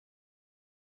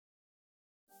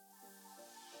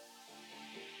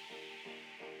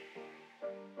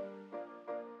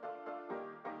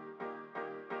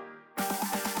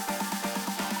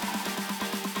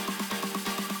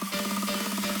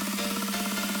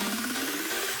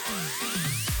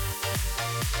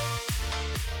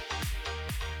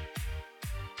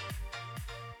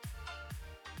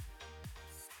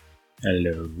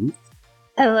Hello.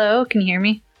 Hello, can you hear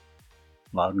me?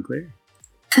 Loud and clear.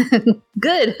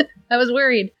 Good. I was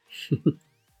worried.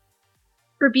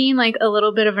 For being like a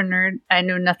little bit of a nerd, I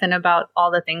knew nothing about all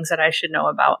the things that I should know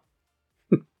about.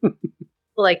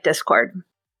 Like Discord.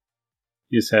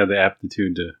 You just have the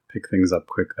aptitude to pick things up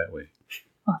quick that way.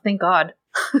 Oh, thank God.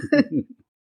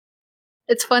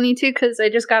 It's funny too, because I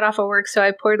just got off of work, so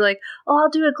I poured I'll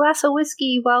do a glass of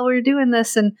whiskey while we're doing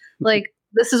this, and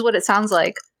this is what it sounds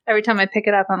like. Every time I pick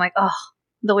it up, I'm like, oh,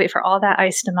 they'll wait for all that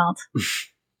ice to melt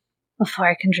before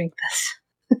I can drink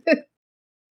this.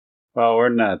 Well, we're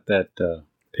not that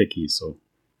picky, so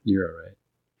you're all right.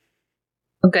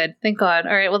 Oh, good. Thank God.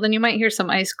 All right. Well, then you might hear some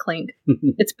ice clink.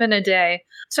 It's been a day.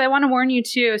 So I want to warn you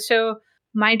too. So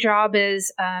my job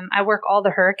is I work all the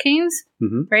hurricanes,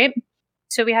 right?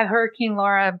 So we have Hurricane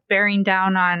Laura bearing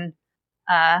down on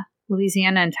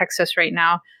Louisiana and Texas right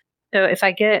now. So if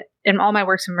I get, and all my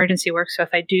work's emergency work, so if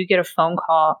I do get a phone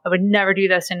call, I would never do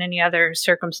this in any other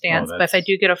circumstance, but if I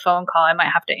do get a phone call, I might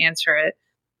have to answer it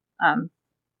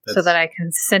so that I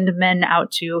can send men out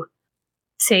to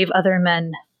save other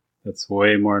men. That's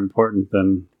way more important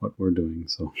than what we're doing,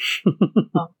 so.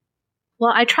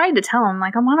 Well, I tried to tell him,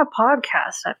 I'm on a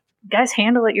podcast. You guys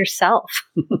handle it yourself.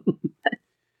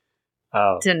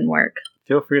 Didn't work.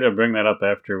 Feel free to bring that up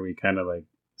after we kind of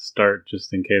start,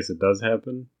 just in case it does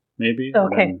happen. Maybe.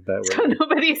 Okay. So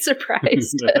nobody's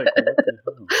surprised. What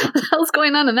the hell's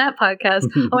going on in that podcast?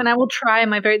 Oh, and I will try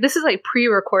my this is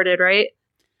pre-recorded, right?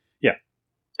 Yeah.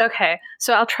 Okay.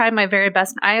 So I'll try my very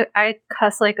best. I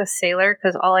cuss like a sailor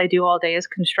because all I do all day is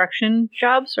construction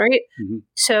jobs, right? Mm-hmm.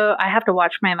 So I have to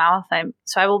watch my mouth.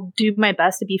 So I will do my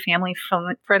best to be family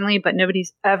friendly, but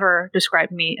nobody's ever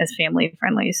described me as family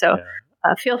friendly. So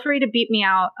feel free to beat me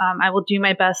out. I will do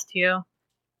my best to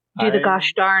do the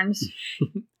gosh darns.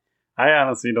 I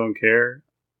honestly don't care,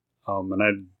 and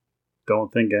I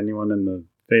don't think anyone in the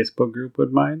Facebook group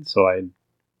would mind, so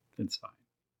it's fine.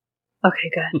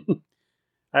 Okay, good.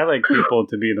 I like people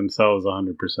to be themselves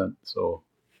 100%, so.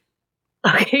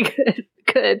 Okay,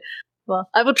 good. Well,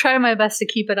 I will try my best to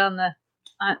keep it on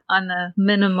the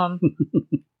minimum.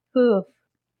 Ooh.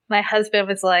 My husband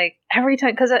was every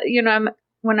time, because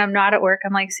when I'm not at work,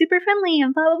 I'm super friendly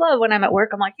and blah blah blah. When I'm at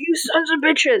work, I'm like, you sons of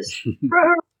bitches.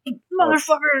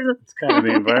 Motherfuckers. It's kind of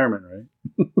the environment,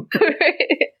 right?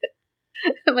 Right.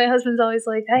 My husband's always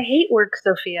like, I hate work,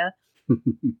 Sophia.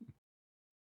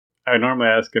 I normally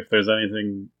ask if there's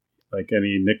anything,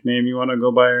 any nickname you want to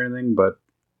go by or anything, but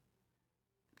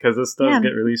because this does get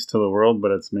released to the world,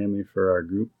 but it's mainly for our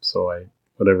group, so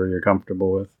whatever you're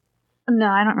comfortable with. No,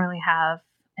 I don't really have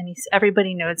any.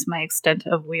 Everybody knows my extent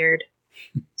of weird.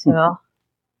 So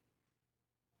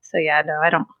yeah, no, I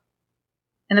don't.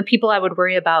 And the people I would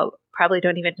worry about probably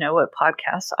don't even know what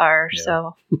podcasts are. Yeah.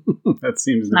 So that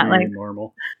seems to be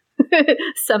normal.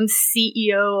 Some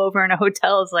CEO over in a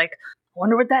hotel is like, I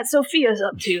wonder what that Sophia's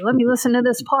up to. Let me listen to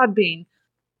this Podbean.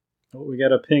 Oh, we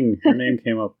got a ping. Her name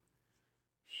came up.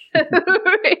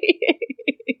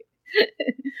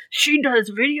 She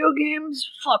does video games?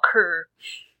 Fuck her.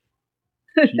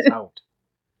 She's out.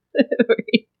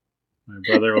 My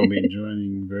brother will be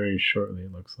joining very shortly,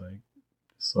 it looks like.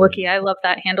 So, Wookie, I love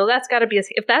that handle. That's got to be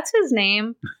if that's his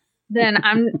name, then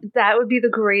that would be the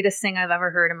greatest thing I've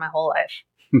ever heard in my whole life.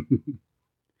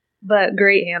 But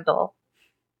great handle.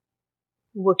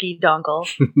 Wookie Dongle.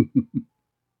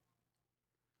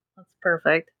 That's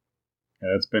perfect. Yeah,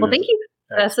 that's been. Well, thank you.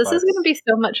 This is going to be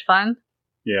so much fun.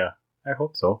 Yeah, I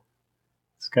hope so.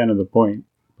 It's kind of the point,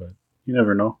 but you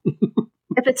never know.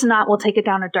 If it's not, we'll take it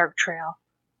down a dark trail.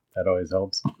 That always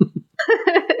helps.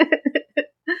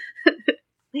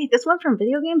 Wait, this went from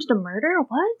video games to murder?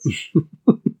 What?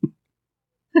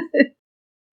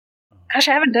 Gosh,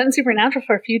 I haven't done Supernatural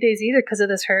for a few days either because of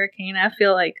this hurricane. I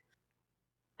feel like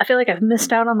I've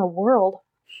missed out on the world.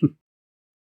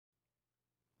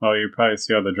 Well, you probably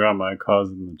see all the drama I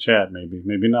caused in the chat.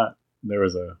 Maybe not. There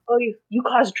was a. Oh, you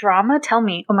caused drama? Tell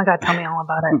me. Oh my God, tell me all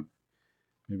about it.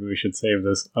 Maybe we should save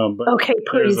this. But okay,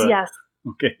 please, yes.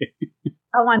 Okay.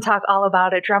 I want to talk all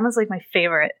about it. Drama's my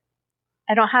favorite.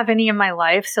 I don't have any in my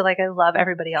life, so I love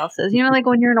everybody else's. You know,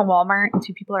 when you're in a Walmart and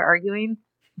two people are arguing?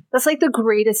 That's the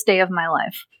greatest day of my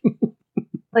life.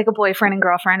 A boyfriend and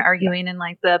girlfriend arguing in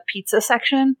the pizza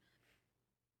section.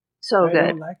 So good. I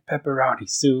don't like pepperoni,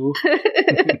 Sue.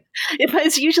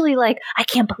 It's usually I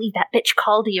can't believe that bitch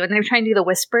called you, and they're trying to do the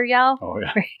whisper yell. Oh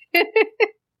yeah.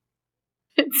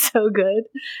 It's so good.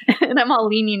 And I'm all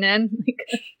leaning in.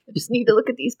 I just need to look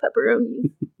at these pepperonis.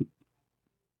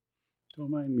 Don't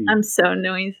mind me. I'm so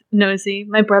nosy.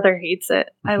 My brother hates it.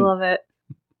 I love it.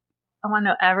 I want to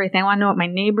know everything. I want to know what my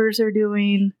neighbors are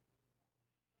doing.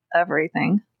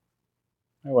 everything.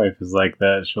 My wife is like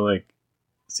that. She'll like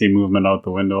see movement out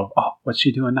the window. Oh, what's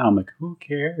she doing now? I'm like, who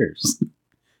cares?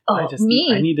 Oh, I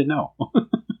need to know.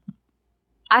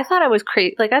 I thought I was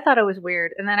crazy. Like, I thought it was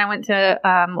weird. And then I went to,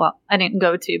 well, I didn't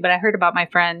go to, but I heard about my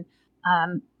friend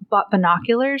bought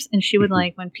binoculars. And she would,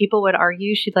 like, when people would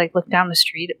argue, she'd, like, look down the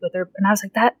street with her. And I was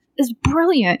like, that is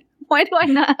brilliant. Why do I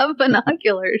not have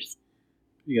binoculars?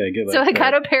 You gotta get like so I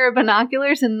got a pair of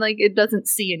binoculars and, like, it doesn't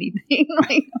see anything.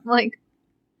 Like, I'm like,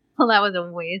 well, that was a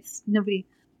waste.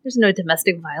 There's no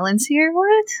domestic violence here.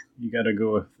 What? You got to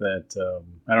go with that.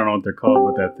 I don't know what they're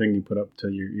called, but that thing you put up to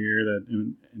your ear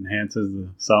that enhances the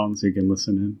sound so you can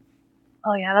listen in.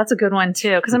 Oh, yeah, that's a good one,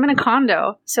 too. Because I'm in a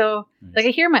condo. So, Nice. like, I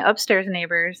hear my upstairs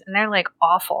neighbors, and they're, like,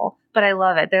 awful. But I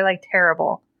love it. They're, like,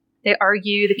 terrible. They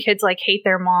argue. The kids, like, hate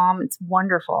their mom. It's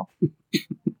wonderful.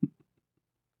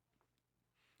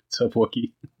 What's up,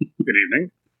 Wookie? Good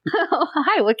evening. Oh,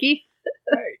 hi, Wookie.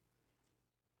 Hey.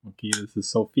 Wookie, this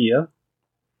is Sophia.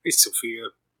 Hey, Sophia.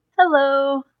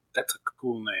 Hello. That's a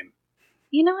cool name.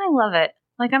 You know, I love it.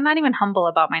 Like, I'm not even humble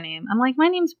about my name. I'm like, my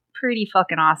name's pretty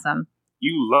fucking awesome.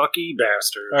 You lucky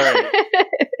bastard. All right.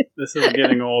 This is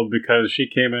getting old because she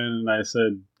came in and I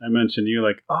mentioned you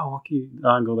like, oh, Wookie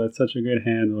Ongle, that's such a good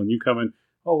handle. And you come in,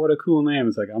 oh, what a cool name.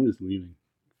 It's like, I'm just leaving.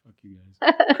 Fuck you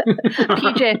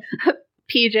guys.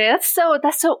 PJ,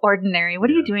 that's so ordinary.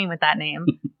 What are you doing with that name?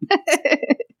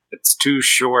 It's too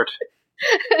short.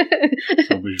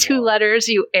 So 2 letters,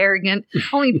 you arrogant.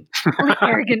 Only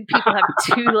arrogant people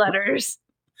have 2 letters.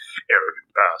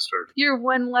 Arrogant bastard. You're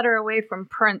 1 letter away from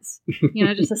Prince. You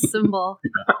know, just a symbol.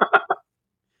 I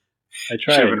Should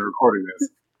tried. have been recording this.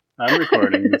 I'm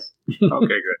recording this.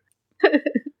 Okay, good.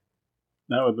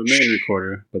 Not with the main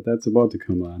recorder, but that's about to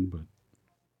come on. But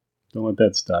don't let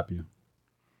that stop you.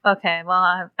 Okay,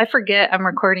 well, I forget I'm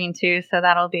recording too, so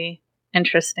that'll be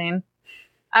interesting.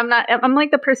 I'm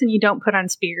like the person you don't put on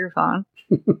speakerphone.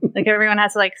 Like everyone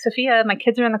has like, Sophia, my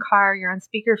kids are in the car, you're on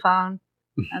speakerphone.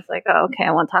 I was like, oh, okay,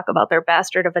 I won't talk about their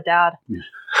bastard of a dad.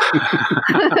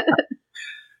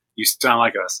 You sound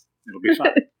like us. It'll be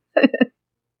fine.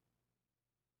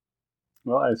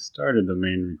 Well, I started the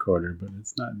main recorder, but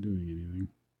it's not doing anything.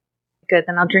 Good,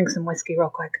 then I'll drink some whiskey real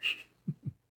quick.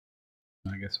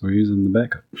 I guess we're using the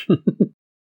backup.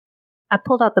 I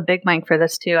pulled out the big mic for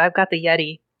this too. I've got the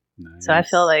Yeti. Nice. So I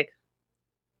feel like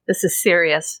this is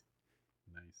serious.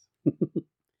 Nice.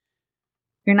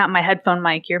 You're not my headphone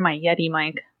mic, you're my Yeti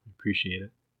mic. Appreciate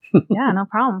it. Yeah, no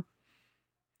problem.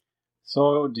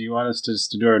 So, do you want us to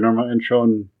just do our normal intro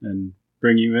and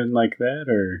bring you in like that,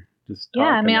 or just talk? Yeah,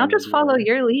 I mean, I'll and then just do follow our-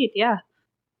 your lead. Yeah.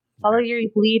 Follow your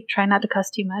lead. Try not to cuss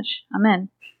too much. I'm in.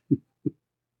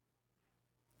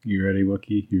 You ready,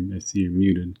 Wookie? I see you're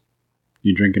muted.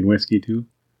 You drinking whiskey too?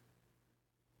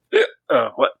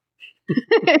 What?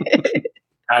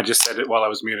 I just said it while I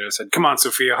was muted. I said, come on,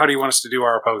 Sophia, how do you want us to do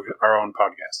our own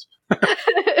podcast?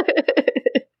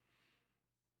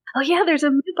 Oh, yeah, there's a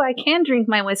move. I can drink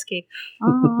my whiskey.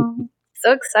 Oh,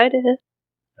 so excited. All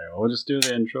right, well, we'll just do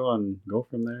the intro and go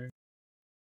from there.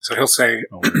 So he'll say,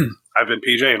 Oh, I've been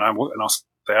PJ, and I'll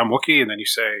say I'm Wookie, and then you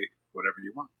say whatever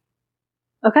you want.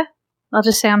 Okay. I'll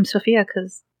just say I'm Sophia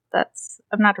because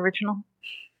I'm not original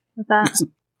with that.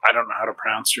 I don't know how to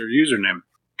pronounce your username.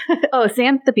 Oh,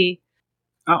 Xanthopy.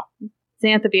 Oh.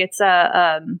 Xanthopy. It's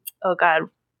oh God,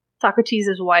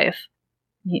 Socrates' wife.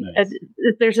 Nice.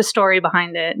 There's a story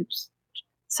behind it.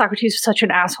 Socrates is such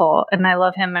an asshole, and I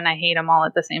love him and I hate him all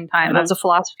at the same time. I was a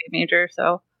philosophy major,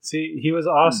 so. see, he was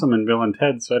awesome in Bill and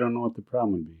Ted, so I don't know what the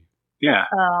problem would be. Yeah.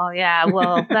 Oh yeah,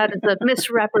 well, that is a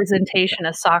misrepresentation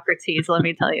of Socrates. Let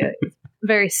me tell you,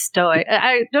 very stoic.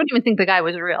 I don't even think the guy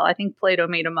was real. I think Plato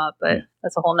made him up, but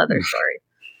that's a whole nother story.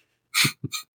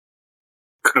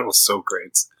 Good old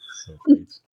Socrates. So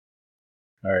great.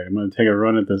 All right, I'm going to take a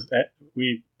run at this.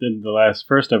 We did the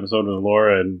first episode with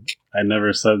Laura, and I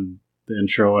never said the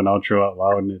intro and outro out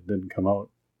loud, and it didn't come out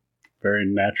very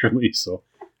naturally, so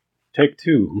take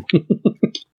 2.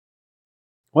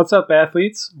 What's up,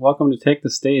 athletes? Welcome to Take the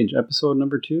Stage, episode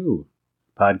number 2.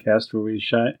 Podcast where we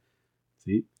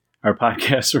our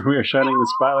podcast where we are shining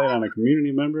the spotlight on a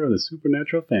community member of the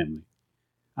supernatural family.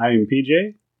 I am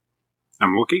PJ.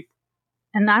 I'm Wookie.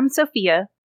 And I'm Sophia.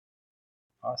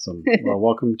 Awesome. Well,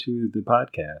 welcome to the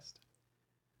podcast.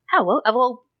 Oh,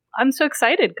 well, I'm so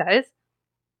excited, guys.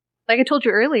 Like I told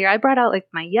you earlier, I brought out like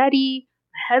my Yeti,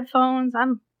 my headphones.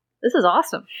 This is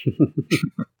awesome.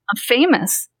 I'm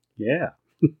famous. Yeah.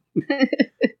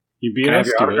 You beat Can I have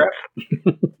us your to it. autograph?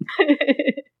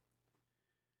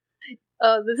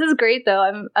 Oh, this is great though.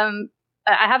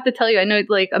 I have to tell you, I know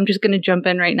like I'm just going to jump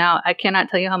in right now. I cannot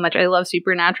tell you how much I love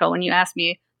Supernatural. When you asked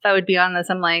me I would be on this.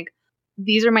 I'm like,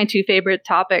 these are my two favorite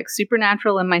topics,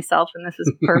 Supernatural and myself, and this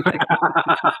is perfect.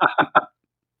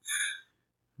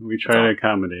 We try to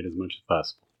accommodate as much as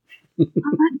possible.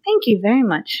 Thank you very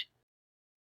much.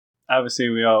 Obviously,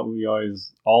 we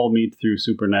always all meet through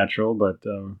Supernatural, but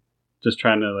just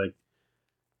trying to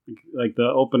like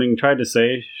the opening tried to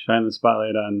say, shine the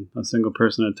spotlight on a single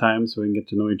person at a time so we can get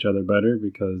to know each other better,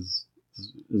 because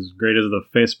as great as the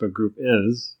Facebook group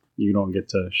is, you don't get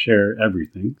to share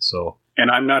everything. So,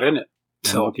 and I'm not in it.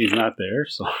 So Wookie's not there.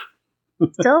 So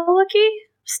still Wookie?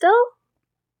 Still?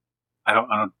 I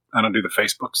don't do the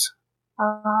Facebooks.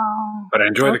 Oh. But I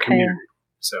enjoy the community.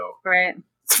 So right.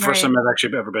 It's the first time I've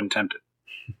actually ever been tempted.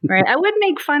 Right. I would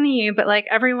make fun of you, but like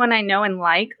everyone I know and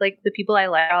like the people I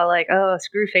like are like, oh,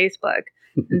 screw Facebook.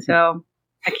 And so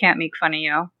I can't make fun of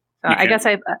you. So I guess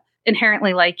I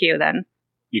inherently like you then.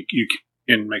 You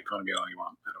can make fun of me all you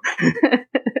want. I don't know.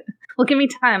 Well, give me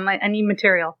time. I need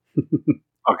material.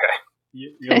 Okay.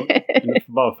 You'll,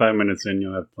 about 5 minutes in,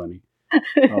 you'll have plenty.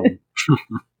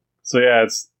 So yeah,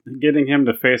 it's getting him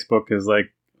to Facebook is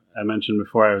like I mentioned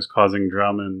before. I was causing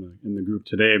drama in the group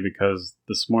today because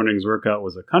this morning's workout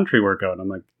was a country workout. I'm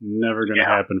like, never going to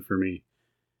happen for me.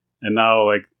 And now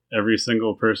like every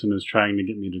single person is trying to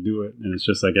get me to do it, and it's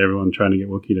just like everyone trying to get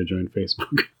Wookie to join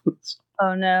Facebook.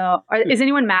 Oh no! Is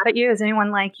anyone mad at you? Is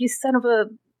anyone like, you son of a?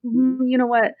 You know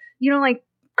what? You don't like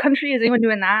country? Is anyone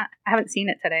doing that? I haven't seen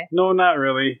it today. No, not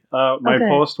really. My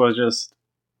post was just,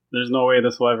 there's no way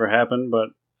this will ever happen, but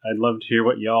I'd love to hear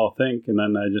what y'all think. And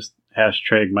then I just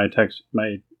hashtag my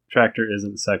tractor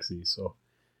isn't sexy. So,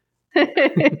 so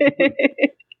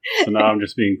now I'm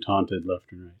just being taunted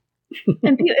left and right.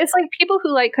 And it's like people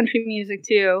who like country music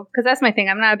too, because that's my thing.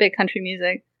 I'm not a big country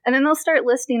music. And then they'll start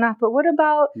listing off, but what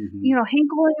about, Hank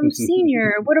Williams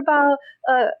Sr.? What about,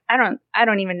 I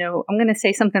don't even know. I'm going to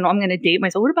say something. I'm going to date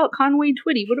myself. What about Conway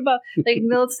Twitty? What about, like,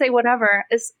 they'll say whatever.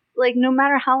 It's like, no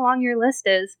matter how long your list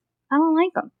is, I don't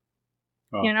like them.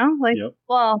 Oh,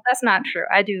 Well, that's not true.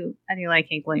 I do like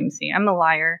Hank Williams Sr. I'm a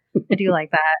liar. I do like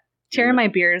that. Tearing My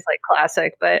Beer is like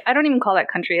classic, but I don't even call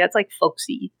that country. That's like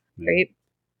folksy, right?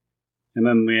 And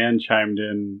then Leanne chimed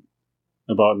in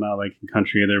about not liking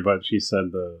country either, but she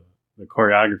said the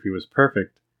choreography was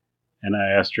perfect. And I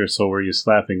asked her, so were you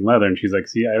slapping leather? And she's like,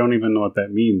 see, I don't even know what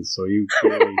that means. So you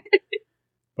clearly...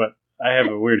 But I have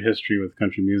a weird history with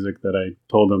country music that I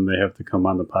told them they have to come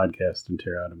on the podcast and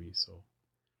tear out of me. So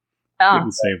you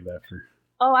can save that for...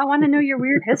 Oh, I want to know your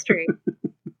weird history.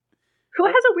 Who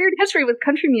has a weird history with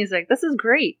country music? This is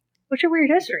great. What's your weird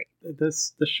history? The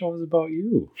show is about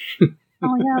you.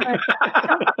 Oh yeah,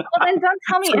 but then don't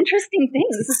tell me interesting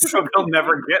things. So they'll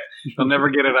never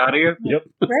get it out of you. Yep.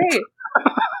 Right.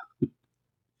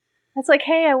 That's like,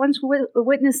 hey, I once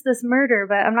witnessed this murder,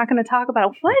 but I'm not going to talk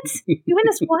about it. What? You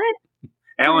witnessed what?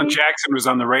 Alan Jackson was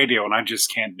on the radio, and I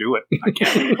just can't do it. I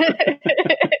can't.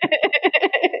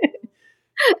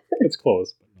 It's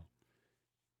close.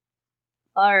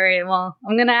 All right. Well,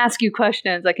 I'm going to ask you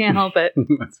questions. I can't help it.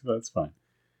 That's fine.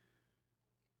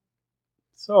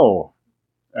 So,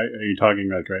 are you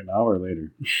talking like right now or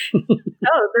later?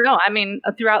 Oh, no. I mean,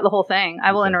 throughout the whole thing.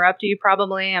 I will interrupt you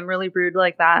probably. I'm really rude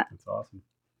like that. That's awesome.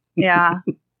 Yeah.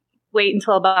 Wait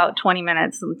until about 20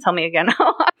 minutes and tell me again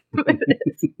how awesome it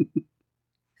is.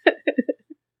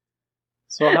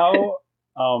 So how,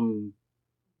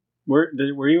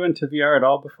 were you into VR at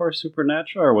all before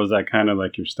Supernatural, or was that kind of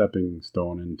like your stepping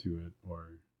stone into it? Or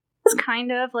it's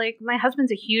kind of like, my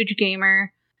husband's a huge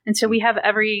gamer. And so we have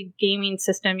every gaming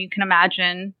system you can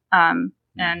imagine, and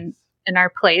in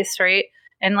our place, right?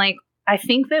 And like, I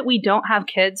think that we don't have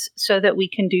kids so that we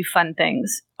can do fun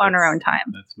things on our own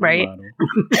time, that's my right?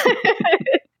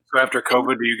 So after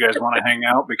COVID, do you guys want to hang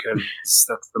out? Because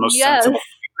that's the most sensible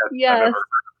thing I've ever heard.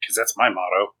 Because that's my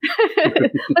motto.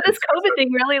 But this COVID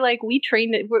thing, really, like, we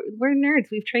trained it. We're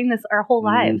nerds. We've trained this our whole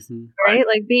lives, right?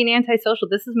 Like being antisocial.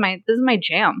 This is my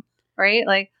jam, right?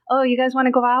 Like, oh, you guys want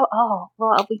to go out? Oh,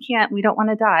 well, we can't. We don't want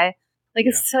to die. Like,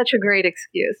 it's such a great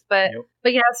excuse. But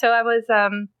yeah. So I was.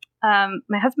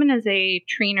 My husband is a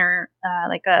trainer,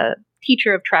 like a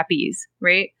teacher of trapeze,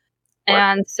 right? What?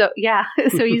 And so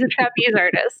so he's a trapeze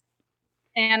artist.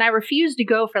 And I refused to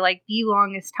go for like the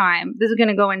longest time. This is going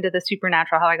to go into the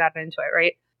Supernatural, how I got into it,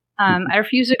 right? I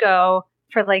refused to go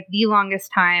for like the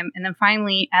longest time. And then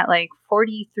finally at like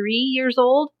 43 years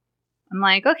old, I'm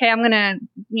like, okay, I'm going to,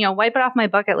 wipe it off my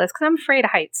bucket list because I'm afraid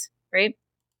of heights, right?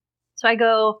 So I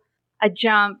go, I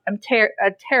jump, I'm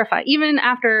terrified. Even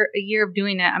after a year of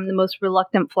doing it, I'm the most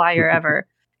reluctant flyer ever.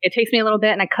 It takes me a little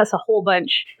bit and I cuss a whole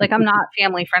bunch. Like, I'm not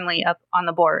family friendly up on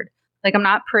the board. Like, I'm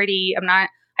not pretty.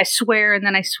 I swear and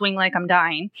then I swing like I'm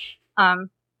dying.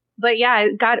 but yeah, I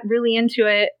got really into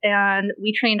it, and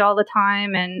we trained all the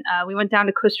time, and we went down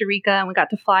to Costa Rica, and we got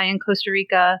to fly in Costa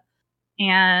Rica,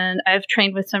 and I've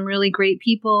trained with some really great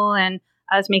people, and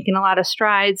I was making a lot of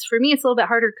strides. For me, it's a little bit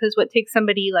harder because what takes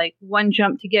somebody like one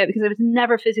jump to get, because I was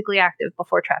never physically active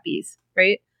before trapeze,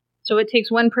 right? So it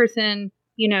takes one person,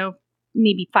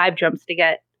 maybe 5 jumps to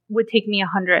get, would take me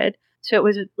 100. So it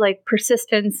was like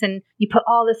persistence, and you put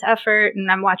all this effort,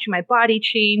 and I'm watching my body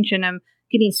change, and I'm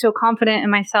getting so confident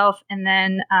in myself. And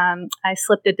then I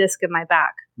slipped a disc in my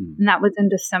back, and that was in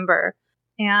December.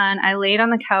 And I laid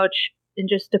on the couch in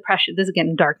just depression. This is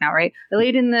getting dark now, right? I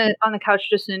laid on the couch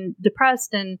just in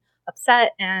depressed and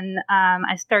upset, and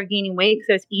I started gaining weight because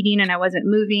I was eating and I wasn't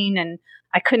moving, and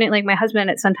I couldn't, like, my husband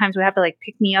at sometimes would have to like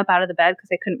pick me up out of the bed because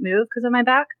I couldn't move because of my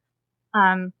back.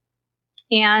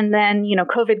 And then,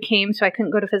 COVID came, so I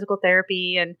couldn't go to physical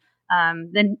therapy. And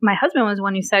then my husband was the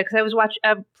one who said, because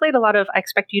I played a lot of I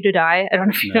Expect You to Die. I don't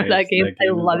know if you know that game.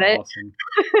 I love it. Awesome.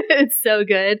 It's so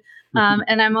good.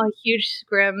 And I'm a huge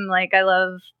Scrim. Like, I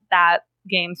love that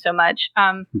game so much.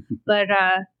 But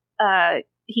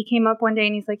he came up one day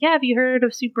and he's like, yeah, have you heard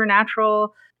of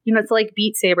Supernatural? It's like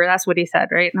Beat Saber. That's what he said,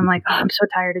 right? And I'm like, oh, I'm so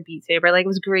tired of Beat Saber. Like, it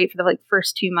was great for the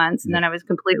first 2 months. And then I was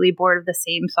completely bored of the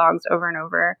same songs over and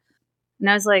over. And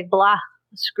I was like, blah,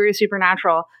 screw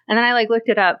Supernatural. And then I looked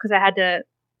it up because I had to,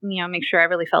 make sure I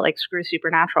really felt like screw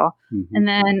Supernatural. Mm-hmm. And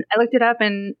then I looked it up,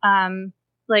 and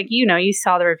you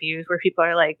saw the reviews where people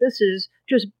are like, this is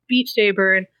just Beat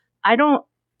Saber. And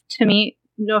to me,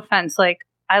 no offense,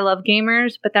 I love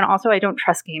gamers, but then also I don't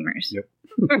trust gamers. Yep.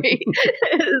 Right?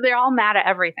 They're all mad at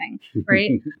everything,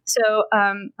 right? So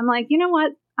I'm like, you know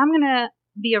what? I'm going to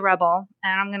be a rebel,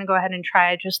 and I'm going to go ahead and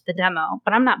try just the demo,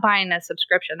 but I'm not buying a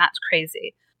subscription. That's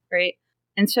crazy, right?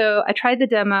 And so I tried the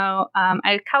demo.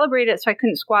 I calibrated it so I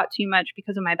couldn't squat too much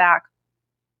because of my back.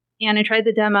 And I tried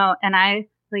the demo, and I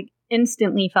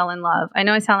instantly fell in love. I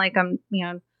know I sound like I'm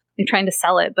trying to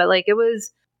sell it, but it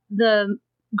was the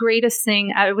greatest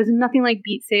thing. It was nothing like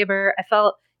Beat Saber. I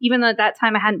felt, even though at that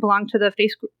time I hadn't belonged to the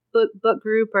Facebook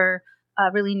group or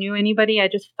really knew anybody, I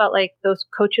just felt like those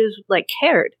coaches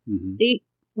cared. Mm-hmm.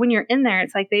 When you're in there,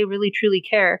 it's like they really truly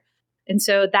care. And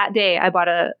so that day I bought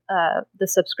the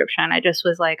subscription. I just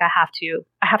was like, I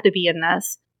have to be in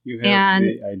this. You have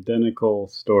the identical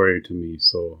story to me,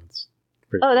 so it's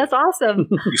pretty cool. That's awesome.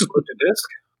 You slipped a disc?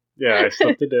 Yeah, I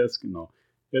slipped a disc. No.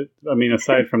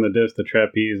 Aside from the disc, the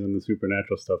trapeze and the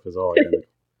Supernatural stuff is all identical.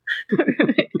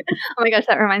 Oh my gosh,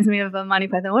 that reminds me of Monty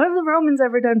Python. What have the Romans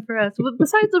ever done for us?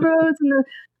 Besides the roads and the...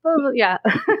 Oh, yeah.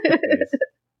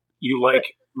 You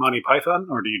like Monty Python,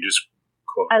 or do you just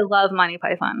quote? I love Monty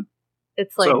Python.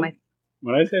 It's like my...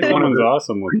 When I say someone's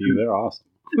awesome with you, they're awesome.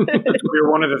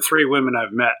 You're one of the 3 women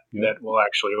I've met that will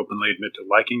actually openly admit to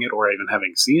liking it or even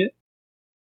having seen it.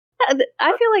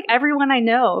 I feel like everyone I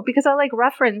know, because I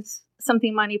reference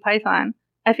something Monty Python.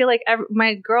 I feel like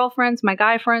my girlfriends, my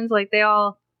guy friends, they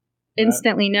all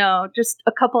instantly know. Just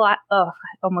a couple, I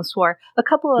almost swore, a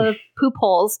couple of poop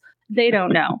holes, they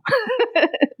don't know.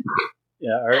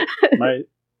 Yeah,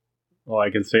 I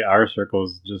can say our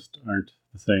circles just aren't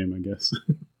the same, I guess.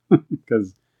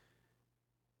 Because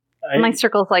my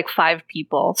circle's 5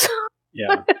 people.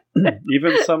 Yeah.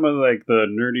 Even some of the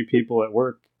nerdy people at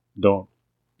work don't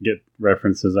get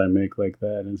references I make like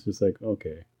that. And it's just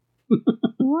okay.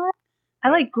 What?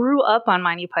 I grew up on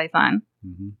Monty Python.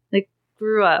 Mm-hmm.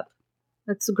 Grew up.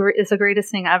 That's great. It's the greatest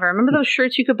thing ever. Remember those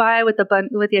shirts you could buy with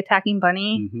the attacking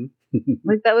bunny?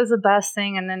 Mm-hmm. That was the best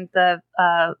thing. And then the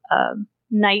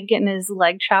Knight getting his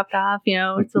leg chopped off.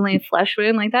 It's only a flesh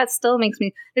wound. That still makes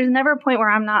me. There's never a point where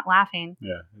I'm not laughing.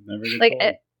 Yeah, it never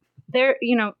gets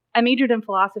old. I majored in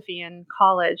philosophy in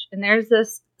college, and there's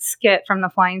this skit from the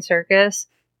Flying Circus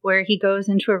where he goes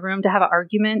into a room to have an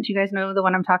argument. Do you guys know the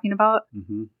one I'm talking about?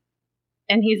 Mm-hmm.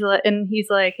 And he's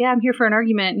like, yeah, I'm here for an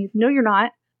argument. And he's, no, you're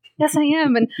not. Yes, I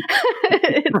am. And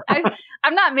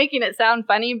I'm not making it sound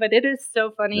funny, but it is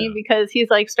so funny because he's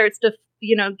starts to,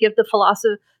 give the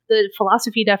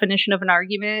philosophy definition of an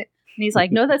argument. And he's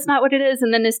like, no, that's not what it is.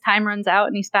 And then his time runs out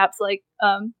and he stops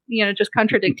just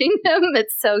contradicting him.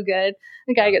 It's so good.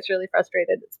 The guy gets really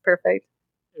frustrated. It's perfect.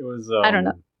 It was, I don't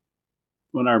know.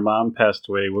 When our mom passed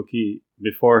away,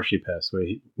 before she passed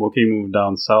away, Wookie moved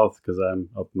down south because I'm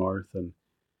up north, and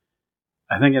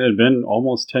I think it had been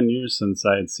almost 10 years since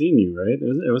I had seen you, right?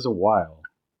 It was a while.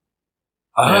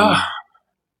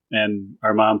 And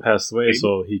our mom passed away,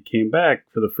 so he came back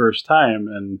for the first time,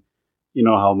 and you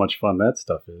know how much fun that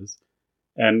stuff is.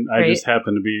 And I just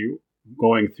happened to be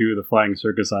going through the Flying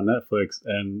Circus on Netflix,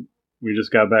 and we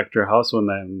just got back to our house one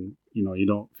night, and you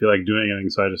don't feel like doing anything,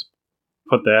 so I just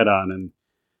put that on, and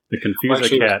the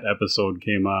Confusa Cat episode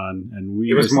came on, and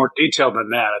it was more detailed than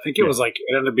that. I think it was like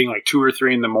it ended up being like 2 or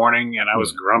 3 in the morning, and I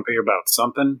was grumpy about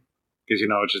something because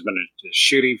it's just been a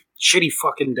shitty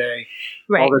fucking day,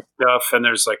 right? All this stuff, and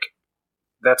there's like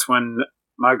that's when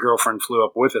my girlfriend flew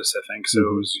up with us. I think so.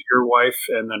 It was your wife,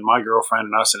 and then my girlfriend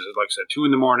and us. And it was like I said, 2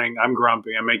 in the morning. I'm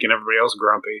grumpy. I'm making everybody else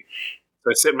grumpy.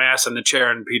 So I sit my ass in the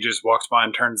chair, and Pete just walks by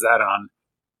and turns that on.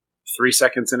 3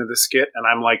 seconds into the skit, and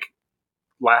I'm like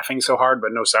laughing so hard, but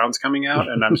no sound's coming out,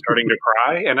 and I'm starting to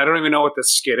cry, and I don't even know what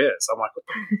this skit is. I'm like, what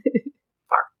the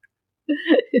fuck?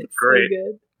 It's great.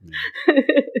 So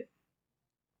good.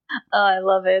 Oh, I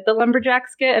love it. The lumberjack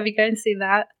skit. Have you guys seen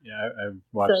that? Yeah, I've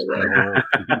watched the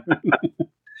whole.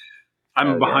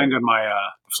 I'm behind on my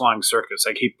Flying Circus.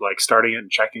 I keep like starting it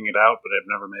and checking it out, but I've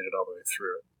never made it all the way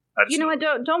through it. You know what?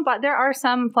 Don't. There are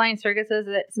some flying circuses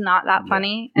that's not that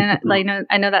funny, and like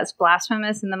I know that's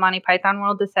blasphemous in the Monty Python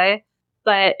world to say.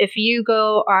 But if you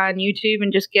go on YouTube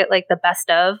and just get like the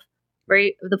best of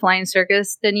the flying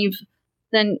circus, then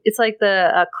it's like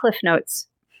the Cliff Notes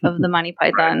of the Monty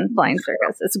Python flying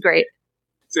circus. It's great.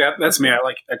 See, that's me.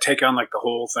 I take on like the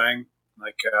whole thing.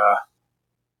 Like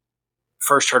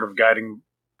first heard of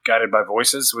Guided by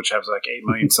Voices, which has like 8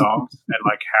 million songs, and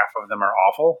like half of them are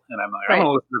awful. And I'm like, I'm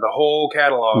gonna listen to the whole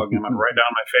catalog, and I'm gonna write down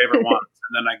my favorite ones,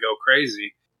 and then I go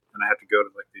crazy, and I have to go to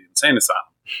like the insane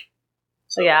asylum.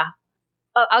 So yeah.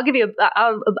 I'll give you.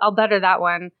 I'll better that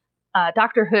one.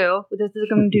 Doctor Who. This is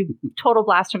going to do total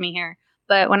blasphemy here.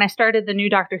 But when I started the new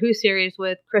Doctor Who series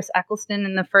with Chris Eccleston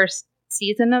in the first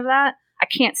season of that, I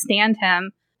can't stand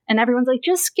him, and everyone's like,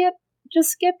 just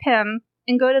skip him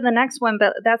and go to the next one.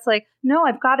 But that's like, no,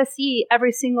 I've got to see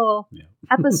every single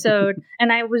episode,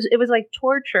 and it was like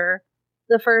torture.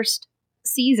 The first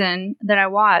season that I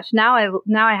watched. Now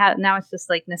it's just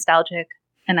like nostalgic.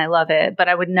 And I love it, but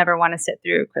I would never want to sit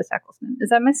through Chris Eccleston. Is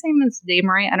that my same as Dave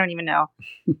Murray? I don't even know.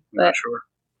 Not sure.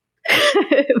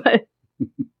 But,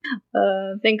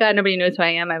 thank God nobody knows who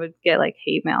I am. I would get like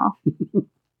hate mail.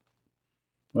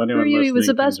 Well, who are you? He was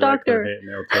the best doctor.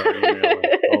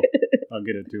 I'll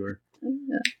get it to her.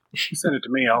 Send it to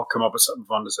me. I'll come up with something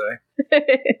fun to say.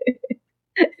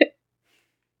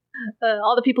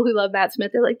 All the people who love Matt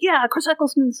Smith, they're like, yeah, Chris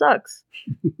Eccleston sucks.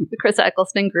 The Chris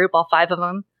Eccleston group, all 5 of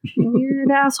them. You're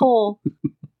an asshole.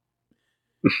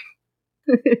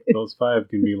 Those 5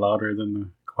 can be louder than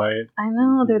the quiet. I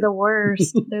know, they're the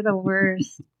worst. They're the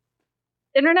worst.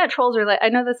 Internet trolls are like, I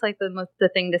know that's like the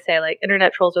thing to say, like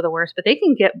internet trolls are the worst, but they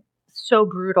can get so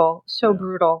brutal,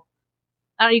 brutal.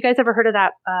 You guys ever heard of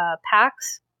that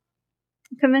PAX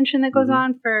convention that goes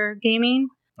on for gaming?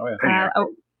 Oh, yeah.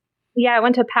 Yeah, I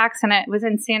went to PAX, and it was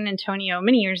in San Antonio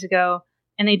many years ago,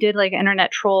 and they did like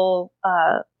internet troll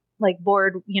like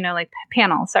board, like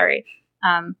panel. Sorry.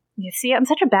 You see, I'm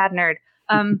such a bad nerd.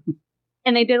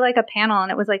 And they did like a panel,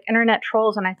 and it was like internet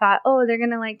trolls, and I thought, oh, they're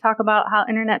gonna like talk about how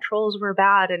internet trolls were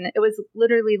bad, and it was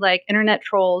literally like internet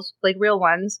trolls, like real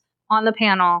ones, on the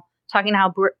panel talking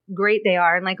how great they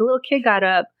are, and like a little kid got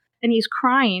up and he's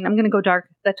crying. I'm gonna go dark.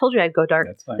 I told you I'd go dark.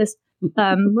 That's fine. This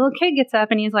little kid gets up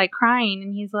and he's like crying,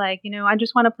 and he's like, I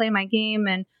just want to play my game,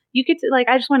 and you get to like,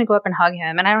 I just want to go up and hug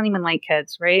him, and I don't even like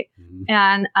kids, right?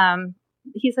 And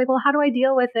he's like, well, how do I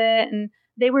deal with it? And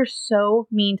they were so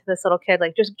mean to this little kid,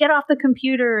 like, just get off the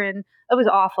computer, and it was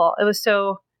awful. It was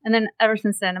so. And then ever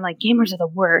since then, I'm like, gamers are the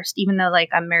worst, even though like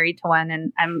I'm married to one,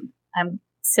 and I'm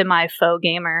semi faux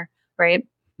gamer, right?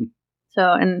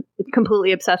 So, and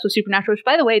completely obsessed with Supernatural, which,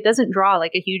 by the way, doesn't draw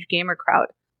like a huge gamer crowd.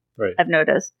 Right. I've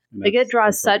noticed. Like, it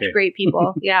draws such great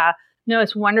people. Yeah. No,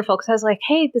 it's wonderful, because I was like,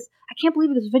 hey, I can't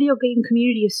believe this video game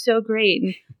community is so great.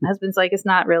 And my husband's like, it's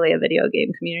not really a video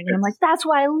game community. I'm like, that's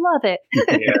why I love it.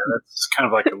 Yeah, that's kind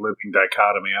of like a living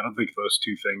dichotomy. I don't think those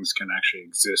two things can actually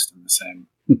exist in the same.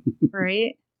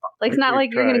 Right? Like, it's not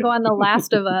like you're going to go on The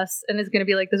Last of Us and it's going to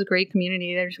be like this great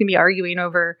community. They're just going to be arguing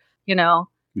over,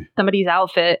 somebody's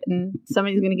outfit, and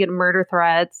somebody's going to get murder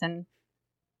threats. And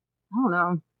I don't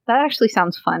know. That actually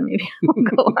sounds fun. Maybe I'll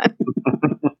go on.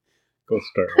 Go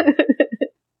start.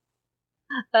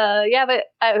 Yeah, but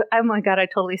oh my God, I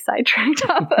totally sidetracked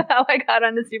off of how I got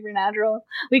onto Supernatural.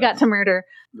 We got to murder.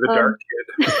 The dark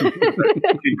kid.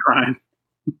 Keep crying.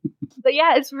 But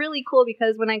yeah, it's really cool,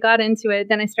 because when I got into it,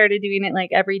 then I started doing it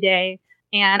like every day,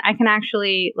 and I can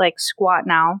actually like squat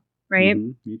now, right?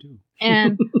 You do.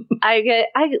 And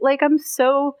I'm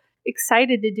so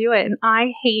excited to do it, and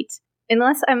I hate,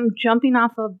 unless I'm jumping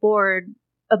off a board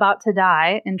about to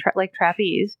die in like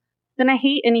trapeze, then I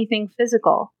hate anything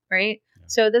physical, right? Yeah.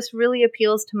 So this really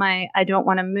appeals to I don't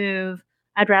want to move.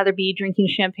 I'd rather be drinking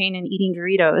champagne and eating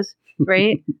Doritos,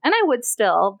 right? And I would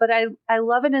still, but I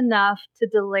love it enough to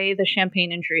delay the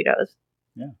champagne and Doritos.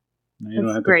 Yeah. Now you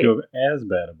don't have to feel as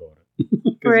bad about it.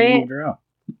 Right. You moved her out.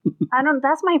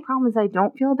 That's my problem is I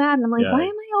don't feel bad. And I'm like, why am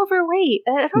I overweight?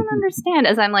 I don't understand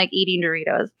as I'm like eating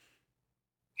Doritos.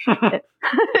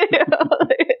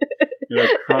 You're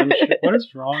like, Crunch, what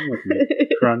is wrong with me?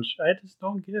 Crunch, I just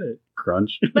don't get it.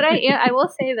 Crunch. But I will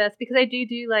say this because I do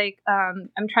like,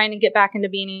 I'm trying to get back into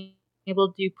being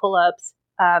able to do pull-ups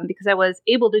because I was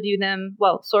able to do them,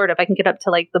 well, sort of. I can get up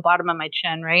to like the bottom of my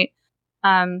chin, right?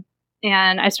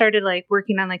 And I started like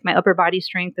working on like my upper body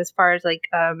strength as far as like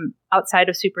outside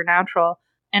of Supernatural.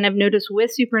 And I've noticed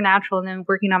with Supernatural and then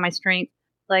working on my strength,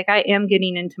 like I am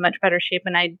getting into much better shape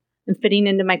and I am fitting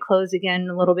into my clothes again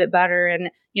a little bit better. And,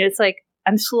 you know, it's like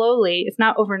I'm slowly, it's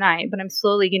not overnight, but I'm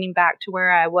slowly getting back to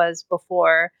where I was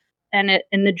before. And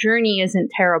the journey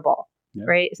isn't terrible,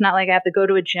 right? It's not like I have to go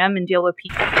to a gym and deal with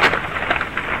people.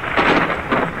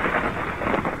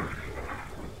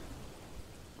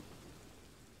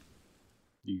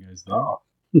 You guys there? Oh,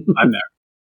 I'm there.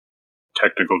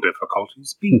 Technical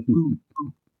difficulties. Beep, boop,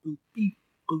 boop, boop, beep,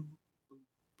 boop, boop,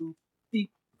 boop,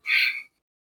 beep.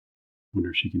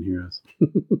 Wonder if she can hear us.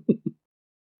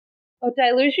 Oh, did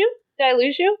I lose you?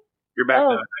 You're back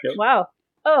now. Yep. Wow.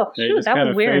 Oh, shoot, just that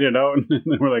was weird. Faded out, and then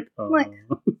we're like, oh, what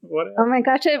happened? Oh my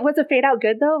gosh, was the fade out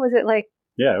good though? Was it like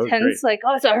it was tense, great. like,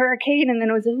 oh, it's a hurricane, and then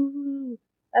it was, ooh,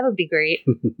 that would be great.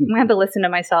 I'm gonna have to listen to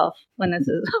myself when this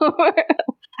is over.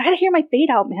 I gotta hear my fade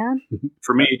out, man.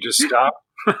 For me, just stop.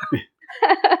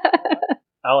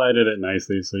 I'll edit it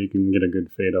nicely so you can get a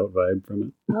good fade out vibe from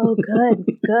it. Oh,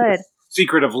 good.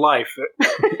 Secret of life.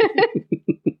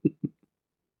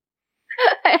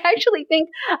 I actually think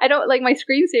I don't like my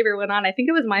screensaver went on. I think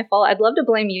it was my fault. I'd love to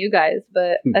blame you guys,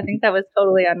 but I think that was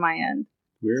totally on my end.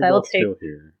 We're both still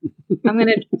here. I'm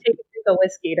gonna take a drink of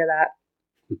whiskey to that.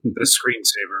 The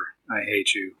screensaver. I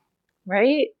hate you.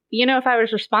 Right? You know, if I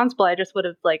was responsible, I just would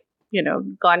have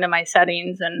gone to my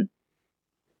settings and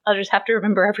I'll just have to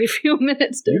remember every few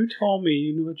minutes. You told me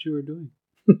you knew what you were doing.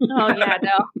 Oh yeah,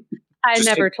 no. I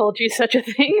never told you such a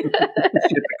thing. Hit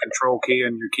the control key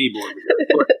on your keyboard.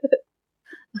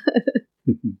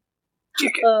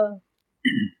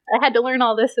 I had to learn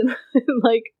all this in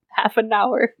like half an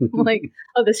hour. I'm like,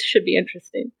 oh, this should be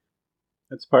interesting.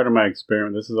 That's part of my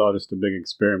experiment. This is all just a big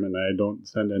experiment. I don't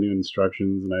send any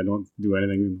instructions and I don't do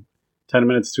anything. In 10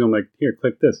 minutes to I'm like, here,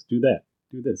 click this, do that,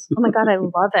 do this. Oh my God, I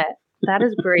love it. That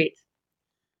is great.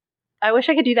 I wish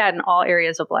I could do that in all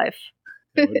areas of life.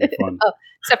 That would be fun.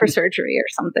 Except for surgery or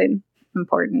something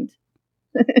important.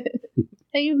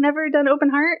 Hey, you've never done open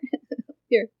heart?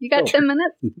 Here, you got 10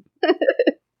 minutes?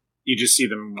 You just see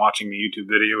them watching the YouTube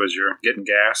video as you're getting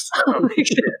gassed. Oh my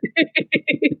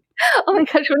Oh my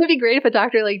gosh, wouldn't it be great if a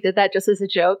doctor like did that just as a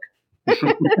joke? Like,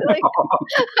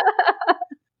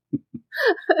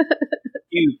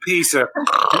 you piece of...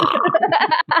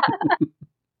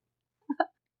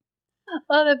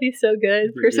 Oh, that'd be so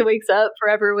good. Person wakes up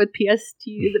forever with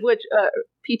PTSD,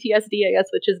 I guess,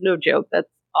 which is no joke. That's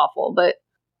awful.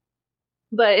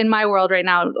 But in my world right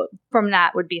now, from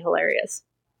that would be hilarious.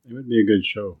 It would be a good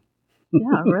show.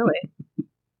 Yeah, really.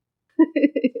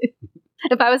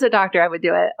 If I was a doctor, I would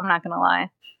do it. I'm not going to lie.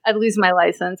 I'd lose my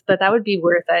license, but that would be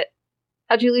worth it.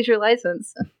 How'd you lose your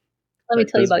license? Let me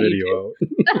tell you about YouTube.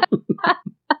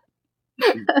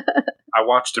 I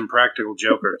watched Impractical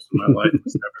Jokers. My life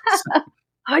was never the same.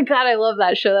 Oh my God, I love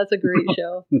that show. That's a great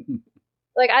show.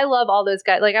 Like, I love all those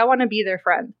guys. Like, I want to be their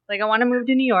friend. Like, I want to move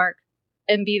to New York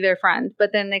and be their friend.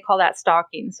 But then they call that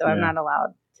stalking, so I'm not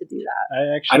allowed to do that.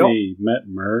 I actually met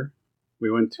Murr. We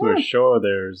went to a show of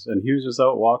theirs, and he was just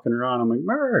out walking around. I'm like,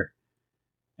 Murr!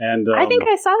 And I think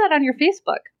I saw that on your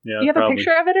Facebook. Yeah, do you have a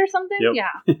picture of it or something? Yep. Yeah.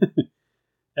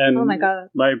 And oh my God.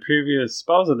 My previous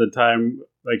spouse at the time,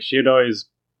 like, she's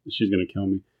going to kill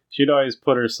me. She'd always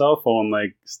put her cell phone,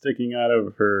 like, sticking out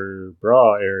of her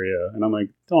bra area. And I'm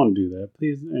like, don't do that,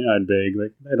 please. And I'd beg,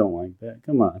 like, I don't like that.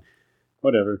 Come on.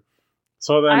 Whatever.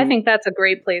 So then, I think that's a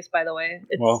great place, by the way.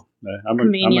 It's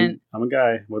convenient. I'm a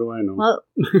guy. What do I know? Well,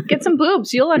 get some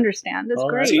boobs. You'll understand. It's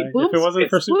great. Boobs, if it wasn't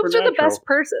for Supernatural. Boobs are the best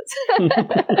purses.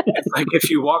 It's like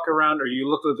if you walk around or you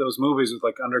look at those movies with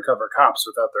like undercover cops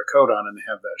without their coat on and they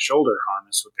have that shoulder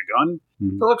harness with the gun.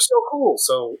 Mm-hmm. It looks so cool.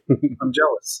 So I'm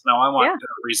jealous. Now I want a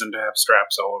reason to have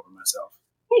straps all over myself.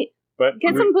 Hey, but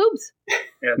get some boobs.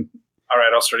 Yeah. All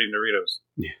right, I'll start eating Doritos.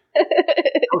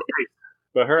 Okay.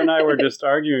 But her and I were just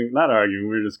not arguing,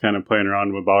 we were just kind of playing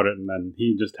around about it, and then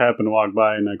he just happened to walk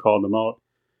by, and I called him out.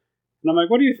 And I'm like,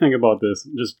 what do you think about this?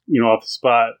 Just, off the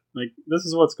spot. Like, this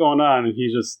is what's going on. And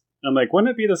I'm like,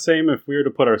 wouldn't it be the same if we were to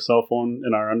put our cell phone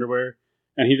in our underwear?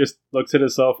 And he just looks at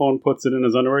his cell phone, puts it in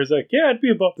his underwear. He's like, yeah, it'd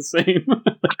be about the same.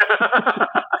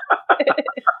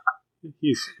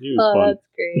 he was fun. That's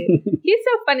great. He's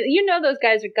so funny. You know those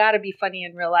guys are got to be funny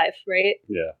in real life, right?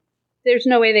 Yeah. There's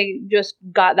no way they just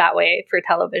got that way for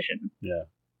television. Yeah.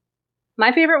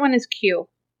 My favorite one is Q.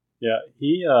 Yeah,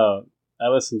 I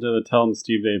listened to the Tell 'em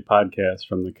Steve Dave podcast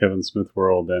from the Kevin Smith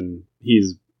world, and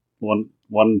he's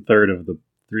one third of the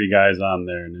three guys on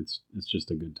there, and it's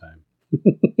just a good time.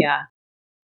 Yeah.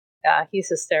 Yeah, he's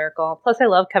hysterical. Plus, I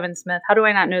love Kevin Smith. How do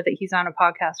I not know that he's on a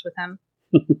podcast with him?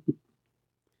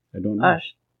 I don't know.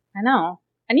 Gosh, I know.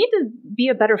 I need to be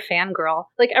a better fangirl.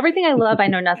 Like, everything I love, I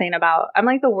know nothing about. I'm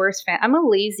like the worst fan. I'm a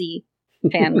lazy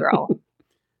fangirl.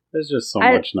 There's just so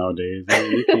much nowadays. I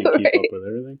mean, you can't keep up with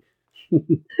everything.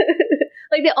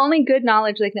 Like, the only good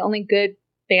knowledge, like, the only good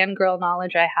fangirl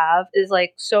knowledge I have is,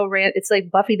 like, it's like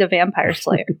Buffy the Vampire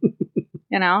Slayer.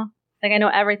 You know? Like, I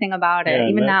know everything about it.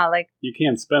 Even now, like... You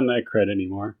can't spend that cred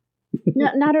anymore.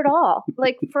 No, not at all.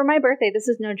 Like, for my birthday, this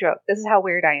is no joke. This is how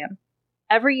weird I am.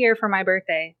 Every year for my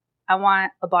birthday, I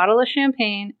want a bottle of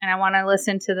champagne, and I want to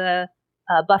listen to the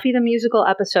Buffy the Musical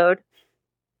episode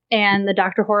and the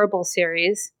Dr. Horrible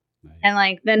series. Nice. And,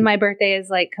 like, then my birthday is,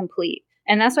 like, complete.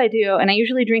 And that's what I do. And I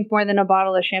usually drink more than a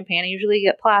bottle of champagne. I usually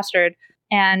get plastered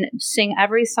and sing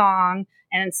every song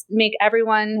and make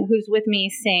everyone who's with me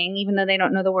sing, even though they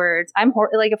don't know the words.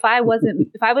 Like, if I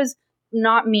was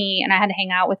not me and I had to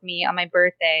hang out with me on my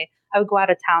birthday, I would go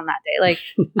out of town that day. Like,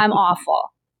 I'm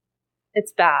awful.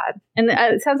 It's bad. And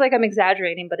it sounds like I'm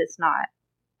exaggerating, but it's not.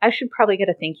 I should probably get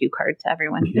a thank you card to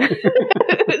everyone who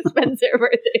spends their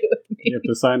birthday with me. You have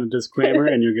to sign a disclaimer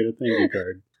and you'll get a thank you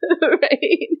card.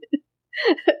 Right.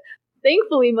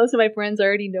 Thankfully, most of my friends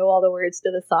already know all the words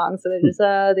to the song, so they're just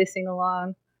they sing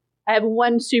along. I have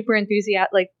one super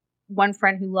enthusiastic, like one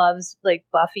friend who loves like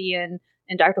Buffy and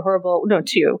Dr. Horrible. No,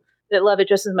 two that love it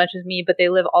just as much as me, but they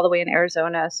live all the way in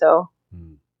Arizona, so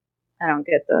I don't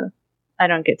get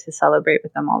to celebrate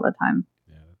with them all the time.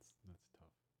 Yeah, that's tough.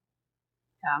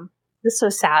 Yeah, it's so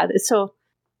sad. It's so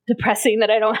depressing that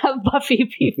I don't have Buffy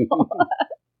people.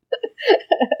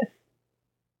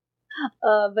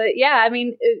 But yeah, I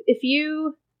mean, if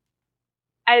you,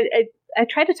 I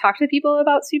try to talk to people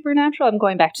about Supernatural. I'm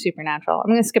going back to Supernatural. I'm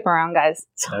going to skip around, guys.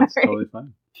 Sorry. That's totally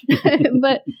fine.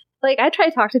 But like, I try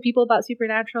to talk to people about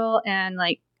Supernatural and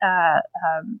like,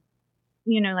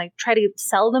 like try to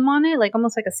sell them on it, like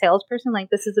almost like a salesperson. Like,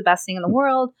 this is the best thing in the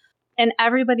world, and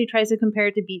everybody tries to compare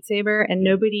it to Beat Saber, and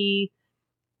nobody.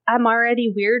 I'm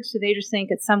already weird, so they just think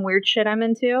it's some weird shit I'm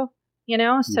into. You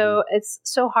know, so it's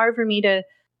so hard for me to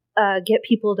get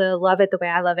people to love it the way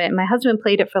I love it. And my husband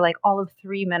played it for like all of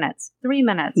 3 minutes. 3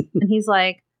 minutes. And he's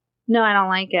like, no, I don't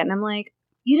like it. And I'm like,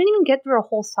 you didn't even get through a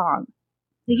whole song.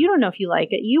 Like, you don't know if you like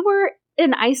it. You were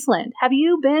in Iceland. Have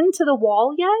you been to the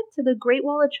wall yet? To the Great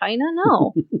Wall of China?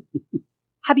 No.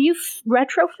 Have you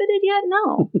retrofitted yet?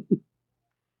 No.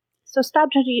 So stop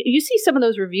judging. You see some of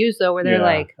those reviews though, where they're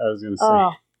like, I was going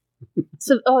to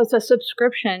say, it's a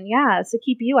subscription. Yeah. It's to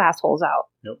keep you assholes out.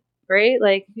 Yep. Right?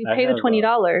 Like, you pay the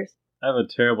 $20. I have a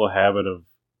terrible habit of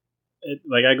it.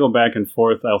 Like, I go back and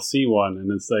forth. I'll see one,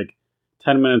 and it's like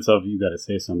 10 minutes of, you got to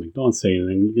say something. Don't say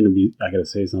anything. I got to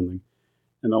say something.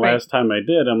 And the last time I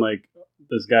did, I'm like,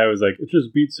 this guy was like, it's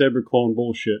just Beat Saber clone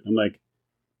bullshit. I'm like,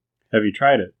 have you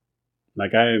tried it?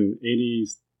 Like, I am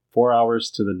 84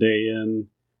 hours to the day in,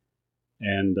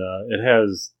 and it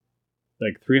has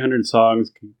like 300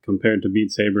 songs compared to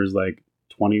Beat Saber's like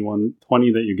 20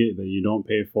 that you get that you don't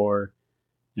pay for,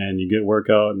 and you get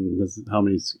workout, and this is how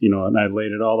many, and I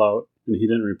laid it all out, and he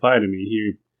didn't reply to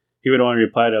me. He would only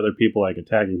reply to other people like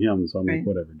attacking him, so I'm like,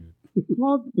 whatever, dude.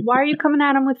 Well, why are you coming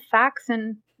at him with facts?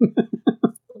 And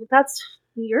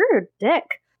you're a dick.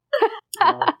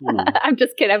 I'm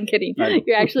just kidding. I'm kidding.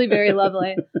 You're actually very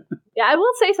lovely. Yeah, I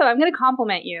will say so. I'm going to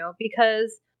compliment you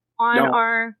because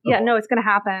it's going to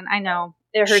happen. I know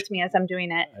it hurts me as I'm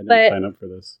doing it. I didn't sign up for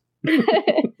this.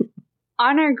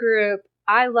 On our group,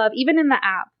 I love, even in the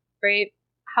app, right,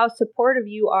 how supportive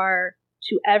you are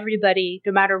to everybody,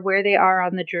 no matter where they are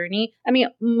on the journey. I mean,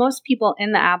 most people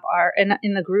in the app are, and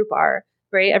in the group are,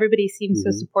 right? Everybody seems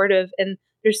so supportive, and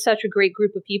there's such a great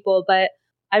group of people. But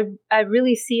I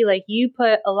really see, like, you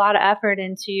put a lot of effort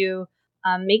into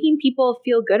making people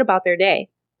feel good about their day,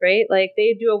 right? Like,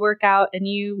 they do a workout, and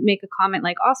you make a comment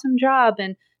like, awesome job,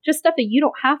 and just stuff that you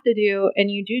don't have to do, and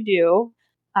you do.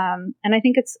 And I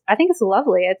think it's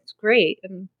lovely. It's great.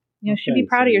 And you should be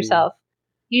proud of yourself.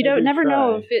 You never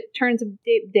know if it turns a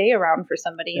day around for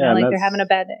somebody, like they're having a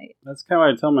bad day. That's kind of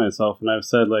what I tell myself. And I've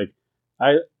said, like,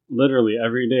 I literally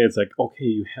every day, it's like, okay,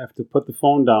 you have to put the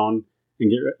phone down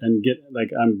and get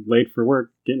like, I'm late for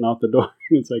work, getting out the door.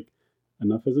 And it's like,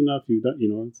 enough is enough.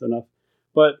 It's enough.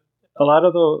 But a lot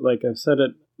of like I've said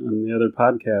it on the other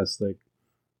podcasts, like,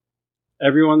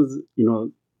 everyone's,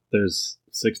 there's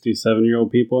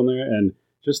 67-year-old people in there, and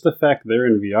just the fact they're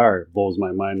in VR blows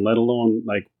my mind, let alone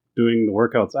like doing the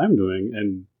workouts I'm doing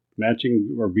and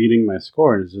matching or beating my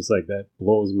score. And it's just like, that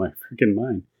blows my freaking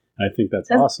mind. I think that's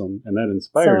awesome, and that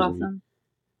inspires me.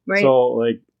 Right. So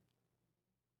like,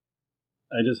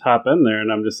 I just hop in there,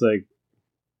 and I'm just like,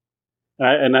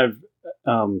 I've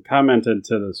commented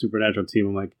to the Supernatural team.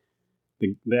 I'm like,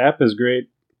 the app is great.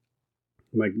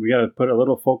 I'm like, we got to put a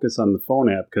little focus on the phone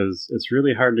app, because it's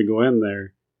really hard to go in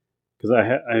there, because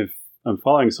I'm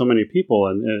following so many people,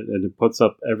 and it puts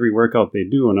up every workout they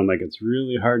do, and I'm like, it's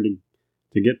really hard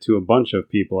to get to a bunch of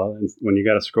people, and when you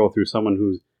got to scroll through someone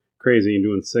who's crazy and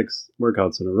doing 6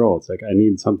 workouts in a row. It's like, I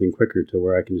need something quicker to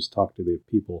where I can just talk to the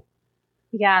people.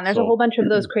 Yeah, and there's a whole bunch of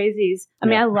those crazies. I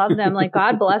mean, I love them. Like,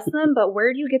 God bless them, but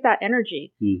where do you get that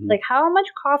energy? Mm-hmm. Like, how much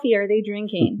coffee are they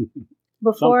drinking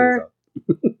before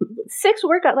 6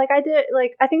 workouts? Like, I did,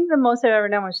 like, I think the most I've ever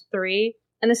done was 3.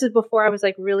 And this is before I was,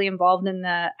 like, really involved in the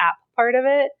app part of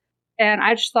it. And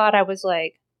I just thought I was,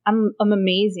 like, I'm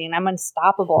amazing. I'm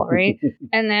unstoppable, right?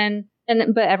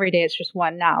 But every day it's just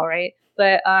 1 now, right?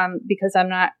 But because I'm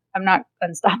not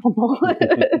unstoppable,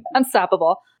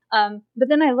 unstoppable. But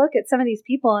then I look at some of these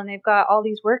people, and they've got all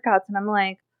these workouts, and I'm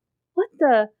like,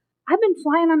 I've been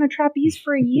flying on a trapeze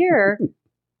for a year,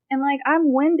 and like,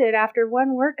 I'm winded after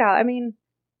 1 workout. I mean,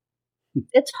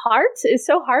 it's hard. It's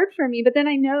so hard for me. But then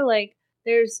I know, like,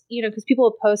 there's, because people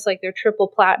will post like their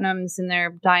triple platinums and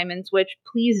their diamonds, which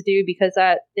please do, because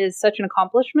that is such an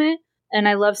accomplishment. And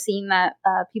I love seeing that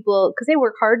people, because they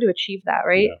work hard to achieve that,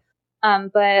 right? Yeah.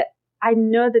 But I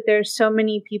know that there's so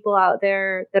many people out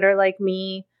there that are like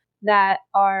me, that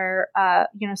are,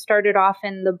 started off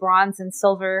in the bronze and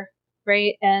silver,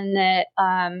 right? And that,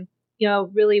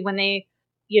 really when they,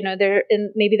 they're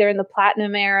in the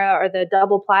platinum era or the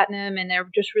double platinum, and they're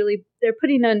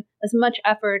putting in as much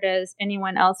effort as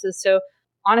anyone else is. So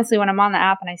honestly, when I'm on the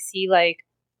app and I see like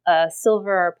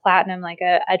silver or platinum, like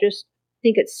I just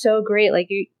think it's so great. Like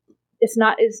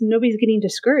nobody's getting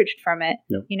discouraged from it.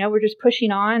 Yep. We're just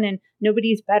pushing on, and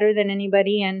nobody's better than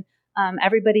anybody. And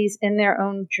everybody's in their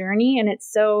own journey. And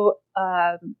it's so,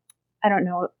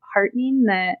 heartening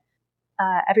that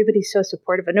everybody's so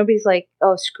supportive. But nobody's like,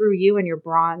 oh, screw you and your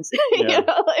bronze. Yeah.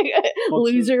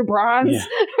 Loser bronze. Yeah.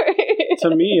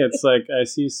 To me, it's like I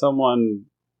see someone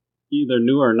either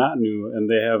new or not new, and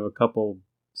they have a couple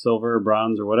silver,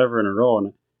 bronze, or whatever in a row.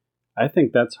 And I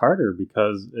think that's harder,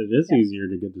 because it is easier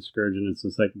to get discouraged. And it's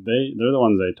just like, they're the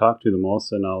ones I talk to the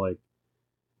most, and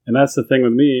and that's the thing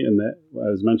with me, and that I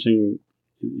was mentioning,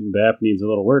 the app needs a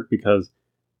little work, because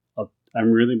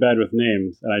I'm really bad with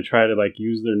names, and I try to like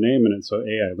use their name in it, so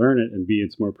A, I learn it, and B,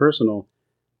 it's more personal.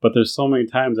 But there's so many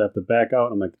times I have to back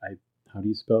out. I'm like, how do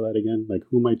you spell that again? Like,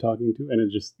 who am I talking to? And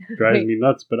it just drives me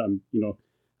nuts. But I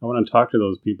want to talk to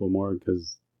those people more,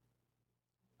 because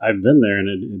I've been there,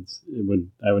 and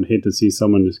I would hate to see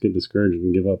someone just get discouraged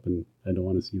and give up, and I don't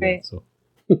want to see that. So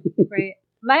right.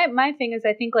 My thing is,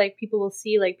 I think like people will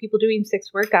see like people doing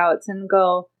 6 workouts and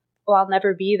go, well, I'll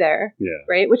never be there. Yeah.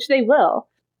 Right. Which they will.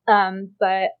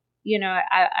 But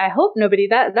I hope nobody,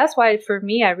 that's why for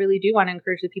me, I really do want to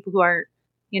encourage the people who aren't,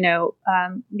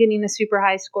 getting the super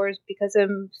high scores, because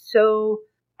I'm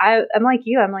like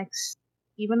you, I'm like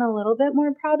even a little bit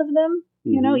more proud of them,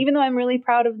 mm-hmm. Even though I'm really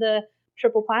proud of the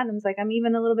triple platinums, like I'm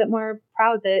even a little bit more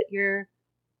proud that you're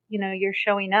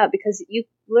showing up, because you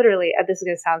literally, this is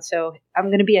going to sound so, I'm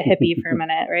going to be a hippie for a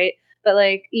minute, right? But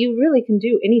like, you really can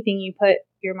do anything you put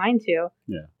your mind to.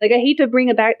 Yeah. Like, I hate to bring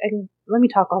it back, and let me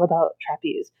talk all about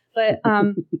trapeze, but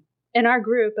in our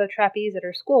group of trapeze at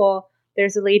our school,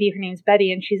 there's a lady, her name's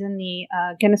Betty, and she's in the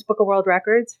Guinness Book of World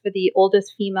Records for the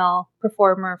oldest female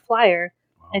performer flyer.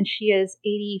 Wow. And she is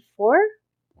 84,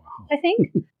 wow. I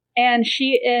think. And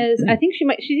she is, I think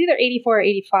she's either 84 or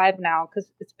 85 now, because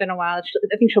it's been a while.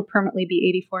 I think she'll permanently be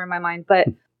 84 in my mind. But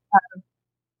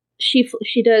she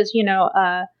does,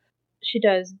 she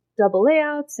does double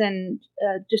layouts, and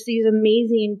just these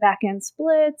amazing back end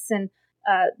splits, and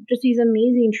just these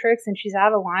amazing tricks. And she's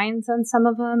out of lines on some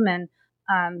of them. And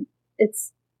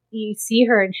you see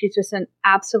her, and she's just an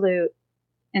absolute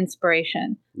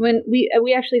inspiration. When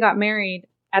we actually got married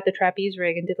at the trapeze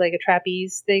rig and did like a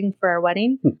trapeze thing for our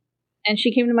wedding. And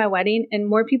she came to my wedding, and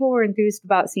more people were enthused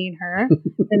about seeing her than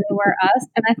they were us.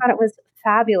 And I thought it was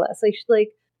fabulous. Like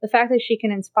the fact that she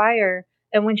can inspire.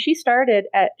 And when she started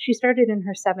in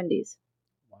her 70s.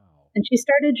 Wow. And she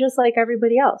started just like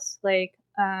everybody else, like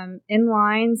in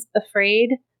lines,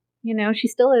 afraid. She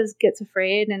still gets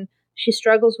afraid, and she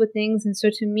struggles with things. And so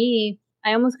to me,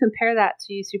 I almost compare that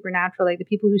to Supernatural, like the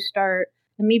people who start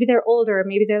and maybe they're older,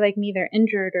 maybe they're like me, they're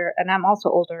injured, and I'm also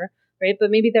older, right?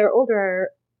 But maybe they're older,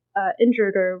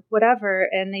 injured or whatever,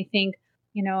 and they think,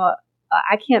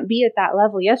 I can't be at that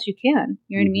level. Yes, you can.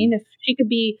 You know what I mean? If she could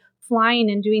be flying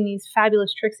and doing these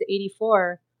fabulous tricks at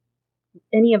 84,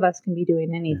 any of us can be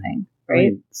doing anything, right? I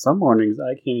mean, some mornings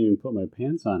I can't even put my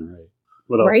pants on right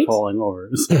without falling over.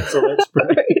 So that's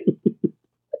pretty.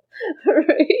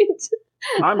 Right.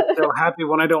 I'm so happy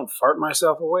when I don't fart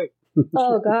myself awake.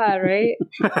 Oh God, right?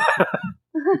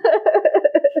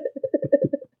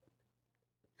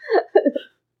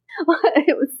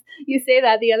 You say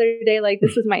that the other day, like,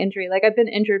 this was my injury. Like, I've been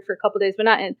injured for a couple of days, but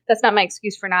that's not my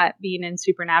excuse for not being in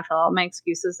Supernatural. My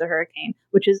excuse is the hurricane,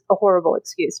 which is a horrible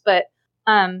excuse. But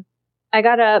I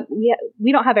got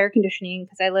we don't have air conditioning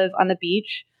because I live on the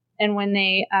beach. And when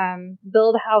they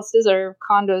build houses or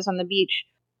condos on the beach,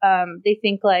 they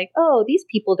think like, oh, these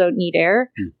people don't need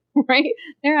air, right?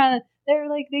 They're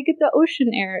like, they get the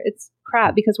ocean air. It's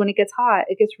crap because when it gets hot,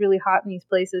 it gets really hot in these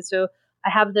places. So I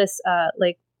have this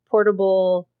like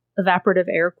portable evaporative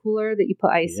air cooler that you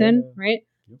put ice in, right?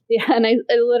 Yeah, and I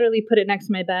literally put it next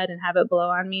to my bed and have it blow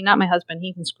on me. Not my husband;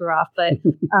 he can screw off, but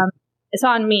it's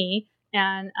on me.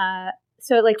 And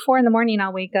so at like 4 a.m,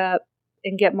 I'll wake up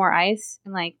and get more ice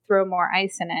and like throw more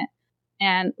ice in it.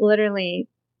 And literally,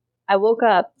 I woke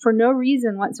up for no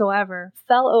reason whatsoever,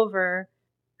 fell over,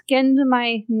 skinned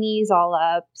my knees all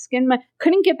up,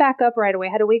 couldn't get back up right away.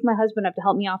 Had to wake my husband up to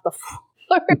help me off the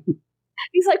floor.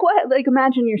 He's like, what? Like,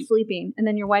 imagine you're sleeping and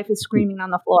then your wife is screaming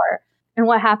on the floor. And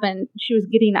what happened? She was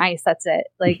getting ice. That's it.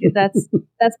 Like, that's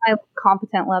my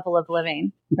competent level of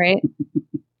living, right?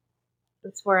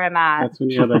 That's where I'm at. That's when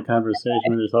you have that conversation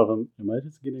with yourself. Am I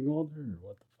just getting older or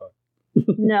what the fuck?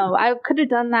 No, I could have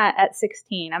done that at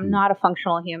 16. I'm not a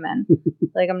functional human.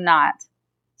 Like, I'm not.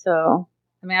 So,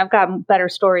 I mean, I've got better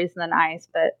stories than ice,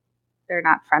 but they're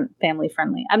not family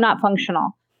friendly. I'm not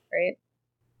functional, right?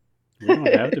 We don't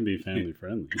have to be family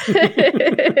friendly.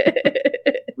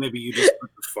 Maybe you just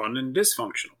put the fun in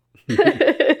dysfunctional.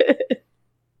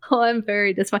 Well, I'm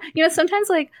very dysfunctional. Sometimes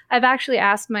like I've actually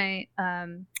asked my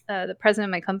the president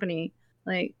of my company,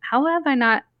 like, how have I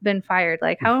not been fired?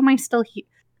 Like, how am I still here?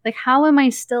 Like, how am I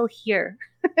still here?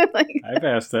 Like, I've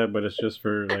asked that, but it's just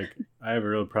for like, I have a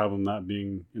real problem not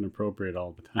being inappropriate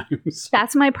all the time. So.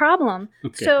 That's my problem.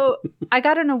 Okay. So I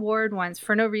got an award once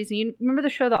for no reason. You remember the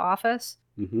show The Office?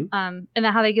 Mm-hmm. And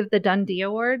then how they give the Dundee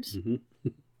Awards? Mm-hmm.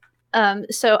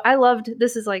 So I loved,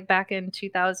 this is like back in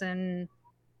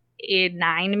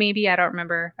 2009, maybe. I don't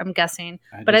remember. I'm guessing.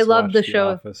 But I loved the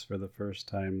show. The Office for the first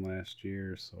time last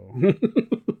year, so...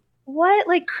 What?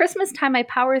 Like Christmas time, I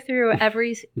power through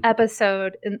every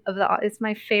episode of the. It's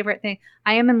my favorite thing.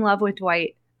 I am in love with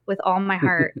Dwight with all my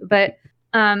heart. But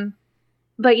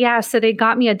yeah. So they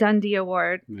got me a Dundee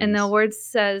Award, nice. And the award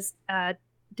says,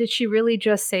 "Did she really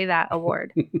just say that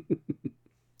award?"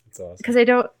 That's awesome. Because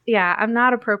I'm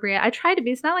not appropriate. I try to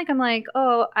be. It's not like I'm like,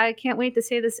 oh, I can't wait to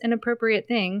say this inappropriate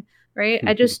thing, right?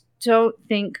 I just don't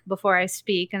think before I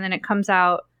speak, and then it comes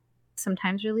out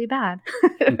sometimes really bad,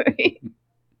 right?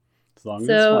 As long as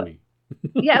it's funny.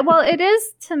 Yeah, well, it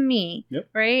is to me, yep.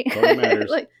 Right? Totally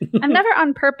matters. Like, I'm never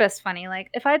on purpose funny.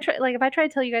 Like if I try to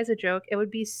tell you guys a joke, it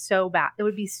would be so bad. It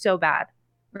would be so bad,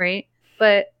 right?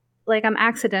 But like I'm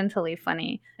accidentally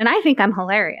funny, and I think I'm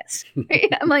hilarious.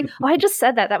 Right? I'm like, oh, I just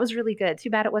said that. That was really good. Too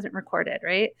bad it wasn't recorded,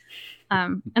 right?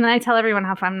 And then I tell everyone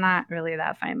how I'm not really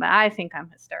that funny, but I think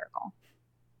I'm hysterical.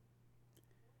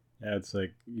 Yeah, it's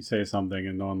like you say something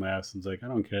and no one laughs. And it's like, I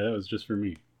don't care. That was just for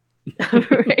me.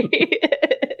 Right.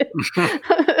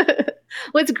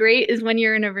 What's great is when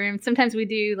you're in a room, sometimes we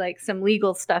do like some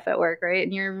legal stuff at work, right?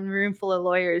 And you're in a room full of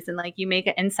lawyers and like you make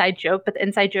an inside joke, but the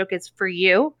inside joke is for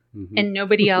you and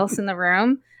nobody else in the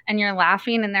room, and you're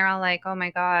laughing and they're all like, oh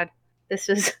my God, this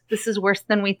is worse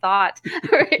than we thought.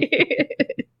 Right?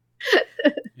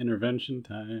 Intervention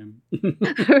time.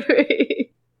 Right.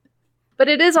 But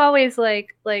it is always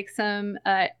like some,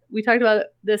 we talked about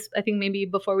this, I think maybe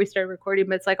before we started recording,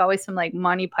 but it's like always some like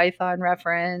Monty Python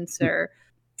reference or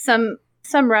some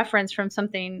reference from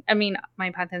something. I mean,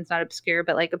 Monty Python's not obscure,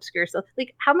 but like obscure stuff.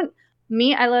 Like I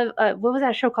love, what was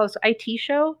that show called? IT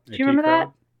Show? Do you remember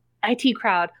that? IT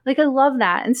Crowd. Like I love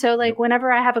that. And so like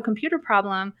whenever I have a computer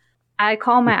problem, I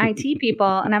call my IT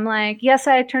people and I'm like, yes,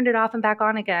 I turned it off and back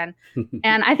on again.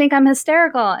 And I think I'm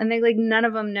hysterical. And they like, none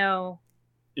of them know.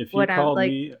 If you called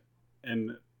me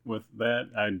and with that,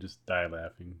 I'd just die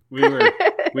laughing.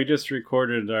 We just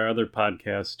recorded our other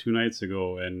podcast 2 nights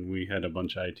ago, and we had a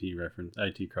bunch of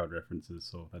IT Crowd references,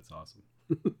 so that's awesome.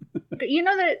 You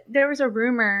know that there was a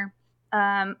rumor.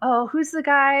 Who's the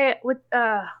guy with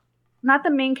not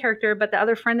the main character, but the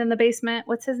other friend in the basement.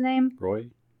 What's his name? Roy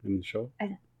in the show?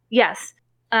 Yes.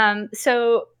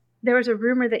 So there was a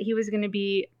rumor that he was going to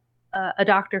be a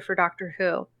doctor for Doctor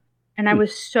Who. And I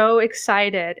was so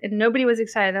excited. And nobody was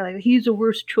excited. They're like, he's the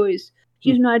worst choice.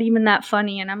 He's not even that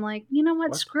funny. And I'm like, you know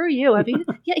what? Screw you.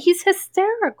 Yeah, he's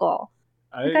hysterical.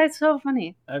 The guy's so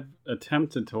funny. I've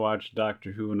attempted to watch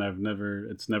Doctor Who and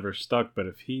it's never stuck. But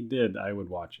if he did, I would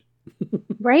watch it.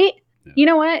 Right? Yeah. You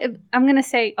know what? I'm going to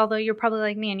say, although you're probably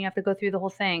like me and you have to go through the whole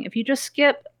thing, if you just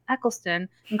skip Eccleston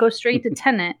and go straight to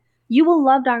Tennant, you will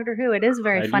love Doctor Who. It is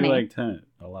very funny. I do like Tennant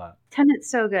a lot. Tennant's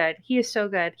so good. He is so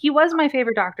good. He was my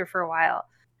favorite Doctor for a while.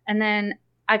 And then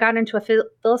I got into a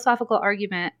philosophical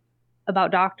argument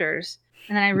about doctors.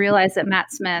 And then I realized that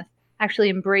Matt Smith actually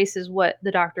embraces what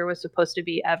the Doctor was supposed to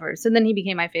be ever. So then he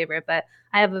became my favorite. But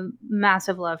I have a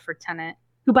massive love for Tennant,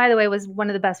 who, by the way, was one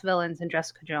of the best villains in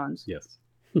Jessica Jones. Yes.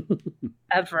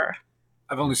 Ever.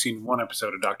 I've only seen one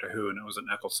episode of Doctor Who, and it was in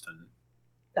Eccleston.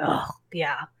 Oh,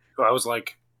 yeah. So I was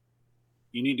like,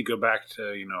 you need to go back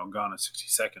to, Gone in 60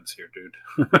 Seconds here, dude.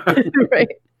 Right.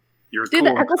 You're dude,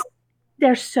 cool.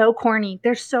 They're so corny.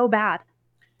 They're so bad.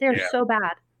 They're so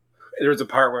bad. There was a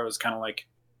part where it was kind of like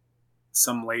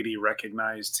some lady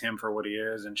recognized him for what he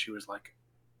is, and she was like,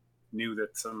 knew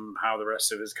that somehow the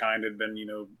rest of his kind had been,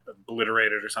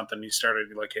 obliterated or something. He started,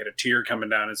 he had a tear coming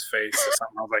down his face or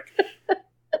something. I was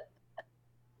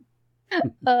like,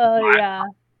 oh, yeah.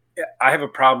 I have a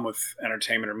problem with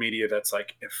entertainment or media that's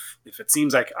like, if it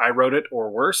seems like I wrote it or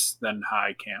worse, then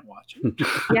I can't watch it.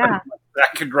 Yeah.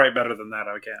 I could write better than that.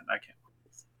 I can't.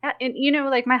 And,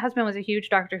 like my husband was a huge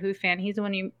Doctor Who fan. He's the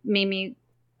one who made me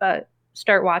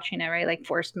start watching it, right? Like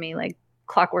forced me, like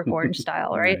Clockwork Orange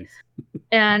style, right? Nice.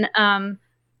 And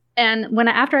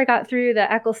after I got through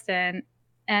the Eccleston,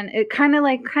 and it kind of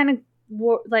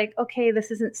okay,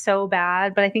 this isn't so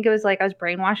bad, but I think it was like I was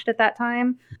brainwashed at that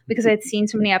time because I had seen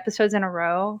so many episodes in a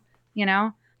row,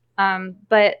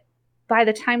 but by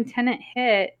the time Tennant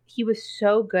hit, he was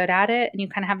so good at it, and you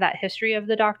kind of have that history of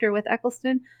the Doctor with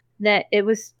Eccleston that it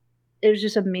was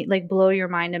just like blow your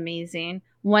mind amazing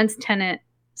once Tennant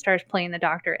starts playing the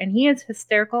Doctor, and he is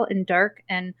hysterical and dark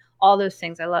and all those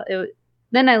things. I love it.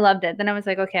 Then I loved it. Then I was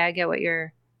like, okay, I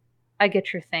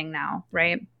get your thing now,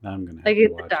 right? Now I'm gonna have to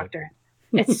watch the Doctor.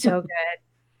 It's so good.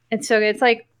 It's so good. It's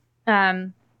like, I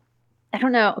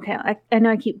don't know. Okay, I know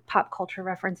I keep pop culture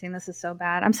referencing. This is so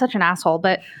bad. I'm such an asshole.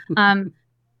 But I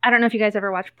don't know if you guys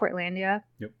ever watched Portlandia.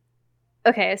 Yep.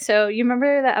 Okay, so you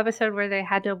remember the episode where they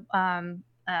had to,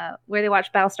 where they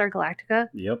watched Battlestar Galactica?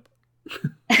 Yep.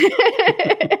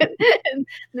 And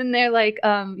then they're like,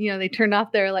 they turned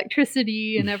off their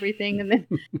electricity and everything, and then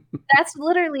that's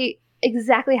literally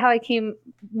exactly how I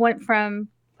went from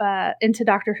into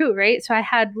Doctor Who, right? So I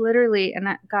had literally, and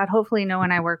God, hopefully no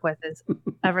one I work with is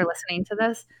ever listening to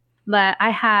this, but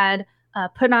I had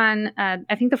put on,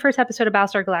 I think the first episode of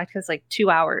Battlestar Galactica is like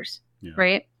 2 hours,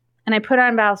 right? And I put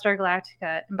on Battlestar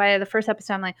Galactica, and by the first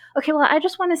episode, I'm like, okay, well, I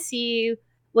just want to see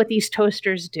what these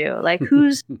toasters do. Like,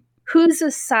 who's a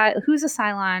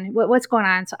Cylon? What's going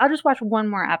on? So I'll just watch one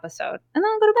more episode, and then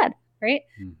I'll go to bed, right?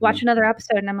 Mm-hmm. Watch another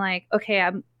episode, and I'm like, okay,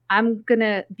 I'm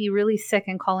gonna be really sick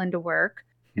and call into work,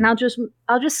 and I'll just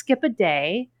skip a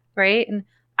day, right? And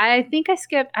I think I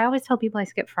always tell people I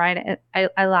skip Friday.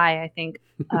 I lie, I think.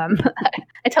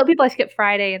 I tell people I skip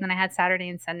Friday, and then I had Saturday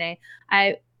and Sunday.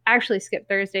 I actually skipped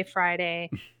Thursday, Friday,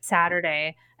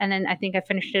 Saturday, and then I think I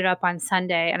finished it up on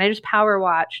Sunday, and I just power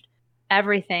watched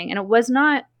everything. And it was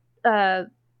not, it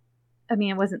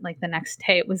wasn't like the next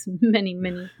day. It was many,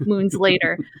 many moons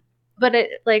later. But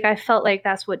I felt like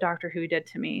that's what Doctor Who did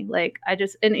to me. Like, and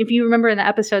if you remember in the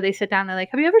episode, they sit down, they're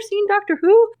like, have you ever seen Doctor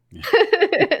Who?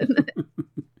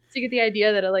 So you get the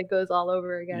idea that it goes all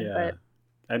over again. Yeah. But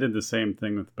I did the same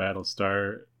thing with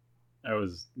Battlestar. I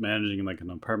was managing an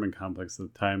apartment complex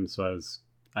at the time, so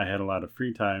I had a lot of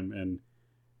free time, and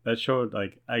that showed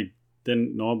I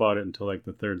didn't know about it until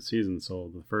the third season. So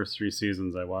the first 3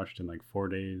 seasons I watched in 4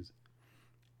 days,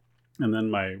 and then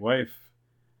my wife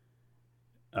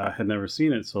had never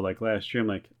seen it. So last year, I'm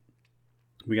like,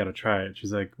 we got to try it.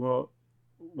 She's like, well,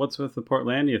 what's with the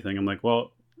Portlandia thing? I'm like,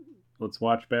 well, let's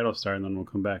watch Battlestar, and then we'll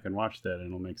come back and watch that, and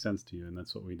it'll make sense to you. And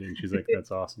that's what we did. And she's like, that's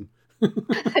awesome.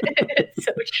 It's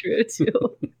so true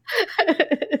too.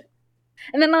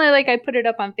 And then I put it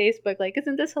up on Facebook,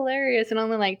 isn't this hilarious? And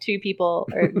only 2 people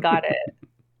got it.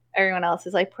 Everyone else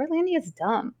is like, Portlandia is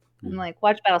dumb. I'm like,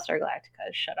 watch Battlestar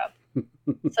Galactica. Shut up.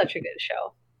 Such a good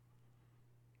show.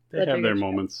 They have their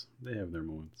moments. They have their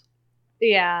moments.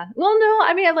 Yeah. Well, no,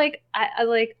 I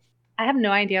have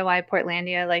no idea why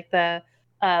Portlandia,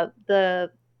 the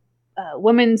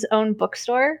woman's own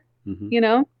bookstore,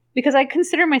 mm-hmm. because I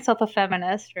consider myself a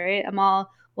feminist, right? I'm all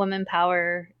woman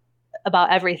power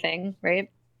about everything, right?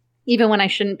 Even when I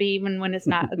shouldn't be, even when it's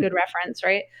not a good reference,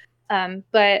 right?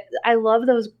 But I love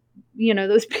those,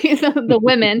 those the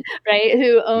women, right,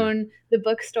 who own the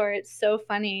bookstore. It's so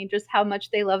funny just how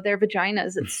much they love their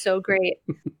vaginas. It's so great.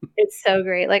 It's so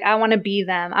great. Like, I want to be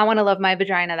them. I want to love my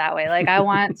vagina that way. Like, I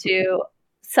want to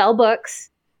sell books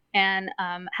and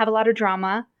have a lot of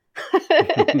drama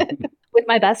with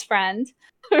my best friend.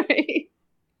 Right?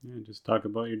 Yeah, just talk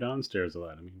about your downstairs a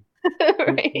lot. I mean,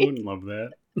 right? Who wouldn't love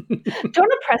that?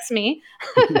 Don't oppress me.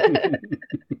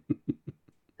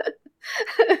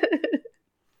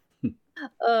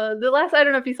 I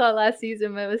don't know if you saw it last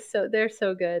season, but they're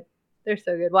so good. They're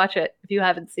so good. Watch it if you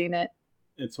haven't seen it.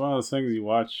 It's one of those things you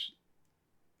watch.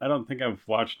 I don't think I've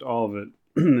watched all of it.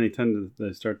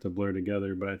 They start to blur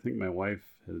together, but I think my wife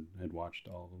had watched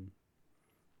all of them.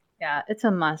 Yeah, it's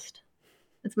a must.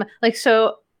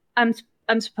 So I'm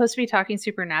supposed to be talking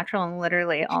Supernatural, and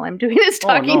literally all I'm doing is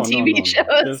talking TV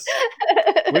shows.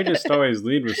 We just always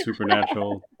lead with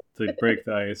Supernatural to break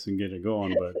the ice and get it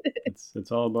going, but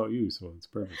it's all about you, so it's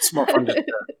perfect. It's more fun to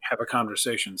have a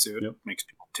conversation, see what makes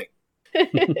people tick.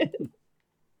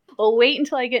 Well, wait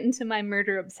until I get into my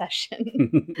murder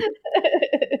obsession.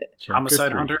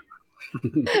 Homicide Hunter.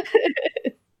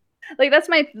 That's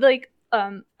my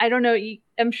I don't know.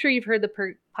 I'm sure you've heard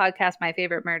the podcast My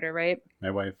Favorite Murder, right? My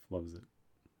wife loves it.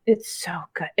 It's so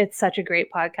good. It's such a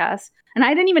great podcast, and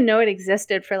I didn't even know it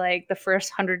existed for like the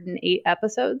first 108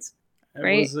 episodes.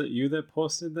 Right? Was it you that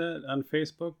posted that on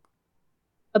Facebook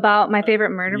about My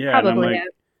Favorite Murder? Yeah, probably.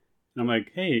 I'm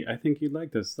like, hey, I think you'd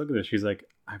like this. Look at this. She's like,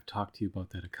 I've talked to you about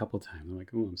that a couple times. I'm like,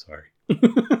 oh, I'm sorry.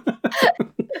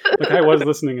 Like, I was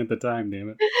listening at the time,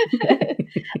 damn it.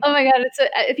 Oh my God.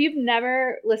 If you've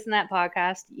never listened to that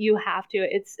podcast, you have to.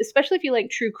 It's especially if you like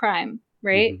true crime,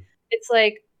 right? Mm-hmm. It's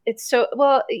like, it's so,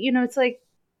 well, it's like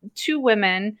two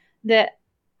women that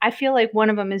I feel like one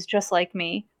of them is just like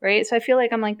me, right? So I feel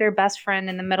like I'm like their best friend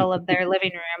in the middle of their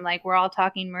living room. Like, we're all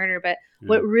talking murder. But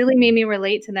what really made me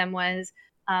relate to them was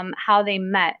how they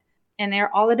met. And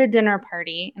they're all at a dinner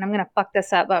party. And I'm going to fuck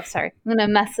this up. Oh, sorry. I'm going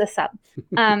to mess this up.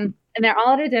 And they're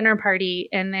all at a dinner party.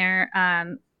 And they're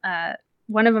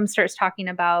one of them starts talking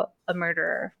about a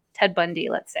murderer, Ted Bundy,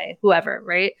 let's say, whoever,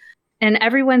 right? And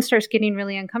everyone starts getting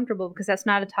really uncomfortable because that's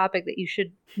not a topic that you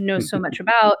should know so much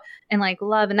about and like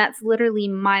love. And that's literally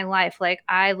my life. Like,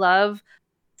 I love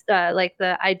like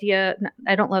the idea.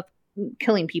 I don't love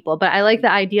killing people, but I like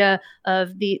the idea of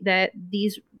that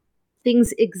these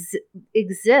things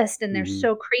exist and they're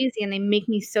so crazy and they make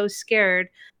me so scared.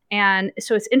 And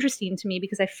so it's interesting to me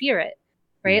because I fear it,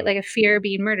 right? Yeah. Like, I fear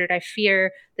being murdered. I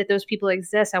fear that those people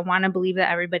exist. I want to believe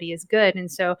that everybody is good.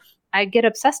 And so I get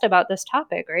obsessed about this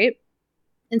topic, right?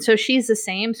 And so she's the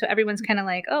same. So everyone's kind of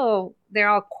like, oh, they're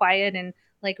all quiet and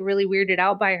like really weirded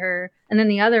out by her. And then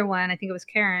the other one, I think it was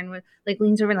Karen, like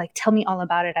leans over and like, tell me all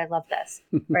about it. I love this,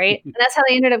 right? And that's how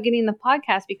they ended up getting the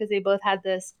podcast, because they both had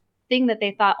this thing that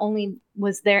they thought only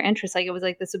was their interest. Like, it was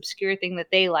like this obscure thing that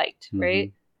they liked, right?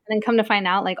 And then come to find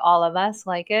out, like, all of us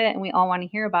like it and we all want to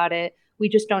hear about it. We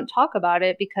just don't talk about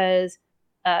it because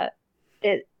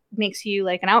it makes you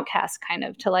like an outcast kind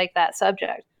of to like that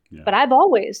subject. Yeah. But I've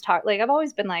always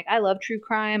been like, I love true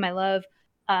crime. I love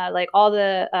like all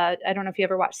the, I don't know if you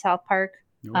ever watched South Park,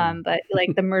 but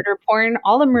like the murder porn,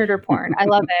 all the murder porn. I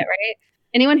love it, right?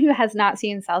 Anyone who has not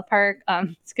seen South Park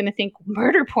is going to think,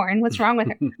 murder porn, what's wrong with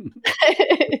her?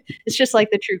 It's just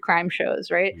like the true crime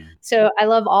shows, right? Yeah. So I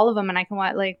love all of them, and I can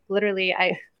watch, like, literally,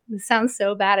 it sounds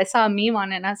so bad. I saw a meme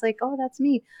on it, and I was like, oh, that's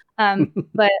me.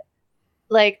 But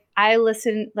like, I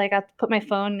listen, like, I put my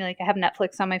phone, like, I have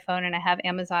Netflix on my phone, and I have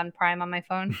Amazon Prime on my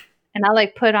phone, and I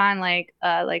like put on like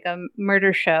a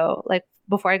murder show, like,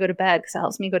 before I go to bed, because it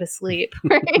helps me go to sleep,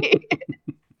 right?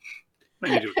 I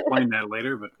need to explain that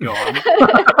later, but go on.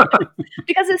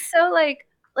 Because it's so like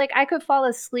I could fall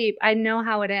asleep. I know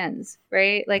how it ends,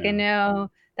 right? Like, I know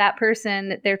that person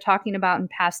that they're talking about in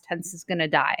past tense is going to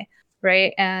die,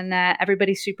 right? And that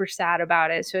everybody's super sad about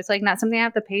it. So it's like not something I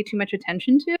have to pay too much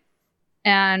attention to.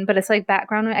 But it's like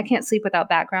background noise. I can't sleep without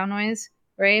background noise,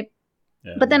 right?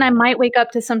 Yeah. But then I might wake up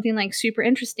to something like super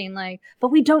interesting, like, but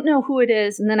we don't know who it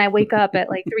is. And then I wake up at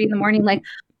like 3 a.m, like,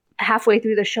 halfway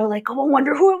through the show, like, oh, I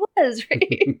wonder who it was,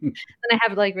 right? And I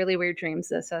have like really weird dreams,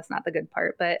 so that's not the good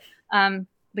part. But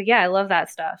yeah, I love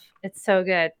that stuff. It's so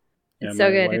good. It's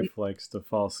so good. My wife likes to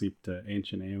fall asleep to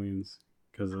Ancient Aliens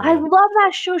because I love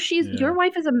that show. Your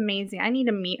wife is amazing. I need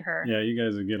to meet her. Yeah, you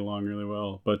guys would get along really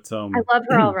well. But I love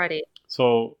her already.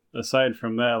 So aside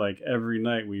from that, like, every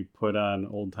night we put on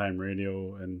old time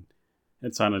radio, and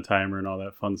it's on a timer and all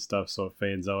that fun stuff, so it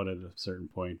fades out at a certain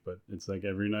point. But it's like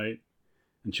every night,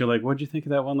 and she'll like, "What'd you think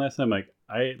of that one last time?" Like,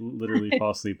 I literally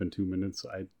fall asleep in 2 minutes.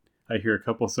 I hear a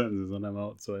couple sentences and I'm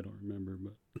out, so I don't remember.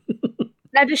 But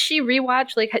now, does she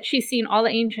rewatch? Like, had she seen all the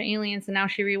Ancient Aliens and now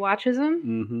she rewatches them?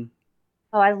 Mm-hmm.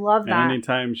 Oh, I love that. And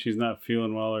anytime she's not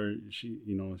feeling well, or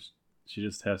she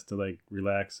just has to like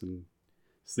relax and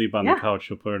sleep on the couch,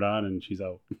 she'll put it on and she's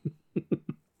out.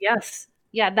 Yes.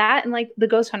 Yeah, that and like the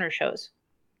Ghost Hunter shows.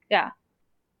 Yeah.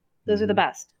 Those are the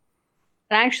best.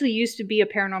 And I actually used to be a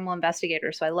paranormal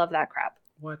investigator, so I love that crap.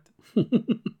 What?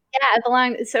 Yeah, I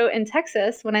belonged. So in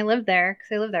Texas, when I lived there,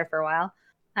 because I lived there for a while,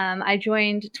 I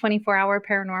joined 24-hour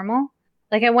paranormal.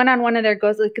 Like I went on one of their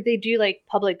ghost, like they do like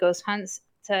public ghost hunts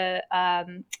to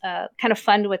kind of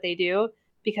fund what they do.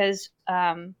 Because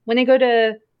when they go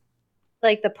to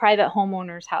like the private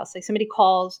homeowner's house, like somebody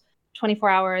calls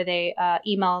 24-hour, they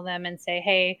email them and say,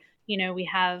 hey, we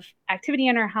have activity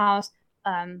in our house.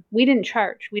 We didn't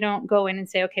charge. We don't go in and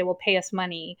say, okay, well, pay us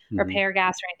money or pay our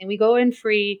gas or anything. We go in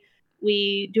free.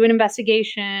 We do an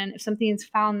investigation. If something's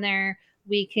found there,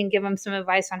 we can give them some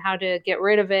advice on how to get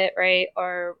rid of it, right?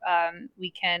 Or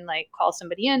we can like call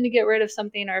somebody in to get rid of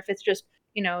something. Or if it's just,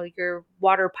 your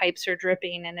water pipes are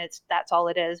dripping and that's all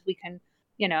it is, we can,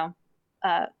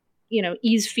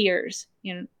 ease fears.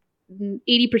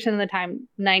 80% of the time,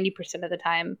 90% of the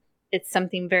time, it's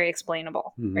something very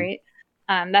explainable, right?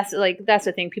 That's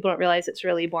the thing. People don't realize it's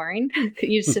really boring.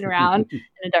 You just sit around in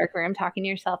a dark room talking to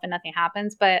yourself and nothing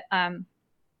happens. But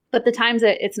the times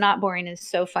that it's not boring is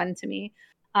so fun to me.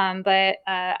 But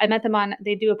I met them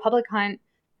they do a public hunt.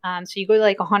 So you go to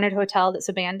like a haunted hotel that's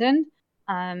abandoned.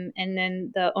 And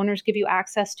then the owners give you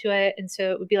access to it. And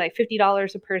so it would be like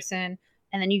 $50 a person.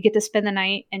 And then you get to spend the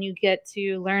night and you get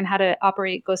to learn how to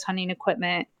operate ghost hunting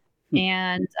equipment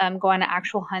and go on an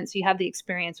actual hunt. So you have the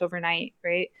experience overnight,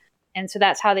 right? And so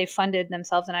that's how they funded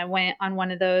themselves. And I went on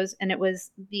one of those, and it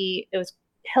was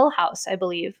Hill House, I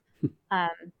believe.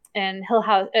 And Hill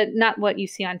House, not what you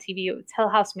see on TV. It was Hill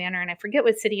House Manor, and I forget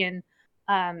what city in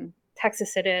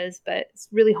Texas it is, but it's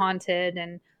really haunted.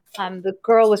 And the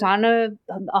girl was on a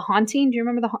haunting. Do you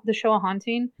remember the show A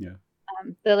Haunting? Yeah.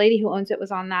 The lady who owns it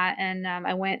was on that, and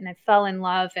I went and I fell in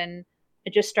love, and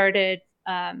it just started.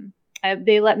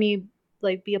 They let me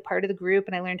like be a part of the group,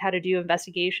 and I learned how to do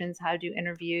investigations, how to do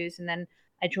interviews, and then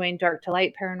I joined Dark to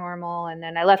Light Paranormal, and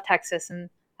then I left Texas, and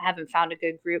I haven't found a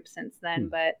good group since then.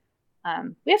 But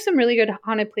we have some really good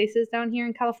haunted places down here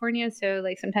in California, so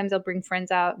like sometimes I'll bring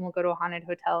friends out and we'll go to a haunted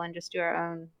hotel and just do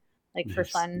our own for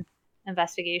fun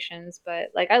investigations. But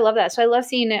like I love that, so I love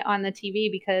seeing it on the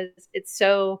TV because it's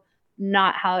so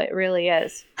not how it really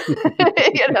is. So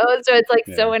it's like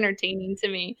so entertaining to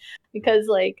me because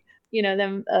like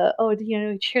them do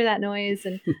you hear that noise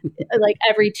and like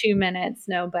every 2 minutes.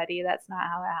 No, buddy, that's not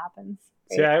how it happens,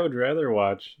 right? See, I would rather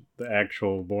watch the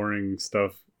actual boring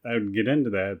stuff. I would get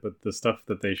into that, but the stuff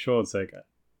that they show, it's like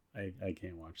I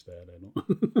can't watch that. I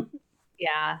don't.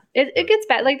 Yeah, it gets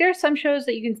bad. Like there are some shows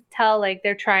that you can tell like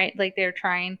they're trying like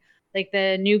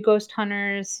the new Ghost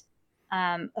Hunters.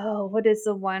 What is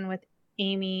the one with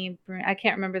Amy? I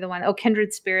can't remember the one.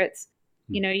 Kindred Spirits.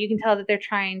 You can tell that they're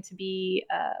trying to be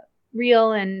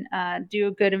real and do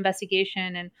a good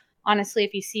investigation. And honestly,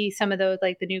 if you see some of those,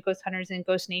 like the new Ghost Hunters in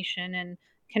Ghost Nation and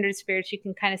Kindred Spirits, you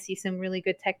can kind of see some really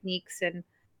good techniques. And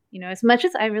as much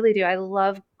as I really do, I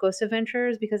love Ghost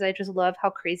Adventures because I just love how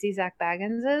crazy Zach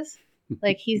Baggins is.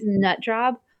 Like he's a nut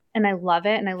job, and I love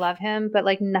it, and I love him. But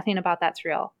like nothing about that's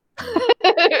real.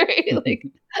 Right? Like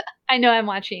I know I'm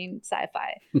watching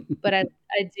sci-fi, but I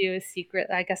do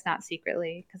I guess not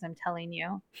secretly because I'm telling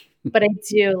you, but I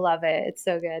do love it. It's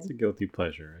so good. It's a guilty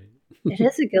pleasure, right? It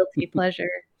is a guilty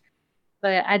pleasure,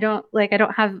 but I don't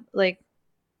have like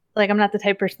I'm not the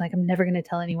type of person like I'm never going to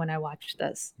tell anyone I watched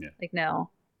this. Yeah. Like, no,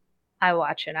 I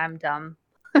watch it. I'm dumb.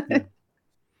 Yeah.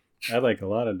 I like a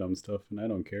lot of dumb stuff and I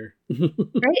don't care.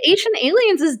 Right? Ancient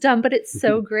Aliens is dumb, but it's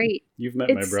so great. You've met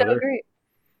my brother. So great.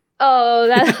 Oh,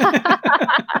 that's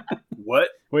what?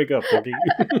 Wake up, Wookie.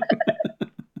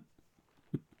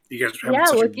 You guys are having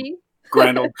such a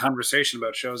grand old conversation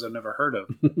about shows I've never heard of.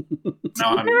 You've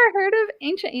never heard of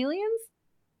Ancient Aliens?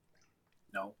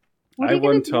 No. What are you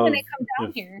going to do when they come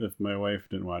down here? If my wife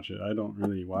didn't watch it. I don't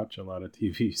really watch a lot of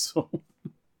TV, so.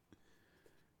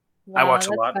 Wow, I watch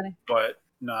a lot, funny. But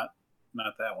not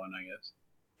that one, I guess.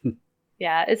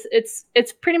 Yeah,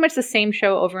 it's pretty much the same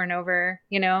show over and over,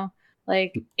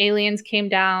 Like aliens came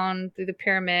down through the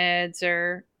pyramids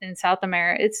or in South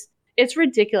America. It's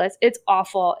ridiculous. It's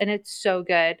awful and it's so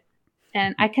good.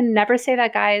 And I can never say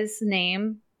that guy's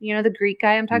name You know, the Greek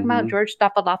guy I'm talking about, George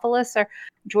Stephanopoulos, or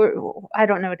George, I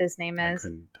don't know what his name is,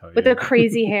 with the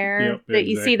crazy hair that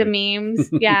you see the memes.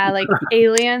 Yeah, like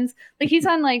aliens. Like he's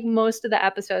on like most of the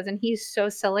episodes, and he's so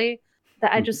silly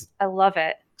that I love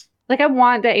it. Like I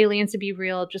want the aliens to be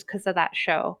real just because of that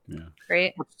show. Yeah.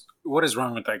 Right? What is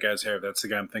wrong with that guy's hair? That's the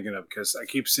guy I'm thinking of, because I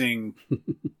keep seeing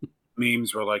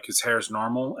memes where like his hair's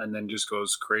normal and then just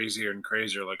goes crazier and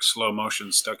crazier, like slow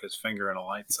motion stuck his finger in a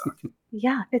light socket.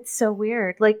 Yeah, it's so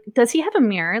weird. Like, does he have a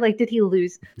mirror? Like, did he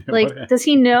lose? Like, does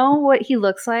he know what he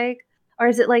looks like? Or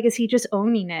is it like, is he just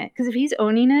owning it? Because if he's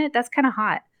owning it, that's kind of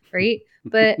hot, right?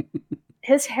 But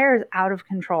his hair is out of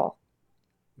control.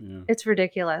 Yeah. It's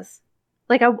ridiculous.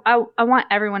 Like, I want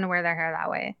everyone to wear their hair that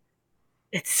way.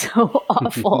 It's so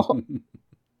awful.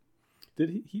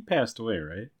 Did he passed away,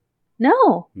 right?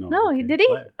 No. Okay. Did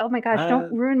he? Oh my gosh,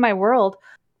 don't ruin my world.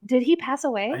 Did he pass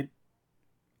away?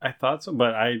 I thought so,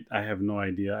 but I have no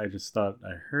idea. I just thought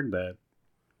I heard that.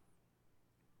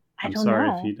 I'm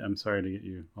sorry to get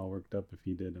you all worked up if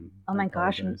he did. Oh my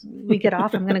gosh, when we get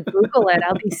off, I'm going to Google it.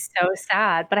 I'll be so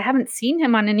sad. But I haven't seen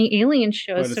him on any alien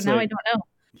shows, so now I don't know.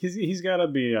 He's got to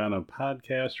be on a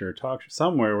podcast or a talk show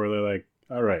somewhere where they're like,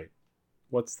 all right,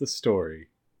 what's the story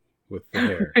with the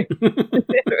hair?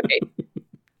 Right.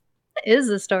 Is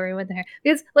the story with the hair?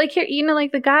 Because like here, you know,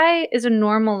 like the guy is a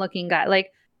normal looking guy,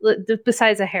 like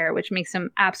besides the hair, which makes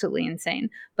him absolutely insane.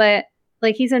 But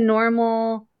like he's a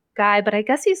normal guy, but I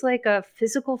guess he's like a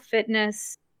physical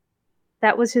fitness.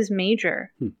 That was his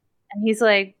major. And he's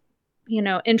like, you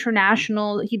know,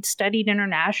 international. He'd studied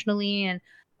internationally and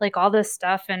like all this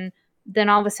stuff. And then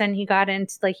all of a sudden he got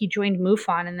into like, he joined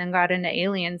MUFON and then got into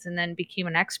aliens and then became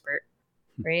an expert.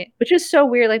 Right. Which is so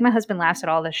weird. Like my husband laughs at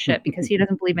all this shit because he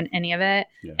doesn't believe in any of it.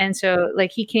 Yeah. And so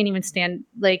like he can't even stand,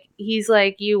 like he's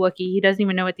like you, Wookie. He doesn't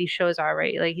even know what these shows are.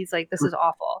 Right. Like he's like, this is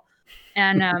awful.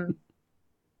 And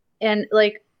and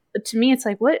like to me it's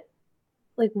like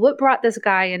what brought this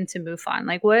guy into MUFON?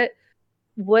 Like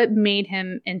what made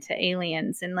him into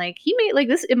aliens? And like he made like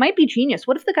this, it might be genius.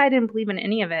 What if the guy didn't believe in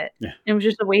any of it? Yeah. And it was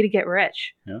just a way to get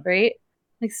rich. Yeah. Right?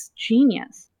 Like it's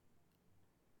genius.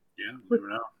 Yeah, never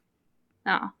know.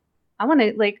 No, I want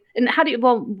to like, and how do you,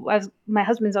 well, my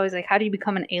husband's always like, how do you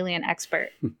become an alien expert?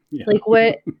 Yeah. Like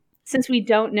what, since we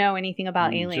don't know anything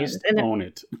about aliens. Just own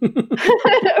it.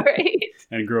 Right.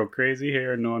 And grow crazy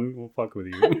hair. No one will fuck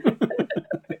with you.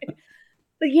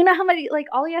 But you know how many, like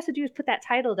all he has to do is put that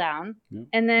title down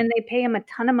and then they pay him a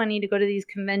ton of money to go to these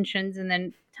conventions and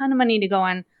then a ton of money to go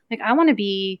on. Like I want to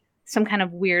be some kind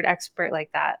of weird expert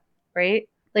like that. Right.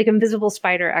 Like invisible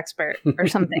spider expert or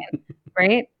something.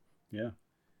 Right. Yeah.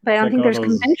 But I don't think there's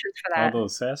conventions for that. All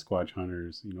those Sasquatch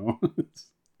hunters, you know.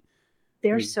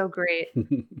 They're so great.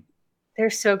 They're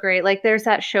so great. Like there's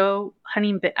that show,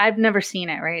 I've never seen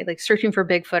it, right? Like Searching for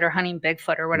Bigfoot or Hunting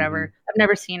Bigfoot or whatever. Mm-hmm. I've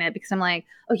never seen it because I'm like,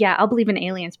 oh yeah, I'll believe in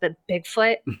aliens, but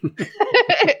Bigfoot?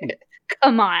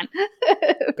 Come on.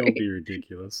 Don't be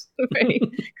ridiculous. Right.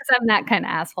 Because I'm that kind of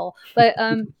asshole. But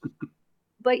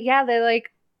yeah, they're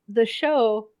like the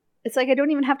show. It's like, I don't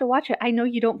even have to watch it. I know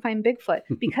you don't find Bigfoot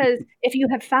because if you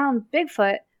had found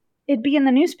Bigfoot, it'd be in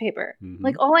the newspaper. Mm-hmm.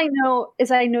 Like all I know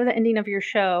is I know the ending of your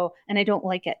show and I don't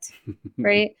like it.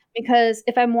 Right. Because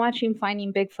if I'm watching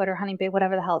Finding Bigfoot or Hunting Big,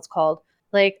 whatever the hell it's called,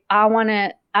 like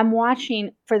I'm watching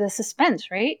for the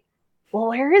suspense, right? Well,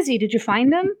 where is he? Did you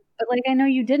find him? But like, I know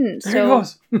you didn't. There he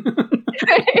goes.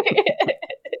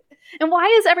 And why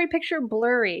is every picture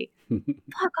blurry?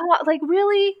 Fuck off. Like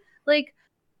really? Like,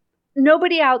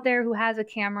 nobody out there who has a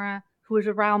camera who was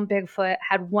around Bigfoot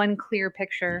had one clear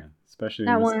picture. Yeah, especially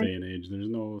in this day and age. There's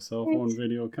no cell phone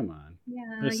video. Come on.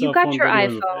 Yeah, you got your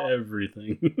iPhone.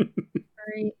 Everything.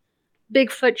 Right.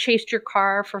 Bigfoot chased your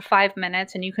car for 5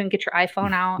 minutes and you couldn't get your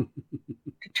iPhone out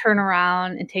to turn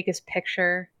around and take his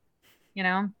picture. You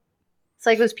know? It's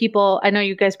like those people, I know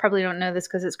you guys probably don't know this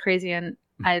because it's crazy and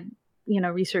I,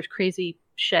 research crazy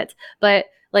shit. But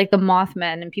like the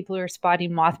Mothman and people who are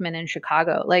spotting Mothman in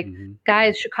Chicago. Like,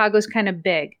 guys, Chicago's kind of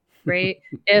big, right?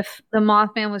 If the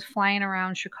Mothman was flying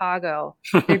around Chicago,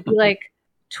 there'd be like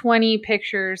 20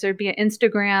 pictures. There'd be an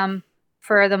Instagram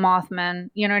for the Mothman.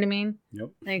 You know what I mean? Yep.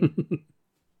 Like,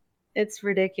 it's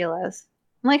ridiculous.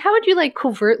 I'm like, how would you like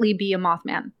covertly be a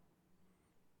Mothman?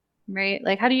 Right?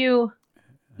 Like, how do you,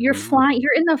 you're flying,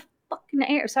 you're in the fucking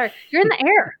air. Sorry. You're in the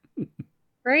air.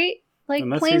 Right? Like,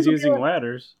 unless he's using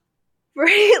ladders.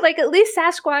 Right? Like at least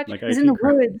Sasquatch is in the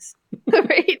woods.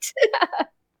 Right?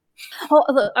 Oh,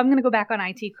 look, I'm going to go back on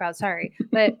IT Crowd. Sorry.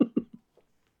 But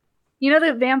you know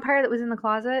the vampire that was in the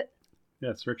closet?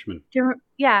 Yes, Richmond.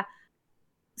 Yeah.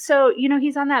 So,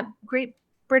 he's on that Great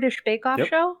British Bake Off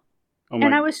show? Oh my,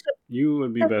 and I was you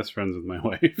would be best friends with my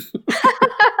wife.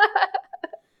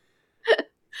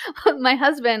 My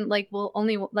husband will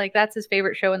only that's his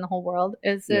favorite show in the whole world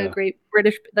is a great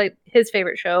British his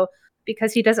favorite show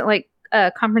because he doesn't like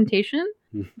confrontation,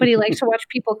 but he likes to watch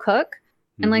people cook.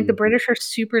 And the British are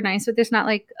super nice with this, not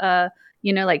like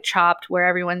Chopped where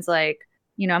everyone's like,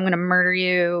 I'm going to murder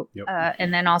you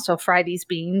and then also fry these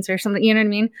beans or something, you know what I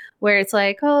mean? Where it's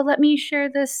like, oh, let me share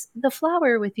the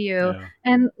flour with you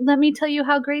and let me tell you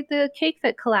how great the cake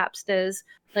that collapsed is.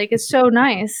 It's so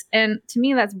nice. And to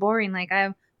me, that's boring.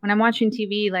 When I'm watching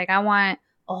TV, I want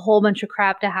a whole bunch of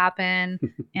crap to happen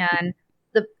and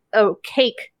the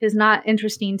cake is not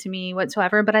interesting to me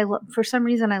whatsoever, but for some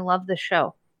reason I love the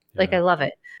show. I love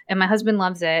it. And my husband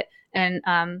loves it. And,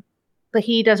 but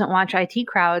he doesn't watch IT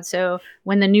Crowd. So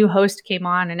when the new host came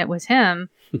on and it was him,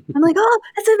 I'm like, oh,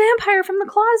 it's a vampire from the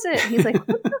closet. And he's like,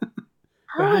 what the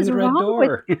hell is wrong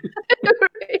with you?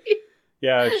 Right?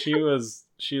 Yeah, she was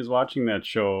watching that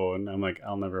show and I'm like,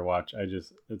 I'll never watch.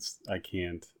 I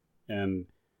can't. And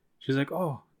she's like,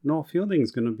 oh, Noel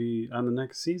Fielding's going to be on the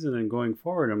next season and going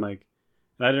forward. I'm like,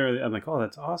 I'm like, oh,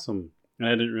 that's awesome. And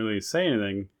I didn't really say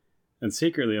anything. And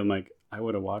secretly, I'm like, I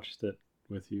would have watched it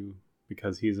with you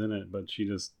because he's in it. But she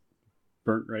just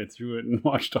burnt right through it and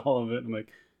watched all of it. I'm like,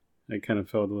 I kind of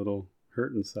felt a little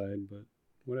hurt inside, but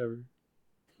whatever.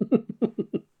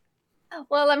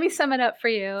 Well, let me sum it up for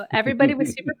you. Everybody was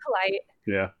super polite.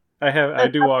 Yeah, I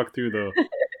do walk through the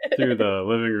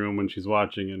living room when she's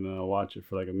watching, and I'll watch it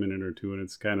for a minute or two, and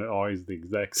it's kind of always the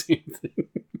exact same thing.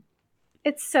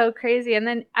 It's so crazy. And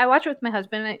then I watch it with my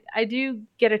husband. I do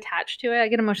get attached to it. I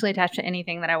get emotionally attached to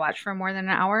anything that I watch for more than an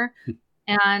hour.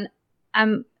 And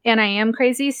I am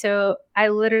crazy. So I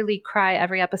literally cry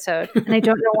every episode. And I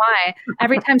don't know why.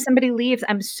 Every time somebody leaves,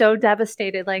 I'm so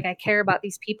devastated. I care about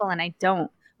these people and I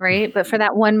don't. Right. But for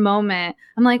that one moment,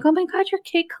 I'm like, oh my God, your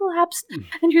cake collapsed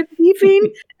and you're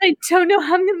leaving. I don't know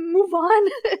how I'm going to move on.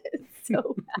 It's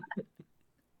so bad.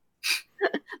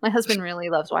 My husband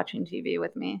really loves watching TV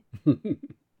with me.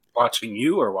 Watching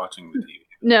you or watching the TV?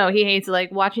 No, he hates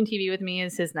watching TV with me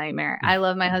is his nightmare. I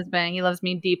love my husband. He loves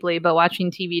me deeply, but watching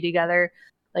TV together,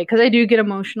 because I do get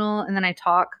emotional and then I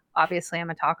talk. Obviously, I'm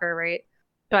a talker, right?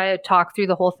 So I talk through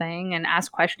the whole thing and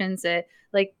ask questions that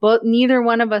but neither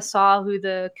one of us saw who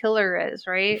the killer is,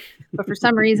 right? But for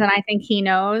some reason, I think he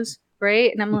knows,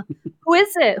 right? And I'm like, who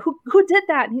is it? Who did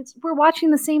that? And we're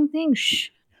watching the same thing. Shh.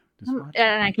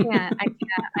 And I can't.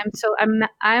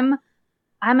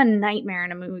 I'm a nightmare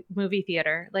in a movie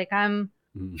theater. I'm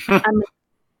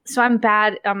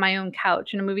bad on my own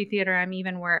couch. In a movie theater, I'm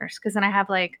even worse because then I have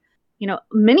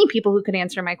many people who could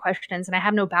answer my questions and I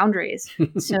have no boundaries.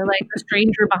 So a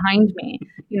stranger behind me,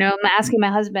 I'm asking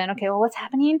my husband, okay, well, what's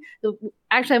happening?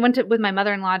 Actually, I went with my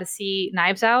mother-in-law to see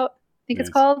Knives Out, I think it's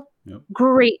called. Yep.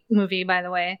 Great movie, by the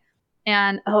way.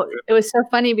 And it was so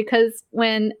funny because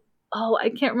I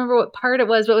can't remember what part it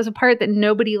was, but it was a part that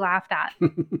nobody laughed at.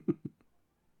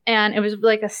 And it was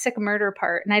a sick murder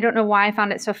part. And I don't know why I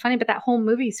found it so funny, but that whole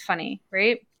movie's funny,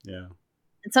 right? Yeah.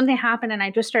 And something happened and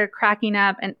I just started cracking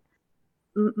up. And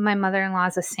my mother-in-law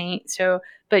is a saint.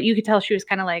 But you could tell she was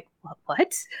kind of like,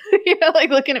 what?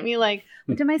 Looking at me like,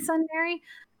 what did my son marry?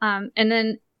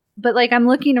 But I'm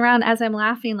looking around as I'm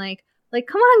laughing,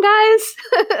 come on, guys.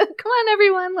 Come on,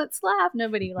 everyone. Let's laugh.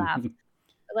 Nobody laughed.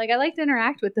 I like to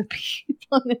interact with the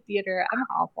people in the theater. I'm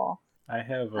awful. I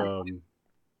have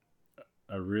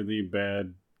a really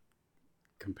bad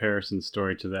comparison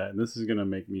story to that. And this is going to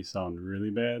make me sound really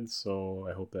bad. So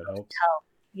I hope that helps.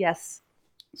 Yes.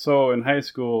 So in high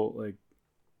school,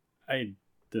 I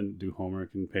didn't do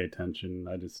homework and pay attention.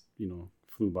 I just,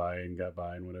 flew by and got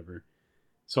by and whatever.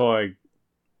 So I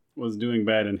was doing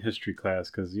bad in history class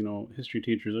because, history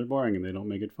teachers are boring and they don't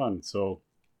make it fun. So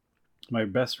my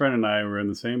best friend and I were in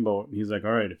the same boat. And he's like,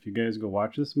 all right, if you guys go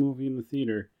watch this movie in the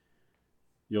theater,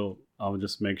 I'll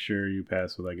just make sure you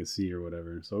pass with a C or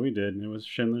whatever. So we did, and it was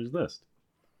Schindler's List.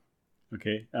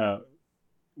 Okay.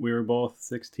 We were both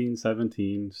 16,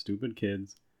 17, stupid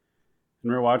kids.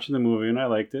 And we were watching the movie, and I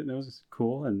liked it, and it was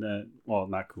cool. And,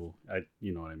 not cool.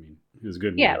 You know what I mean. It was a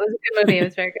good movie. Yeah, it was a good movie. It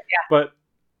was very good, yeah. But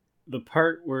the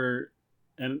part where,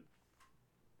 and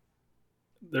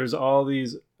there's all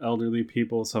these elderly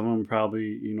people, some of them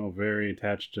probably, very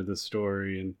attached to this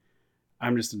story, and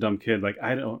I'm just a dumb kid.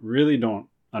 I don't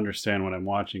understand what I'm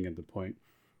watching at the point.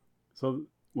 So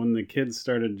when the kids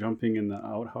started jumping in the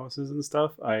outhouses and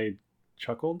stuff, I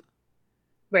chuckled.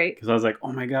 Right. Because I was like,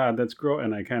 oh my God, that's gross.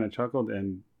 And I kind of chuckled,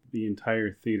 and the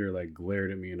entire theater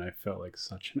glared at me, and I felt like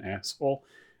such an asshole.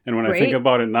 And when I think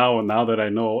about it now, and now that I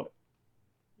know,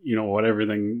 what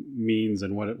everything means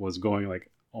and what it was going,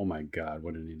 oh my God,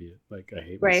 what an idiot. Like, I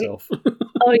hate Right. myself.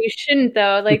 Oh, you shouldn't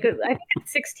though. Like, I think at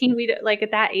 16, like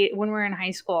at that age, when we're in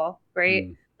high school,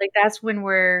 right? Like that's when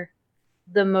we're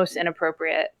the most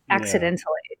inappropriate accidentally,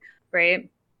 right?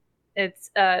 It's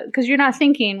because you're not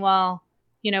thinking, well,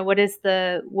 what's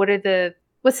the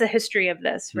history of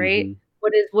this, right?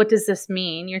 What does this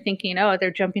mean? You're thinking, oh, they're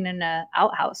jumping in an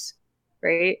outhouse,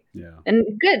 right? Yeah.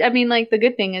 And good. I mean, like the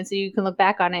good thing is you can look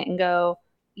back on it and go,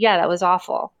 yeah, that was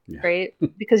awful, right?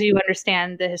 Because you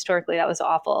understand that historically that was an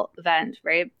awful event,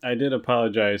 right? I did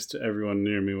apologize to everyone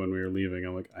near me when we were leaving.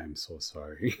 I'm like, I'm so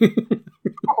sorry.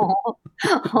 Oh.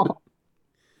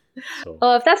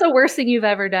 Well, if that's the worst thing you've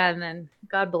ever done, then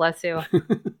God bless you.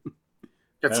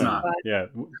 It's not. Yeah.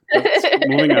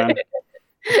 Moving on.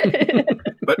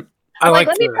 But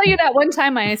let me tell you that one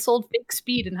time I sold fake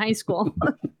speed in high school.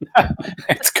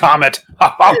 It's Comet.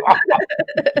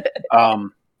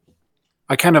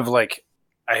 I kind of like,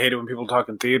 I hate it when people talk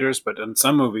in theaters, but in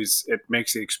some movies, it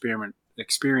makes the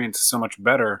experience so much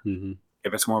better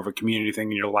if it's more of a community thing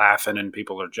and you're laughing and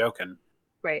people are joking.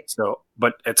 Right. So,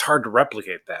 but it's hard to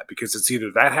replicate that because it's either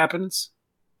that happens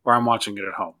or I'm watching it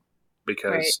at home.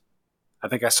 Because I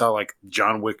think I saw like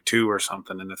John Wick 2 or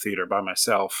something in the theater by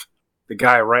myself. The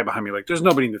guy right behind me, like there's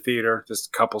nobody in the theater. This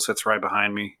couple sits right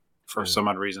behind me for some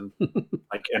odd reason.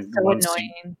 Like, and so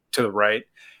annoying. To the right.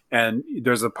 And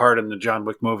there's a part in the John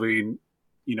Wick movie,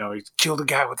 he killed a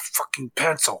guy with a fucking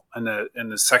pencil. And in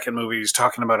the second movie, he's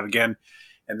talking about it again.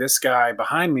 And this guy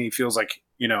behind me feels like,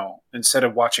 instead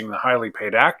of watching the highly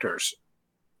paid actors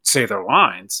say their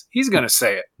lines, he's going to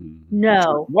say it.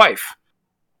 No. Wife.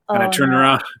 And I turned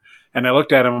around and I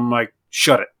looked at him. I'm like,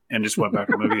 shut it. And just went back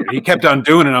to the movie. He kept on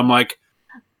doing it. I'm like,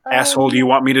 asshole, do you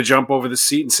want me to jump over the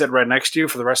seat and sit right next to you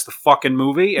for the rest of the fucking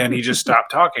movie? And he just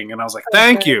stopped talking. And I was like,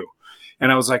 thank you.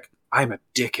 And I was like, I'm a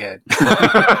dickhead.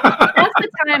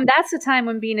 That's the time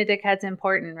when being a dickhead's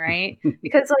important, right?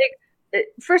 Because like,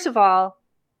 first of all,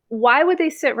 why would they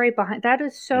sit right behind? That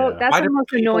is so. Yeah. That's why the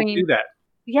most annoying. Do that?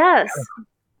 Yes,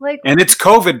 like, and it's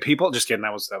COVID, people. Just kidding.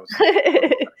 That was.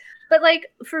 But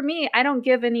like for me, I don't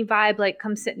give any vibe. Like,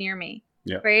 come sit near me.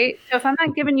 Yeah. Right. So if I'm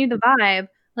not giving you the vibe,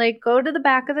 like, go to the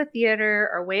back of the theater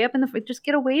or way up in the. Just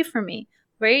get away from me.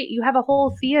 Right. You have a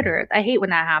whole theater. I hate when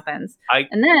that happens.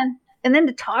 And then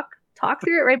to talk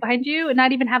through it right behind you and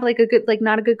not even have like a good, like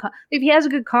not a good. If he has a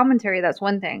good commentary, that's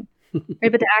one thing.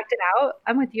 Right, but to act it out,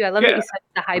 I'm with you. I love that you said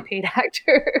the high paid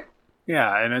actor.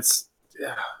 Yeah, and it's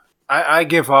I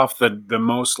give off the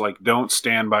most like don't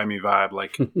stand by me vibe.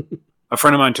 Like a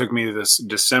friend of mine took me to this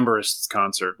Decemberists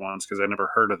concert once because I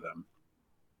never heard of them,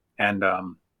 and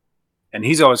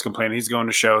he's always complaining. He's going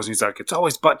to shows and he's like, it's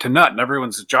always butt to nut, and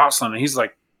everyone's jostling, and he's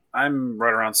like, I'm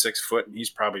right around 6 foot, and he's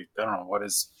probably, I don't know what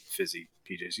is fizzy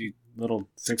PJs. He's little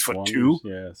 6'2".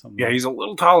 Yeah, something. Yeah, he's a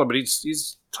little taller, but he's a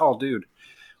tall dude.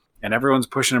 And everyone's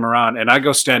pushing him around, and I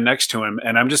go stand next to him,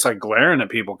 and I'm just like glaring at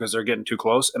people because they're getting too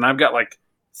close, and I've got like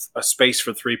a space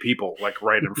for 3 people like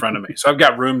right in front of me, so I've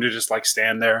got room to just like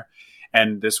stand there.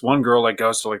 And this one girl like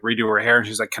goes to like redo her hair, and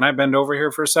she's like, "Can I bend over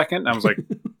here for a second?" And I was like,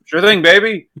 "Sure thing,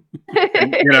 baby."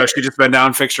 And, she just bent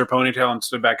down, fixed her ponytail, and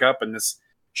stood back up. And this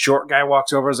short guy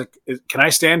walks over. I was like, "Can I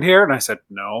stand here?" And I said,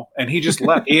 "No." And he just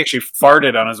left. He actually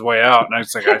farted on his way out, and I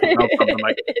was like, "I know something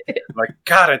like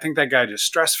God, I think that guy just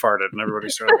stress farted," and everybody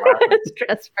started laughing.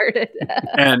 Stress farted.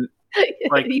 And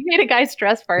like, you made a guy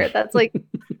stress fart. That's like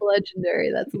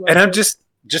legendary. That's legendary. And I'm just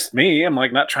me. I'm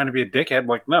like not trying to be a dickhead. I'm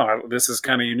like, no, this is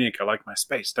kind of unique. I like my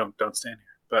space. Don't stand here.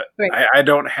 But right. I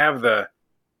don't have the,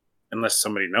 unless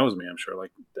somebody knows me, I'm sure.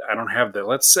 Like I don't have the.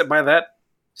 Let's sit by that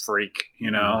freak.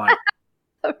 Like,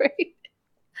 right.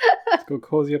 Let's go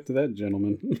cozy up to that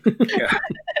gentleman. Yeah.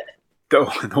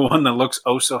 The one that looks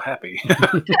oh so happy.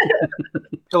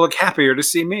 To look happier to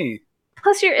see me.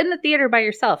 Plus, you're in the theater by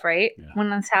yourself, right? Yeah. When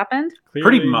this happened?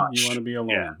 Clearly, pretty much. You want to be alone.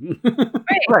 Yeah.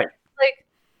 Right. Like,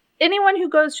 anyone who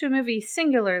goes to a movie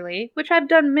singularly, which I've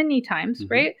done many times,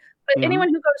 right? But anyone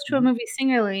who goes to a movie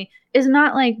singularly is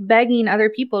not, like, begging other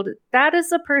people. That is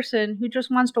the person who just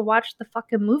wants to watch the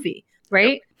fucking movie,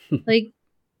 right? Like,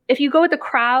 if you go with the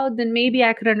crowd, then maybe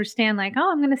I could understand, like,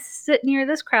 oh, I'm going to sit near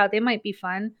this crowd. They might be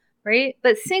fun, right?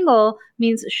 But single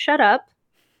means shut up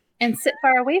and sit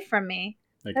far away from me.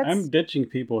 Like, I'm ditching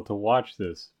people to watch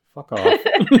this. Fuck off.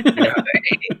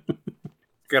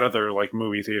 Got other like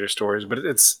movie theater stories, but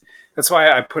that's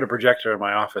why I put a projector in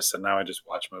my office and now I just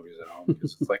watch movies at home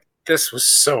because it's like this was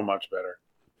so much better.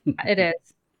 It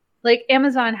is. Like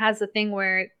Amazon has the thing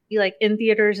where you like in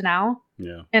theaters now.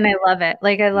 Yeah. And I love it.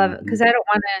 Like I love it because I don't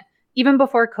want to, even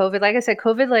before COVID, like I said,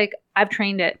 COVID, like I've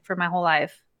trained it for my whole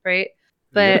life. Right.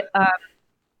 But,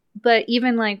 but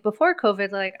even like before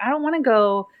COVID, like I don't want to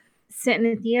go sit in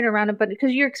a theater around it, but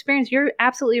because you're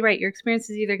absolutely right. Your experience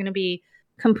is either going to be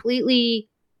completely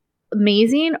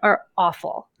amazing or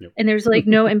awful. Yep. And there's like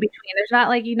no in between. There's not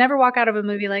like, you never walk out of a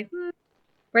movie like,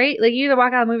 right? Like you either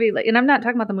walk out of a movie like, and I'm not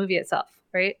talking about the movie itself,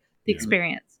 right? The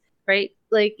experience, right?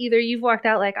 Like either you've walked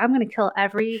out like, I'm going to kill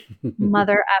every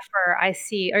mother effer I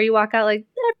see, or you walk out like,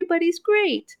 everybody's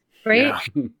great, right?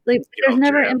 Yeah. Like there's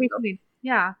never in between.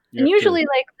 Yeah. And usually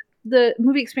like the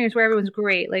movie experience where everyone's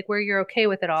great, like where you're okay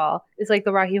with it all, is like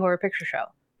the Rocky Horror Picture Show,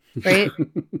 right?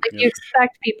 Like you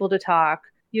expect people to talk.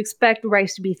 You expect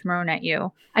rice to be thrown at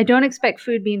you. I don't expect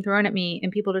food being thrown at me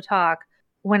and people to talk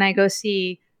when I go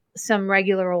see some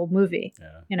regular old movie.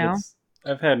 Yeah. You know?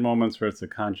 I've had moments where it's a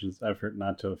conscious effort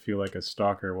not to feel like a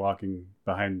stalker walking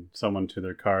behind someone to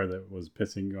their car that was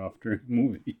pissing you off during the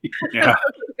movie. Yeah.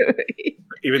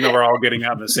 Even though we're all getting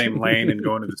out in the same lane and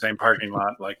going to the same parking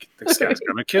lot, like, this guy's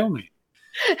going to kill me.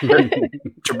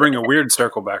 To bring a weird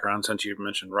circle back around, since you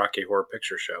mentioned Rocky Horror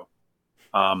Picture Show,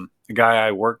 the guy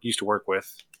I used to work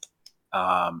with,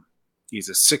 he's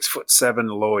a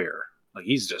 6'7" lawyer. Like,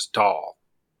 he's just tall.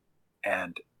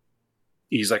 And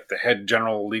he's like the head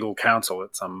general legal counsel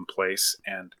at some place.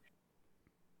 And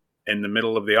in the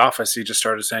middle of the office, he just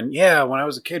started saying, yeah, when I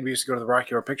was a kid, we used to go to the Rocky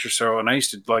Horror Picture Show, and I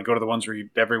used to like go to the ones where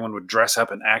everyone would dress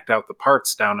up and act out the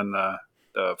parts down in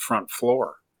the front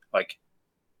floor. Like,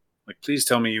 please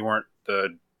tell me you weren't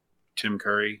the Tim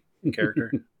Curry character.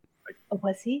 Like,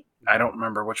 was he? I don't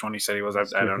remember which one he said he was.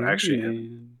 I don't actually.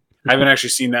 I haven't actually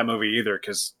seen that movie either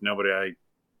because nobody I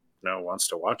know wants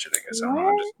to watch it. I guess I don't know.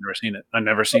 I've just never seen it. I've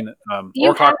never seen it.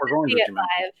 Or Clockwork Orange.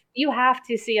 You have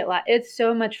to see it live. It's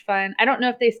so much fun. I don't know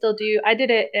if they still do. I did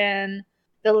it in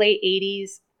the late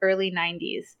 80s, early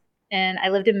 90s, and I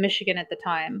lived in Michigan at the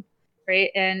time, right?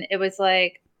 And it was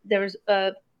like there was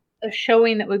a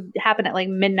showing that would happen at like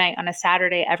midnight on a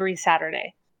Saturday every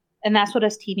Saturday, and that's what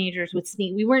us teenagers would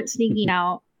sneak. We weren't sneaking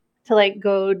out to like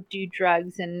go do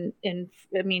drugs and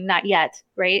I mean, not yet,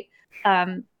 right?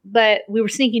 But we were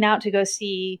sneaking out to go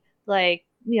see like,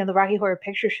 you know, the Rocky Horror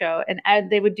Picture Show, and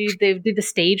they would do the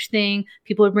stage thing.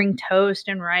 People would bring toast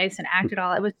and rice and act it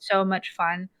all. It was so much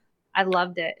fun. I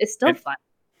loved it. It's still fun.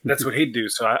 That's what he'd do.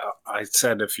 So I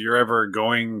said, if you're ever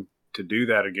going to do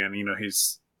that again, you know,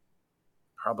 he's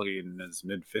probably in his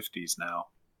mid-50s now.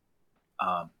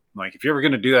 Like, if you're ever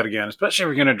going to do that again, especially if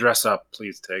you're going to dress up,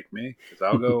 please take me, because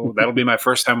I'll go. That'll be my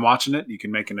first time watching it. You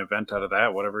can make an event out of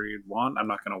that, whatever you'd want. I'm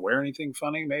not going to wear anything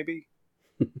funny, maybe.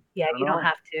 Yeah, you don't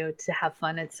have to have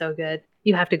fun. It's so good.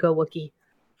 You have to go Wookiee.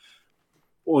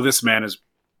 Well, this man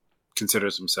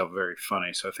considers himself very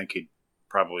funny, so I think he'd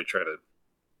probably try to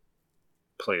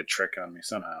play a trick on me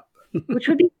somehow. Which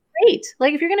would be great.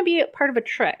 Like, if you're going to be a part of a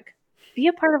trick, be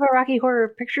a part of a Rocky Horror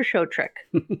Picture Show trick.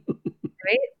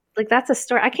 Right? Like, that's a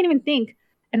story. I can't even think,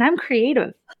 and I'm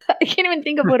creative. I can't even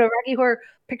think of what a Rocky Horror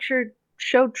Picture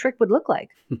Show trick would look like.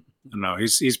 No,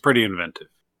 he's pretty inventive.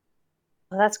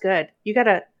 Well, that's good. You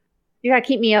gotta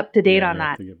keep me up to date on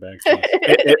that. To get back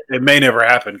it may never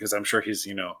happen because I'm sure he's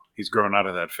grown out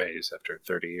of that phase after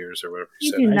 30 years or whatever.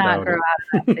 You do not grow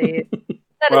out of that phase.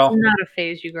 That is not a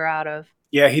phase you grow out of.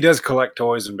 Yeah, he does collect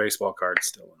toys and baseball cards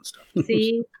still and stuff.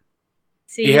 See,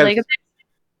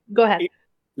 go ahead.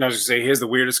 I was going to say, he has the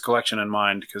weirdest collection in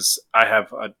mind because I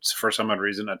have, for some odd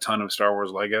reason, a ton of Star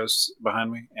Wars Legos behind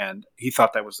me, and he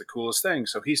thought that was the coolest thing.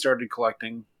 So he started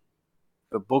collecting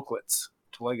the booklets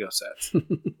to Lego sets.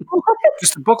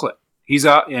 Just a booklet. He's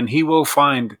out, and he will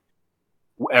find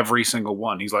every single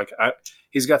one. He's like,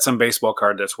 he's got some baseball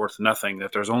card that's worth nothing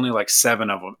that there's only like 7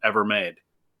 of them ever made,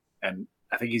 and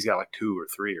I think he's got like 2 or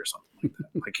 3 or something like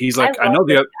that. Like, he's like, I know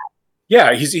the other.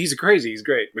 Yeah, he's crazy. He's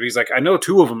great. But he's like, I know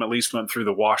 2 of them at least went through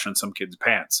the wash in some kid's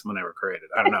pants when they were created.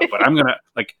 I don't know. But I'm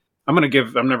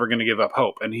never going to give up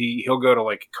hope. And he'll go to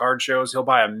like card shows. He'll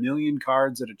buy 1 million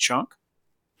cards at a chunk.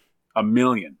 1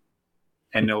 million.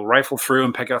 And he'll rifle through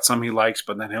and pick out some he likes,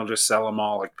 but then he'll just sell them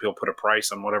all. Like, he'll put a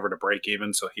price on whatever to break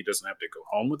even so he doesn't have to go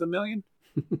home with 1 million.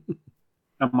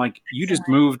 I'm like, you just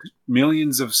moved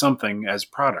millions of something as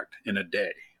product in a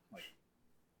day.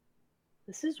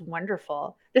 This is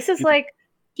wonderful. This is like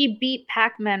he beat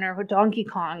Pac-Man or Donkey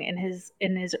Kong in his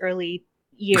early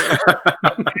years.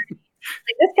 Like,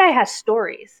 this guy has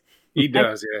stories. He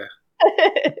does, yeah.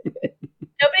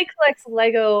 Nobody collects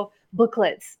Lego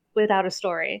booklets without a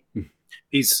story.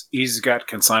 He's got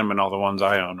consignment all the ones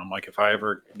I own. I'm like, if I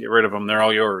ever get rid of them, they're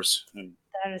all yours. And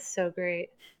that is so great.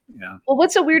 Yeah. Well,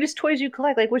 what's the weirdest toys you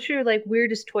collect? Like, what's your like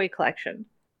weirdest toy collection?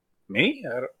 Me?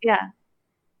 Yeah.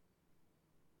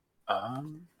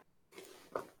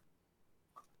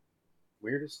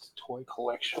 Weirdest toy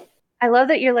collection. I love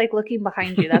that you're like looking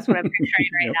behind you. That's what I'm picturing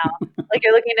right now. Like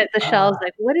you're looking at the shelves,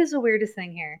 like, what is the weirdest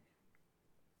thing here?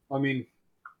 I mean,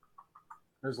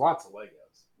 there's lots of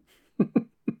Legos.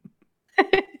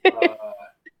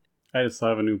 I just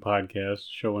have a new podcast,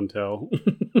 Show and Tell.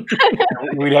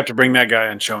 We'd have to bring that guy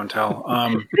on Show and Tell.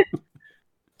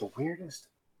 The weirdest.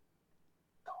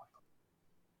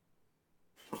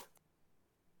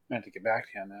 I have to get back to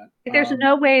you on that. There's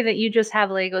no way that you just have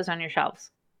Legos on your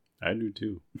shelves. I do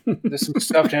too. There's some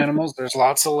stuffed animals. There's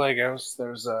lots of Legos.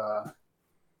 There's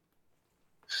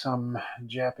some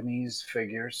Japanese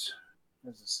figures.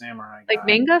 There's a samurai guy. Like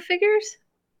manga figures?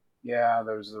 Yeah,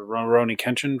 there's the Rurouni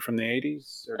Kenshin from the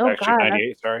 80s. Or oh, actually, God.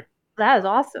 98, sorry. That is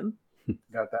awesome.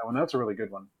 Got that one. That's a really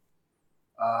good one.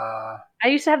 I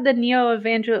used to have the Neo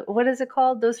Evangel. What is it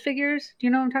called? Those figures? Do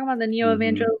you know what I'm talking about? The Neo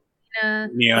Evangelina?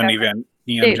 Neon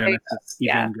Genesis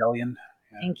Evangelion.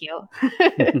 Yeah. Thank you.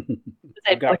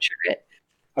 I butchered it.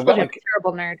 I've got a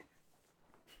terrible nerd.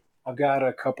 I've got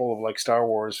a couple of like Star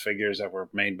Wars figures that were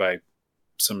made by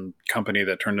some company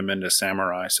that turned them into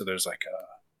samurai. So there's like a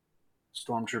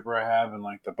Stormtrooper I have and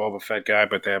like the Boba Fett guy,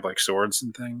 but they have like swords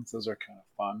and things. Those are kind of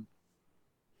fun.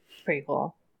 Pretty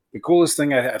cool. The coolest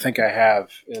thing I think I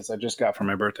have is I just got for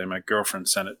my birthday. My girlfriend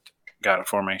got it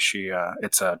for me. She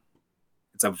it's a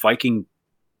Viking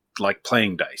like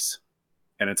playing dice,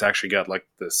 and it's actually got like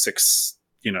the 6.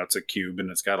 It's a cube and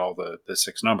it's got all the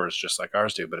 6 numbers just like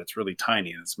ours do, but it's really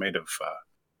tiny and it's made of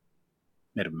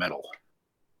metal.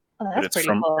 Oh, that's pretty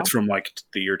cool. It's from like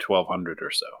the year 1200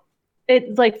 or so.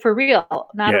 It's like for real,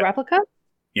 not a replica?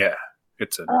 Yeah.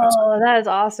 That is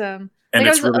awesome. And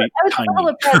like it's really tiny. I was a little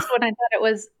impressed when I thought it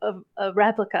was a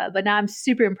replica, but now I'm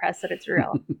super impressed that it's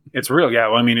real. It's real, yeah.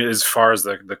 Well, I mean, as far as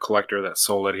the collector that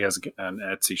sold it, he has an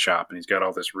Etsy shop, and he's got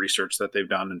all this research that they've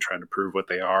done and trying to prove what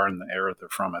they are and the era they're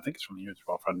from. I think it's from the year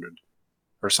 1200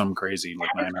 or some crazy, like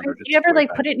 900. Do you ever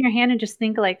like put it in your hand and just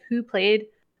think like who played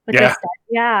with this stuff?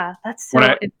 Yeah, that's so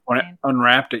insane. When I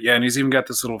unwrapped it, and he's even got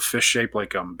this little fish-shaped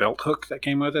like belt hook that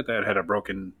came with it that had a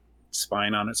broken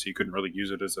spine on it, so you couldn't really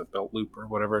use it as a belt loop or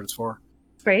whatever it's for.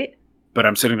 Right. But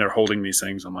I'm sitting there holding these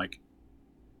things. I'm like,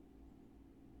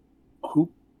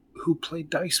 who played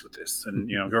dice with this? And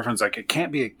girlfriend's like, it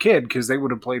can't be a kid because they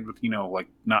would have played with like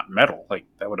not metal, like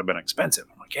that would have been expensive.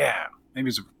 I'm like, yeah, maybe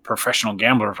it's a professional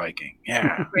gambler Viking.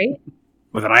 Yeah, right.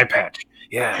 With an eye patch.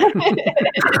 Yeah.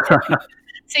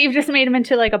 So you've just made him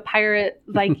into like a pirate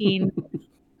Viking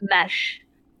mesh.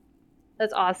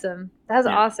 That's awesome. That's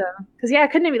awesome. Because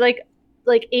couldn't it be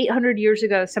like 800 years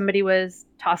ago, somebody was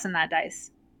tossing that dice,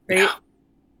 right? Yeah.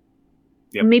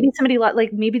 Yep. Maybe somebody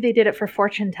maybe they did it for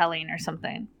fortune telling or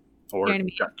something. Or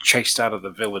got chased out of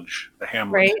the village, the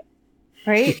hamlet.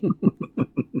 Right?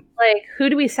 Like, who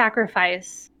do we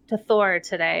sacrifice to Thor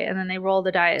today? And then they roll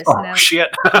the dice. Oh, shit.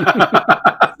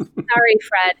 Sorry,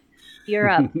 Fred. You're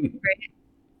up. Right?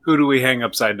 Who do we hang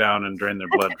upside down and drain their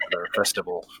blood for their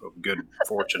festival of good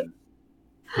fortune?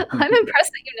 I'm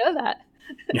impressed that you know that.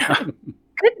 Yeah.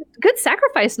 Good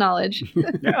sacrifice knowledge.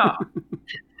 Yeah.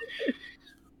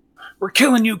 We're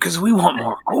killing you because we want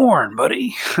more corn,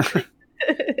 buddy.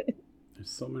 There's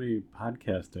so many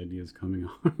podcast ideas coming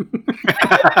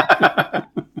on.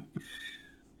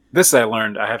 This I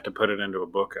learned. I have to put it into a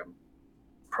book I'm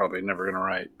probably never going to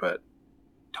write, but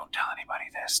don't tell anybody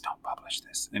this. Don't publish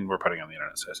this. And we're putting it on the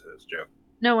internet, so I said it's a joke.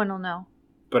 No one will know.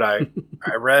 But I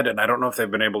read, and I don't know if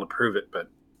they've been able to prove it, but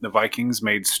the Vikings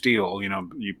made steel.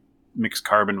 You mix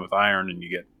carbon with iron and you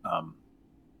get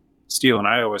steel. And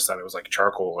I always thought it was like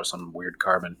charcoal or some weird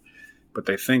carbon. But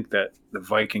they think that the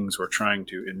Vikings were trying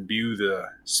to imbue the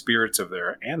spirits of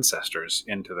their ancestors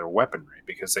into their weaponry,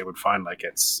 because they would find like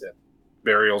at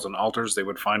burials and altars, they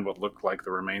would find what looked like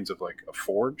the remains of like a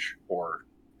forge or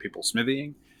people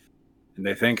smithying. And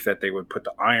they think that they would put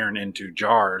the iron into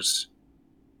jars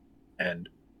and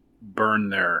burn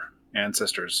their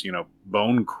ancestors,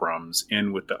 bone crumbs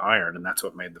in with the iron, and that's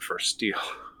what made the first steel.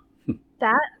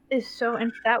 That is so,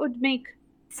 and that would make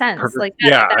sense. Perfect.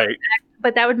 Like,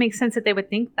 but that would make sense that they would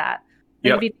think that.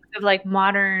 Like, if you think of like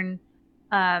modern,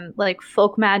 like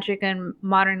folk magic and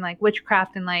modern like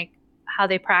witchcraft and like how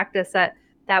they practice that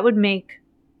would make,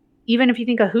 even if you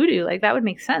think of hoodoo, like that would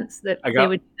make sense that they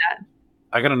would do that.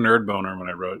 I got a nerd boner when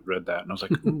I read that, and I was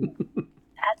like, ooh.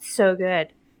 That's so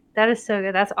good. That is so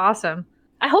good. That's awesome.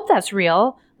 I hope that's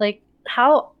real. Like,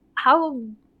 how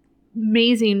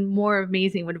more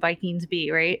amazing would Vikings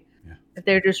be, right? Yeah. If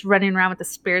they're just running around with the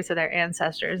spirits of their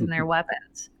ancestors and their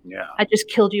weapons. Yeah. I just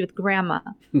killed you with grandma,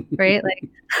 right? Like,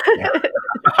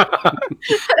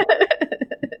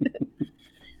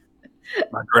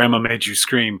 my grandma made you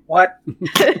scream. What?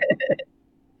 Because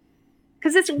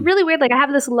it's really weird. Like, I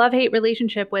have this love-hate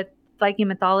relationship with Viking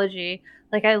mythology.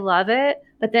 Like, I love it,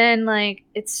 but then like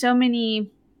it's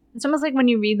almost like when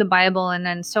you read the Bible and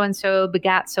then so and so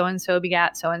begat so and so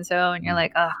begat so and so, and you're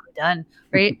like, oh, I'm done,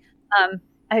 right?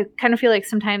 I kind of feel like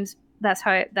sometimes that's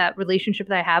how that relationship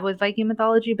that I have with Viking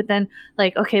mythology. But then,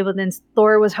 like, okay, well, then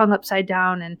Thor was hung upside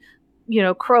down, and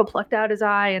Crow plucked out his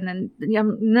eye, and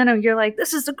then you're like,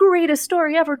 this is the greatest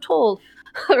story ever told,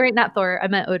 right? Not Thor, I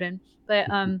meant Odin, but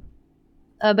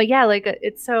yeah, like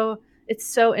it's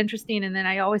so interesting. And then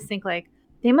I always think like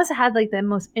they must have had like the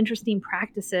most interesting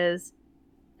practices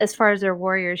as far as their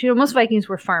warriors. Most Vikings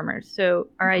were farmers, so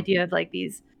our idea of like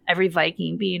every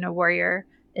Viking being a warrior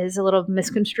is a little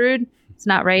misconstrued. It's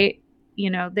not right.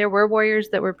 There were warriors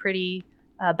that were pretty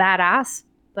badass,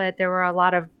 but there were a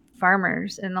lot of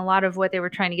farmers, and a lot of what they were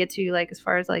trying to get to, like as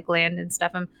far as like land and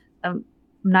stuff. I'm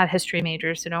not a history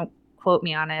major, so don't quote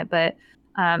me on it, but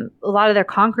a lot of their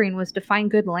conquering was to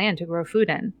find good land to grow food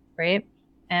in, right?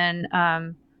 And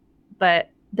but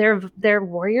their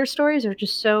warrior stories are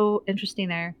just so interesting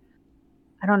there.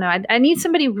 I don't know. I need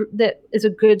somebody that is a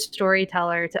good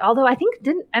storyteller. Although I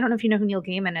don't know if you know who Neil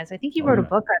Gaiman is. I think he wrote a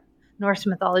book on Norse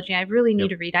mythology. I really need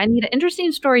to read. I need an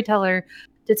interesting storyteller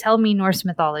to tell me Norse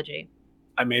mythology.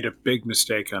 I made a big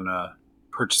mistake on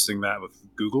purchasing that with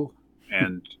Google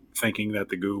and thinking that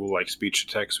the Google like speech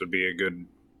to text would be a good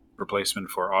replacement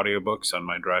for audiobooks on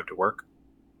my drive to work.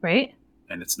 Right?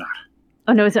 And it's not.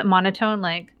 Oh no, is it monotone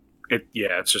like?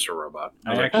 It's just a robot.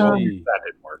 That didn't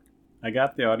work. I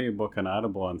got the audiobook on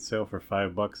Audible on sale for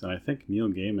 $5, and I think Neil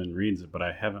Gaiman reads it, but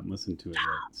I haven't listened to it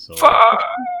yet. So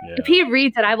yeah. If he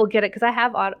reads it, I will get it because I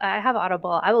have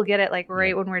Audible. I will get it like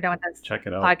right when we're done with this Check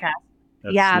it out. podcast.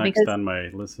 That's next on my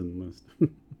listen list.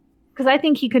 Because I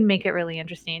think he could make it really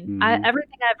interesting. Mm-hmm.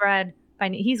 Everything I've read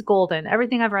he's golden.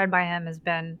 Everything I've read by him has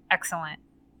been excellent.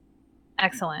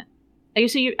 Excellent. I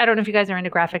don't know if you guys are into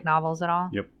graphic novels at all.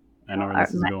 Yep. I know where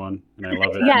this is going, and I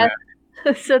love it. Yeah.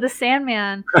 So the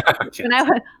Sandman,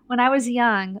 when I was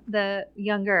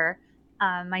younger,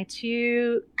 my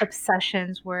two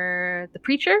obsessions were The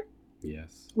Preacher.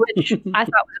 Yes. Which I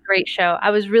thought was a great show.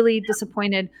 I was really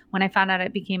disappointed when I found out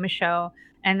it became a show.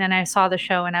 And then I saw the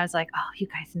show and I was like, oh, you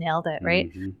guys nailed it, right?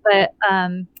 Mm-hmm. But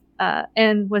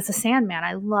and was The Sandman.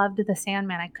 I loved The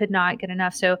Sandman. I could not get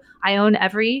enough. So I own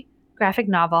every graphic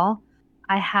novel.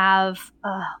 I have,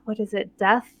 what is it?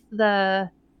 Death, the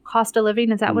Cost of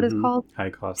Living. Is that what it's called? High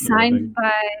Cost of Living. Signed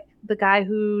by the guy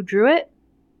who drew it.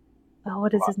 Oh,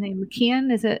 what is his name?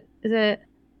 McKeon? Is it? I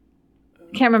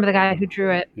can't remember the guy who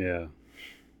drew it. Yeah.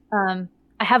 I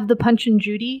have the Punch and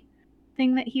Judy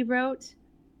thing that he wrote.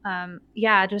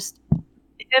 Just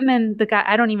him and the guy.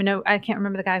 I don't even know. I can't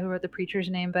remember the guy who wrote The Preacher's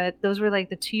name, but those were like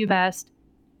the two best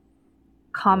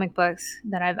comic books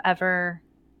that I've ever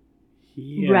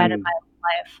read in my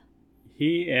life.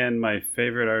 He and my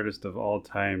favorite artist of all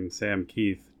time, Sam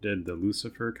Keith, did the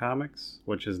Lucifer comics,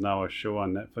 which is now a show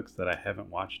on Netflix that I haven't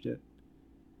watched yet.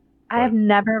 I have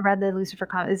never read the Lucifer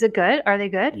comics. Is it good? Are they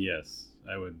good? Yes,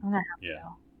 I would. I'm gonna have to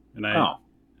know. And I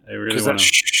really because that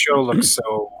show looks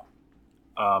so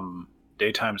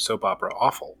daytime soap opera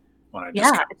awful when I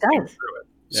just it does. through it.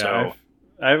 Yeah, so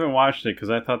I haven't watched it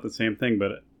because I thought the same thing,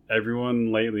 but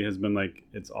everyone lately has been like,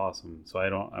 it's awesome. So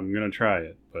I'm gonna try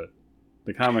it, but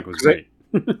the comic was great.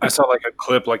 I saw like a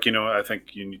clip, like, I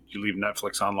think you leave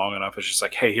Netflix on long enough. It's just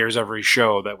like, hey, here's every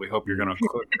show that we hope you're going to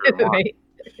click through. Right.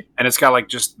 And it's got like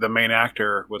just the main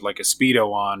actor with like a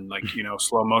Speedo on, like,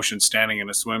 slow motion standing in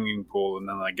a swimming pool. And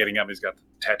then like getting up, he's got the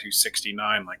tattoo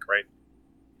 69, like right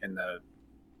in the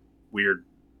weird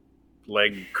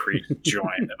leg crease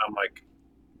joint. And I'm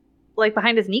like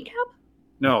behind his kneecap?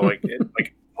 No, like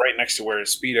right next to where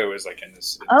his Speedo is, like in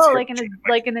this.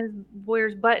 In his where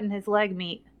his butt and his leg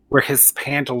meet. Where his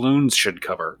pantaloons should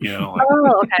cover,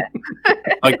 Oh, okay.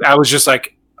 Like I was just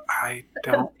like, I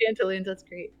don't. Pantaloons, that's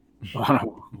great. Want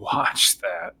to watch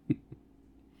that.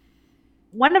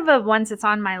 One of the ones that's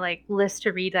on my like list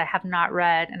to read that I have not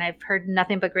read, and I've heard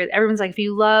nothing but great. Everyone's like, if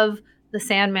you love The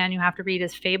Sandman, you have to read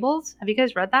his Fables. Have you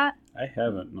guys read that? I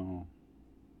haven't. No.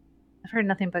 I've heard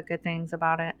nothing but good things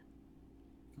about it.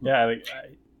 Yeah,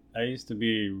 I used to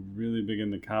be really big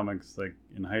into comics, like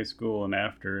in high school and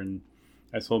after, and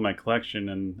I sold my collection,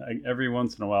 and every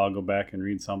once in a while I'll go back and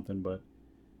read something, but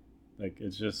like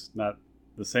it's just not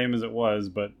the same as it was.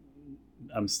 But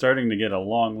I'm starting to get a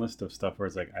long list of stuff where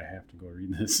it's like I have to go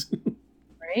read this.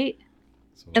 Right.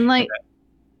 And like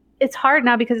it's hard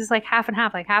now because it's like half and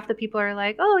half. Like half the people are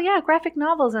like, "Oh yeah, graphic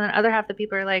novels," and then other half the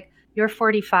people are like, "You're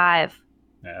 45.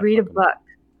 Read a book."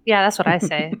 Yeah, that's what I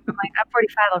say. I'm like, I'm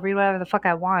 45. I'll read whatever the fuck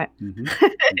I want.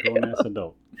 Mm-hmm. Grown ass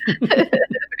adult.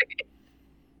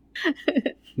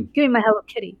 Give me my Hello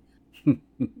Kitty.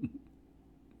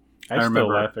 I still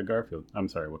laugh at Garfield. I'm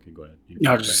sorry, Wookie, go ahead.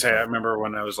 I was just saying, I remember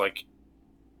when I was like,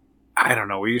 I don't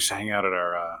know, we used to hang out at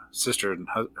our sister and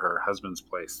her husband's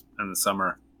place in the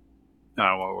summer. I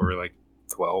don't know, we were like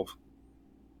 12.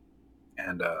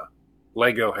 And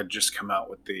Lego had just come out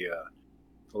with the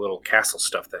little castle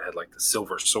stuff that had like the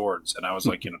silver swords. And I was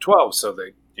like, 12. So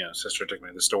sister took me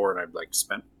to the store and I'd like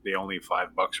spent the only $5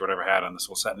 or whatever I had on this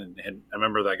whole set. And I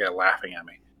remember that guy laughing at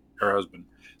me, her husband.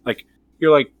 Like,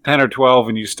 you're like 10 or 12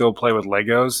 and you still play with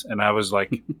Legos. And I was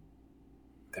like,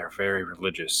 they're very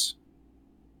religious.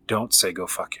 Don't say go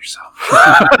fuck yourself.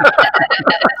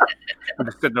 I'm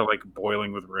just sitting there like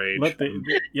boiling with rage.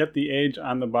 Yet the age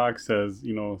on the box says,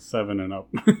 7 and up.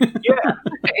 Yeah.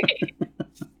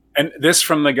 And this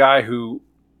from the guy who,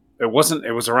 it was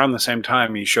around the same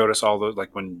time he showed us all those,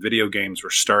 like when video games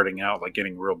were starting out, like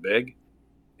getting real big.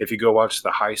 If you go watch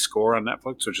The High Score on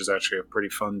Netflix, which is actually a pretty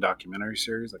fun documentary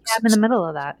series. Like I'm in the middle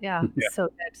of that. Yeah. It's so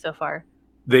good so far.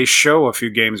 They show a few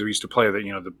games we used to play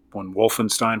that, when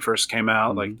Wolfenstein first came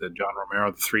out, like the John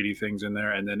Romero, the 3D things in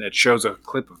there. And then it shows a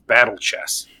clip of Battle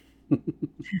Chess. And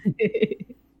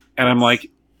I'm like,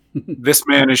 this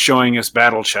man is showing us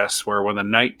Battle Chess where when the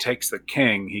knight takes the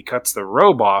king, he cuts the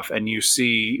robe off and you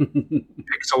see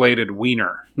pixelated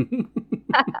wiener.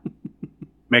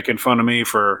 Making fun of me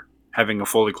for having a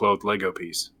fully clothed Lego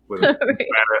piece with a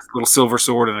badass little silver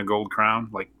sword and a gold crown.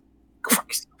 Like, go fuck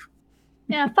yourself.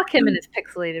 Yeah, fuck him and his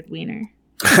pixelated wiener.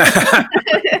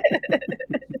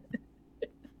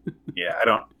 Yeah,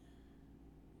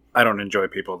 I don't enjoy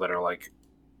people that are like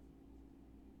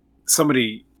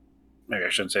somebody. Maybe I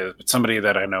shouldn't say this, but somebody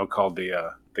that I know called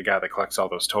the guy that collects all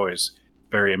those toys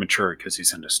very immature because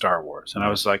he's into Star Wars, and I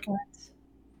was like,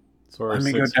 so let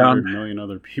me go down 600 million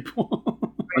other people.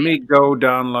 Let me go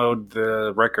download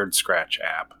the Record Scratch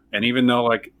app, and even though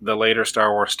like the later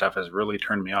Star Wars stuff has really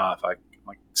turned me off,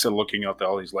 so looking at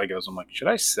all these Legos, I'm like, should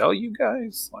I sell you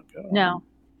guys? Like, no,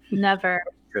 never.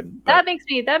 That makes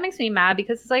me mad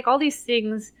because it's like all these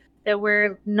things that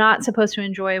we're not supposed to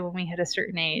enjoy when we hit a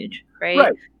certain age,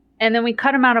 right? And then we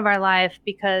cut them out of our life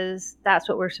because that's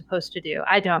what we're supposed to do.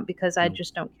 I don't, because I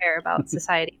just don't care about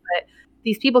society. But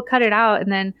these people cut it out,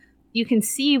 and then you can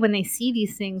see when they see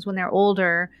these things when they're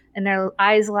older and their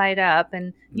eyes light up,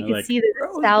 and you can see the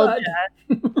nostalgia.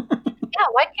 Yeah,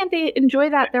 why can't they enjoy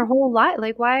that their whole life?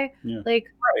 Like, why? Yeah. Like,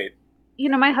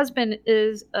 my husband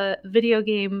is a video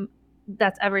game.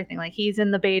 That's everything. Like, he's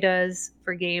in the betas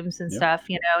for games and stuff,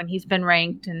 and he's been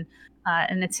ranked, and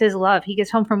it's his love. He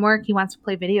gets home from work, he wants to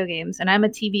play video games, and I'm a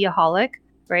TV-aholic,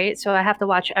 right? So I have to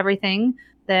watch everything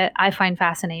that I find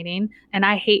fascinating, and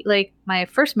I hate, like, my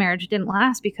first marriage didn't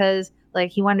last because,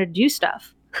 like, he wanted to do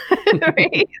stuff,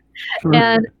 right?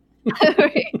 And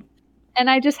and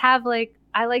I just have, like,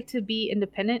 I like to be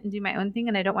independent and do my own thing,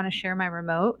 and I don't want to share my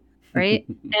remote, right?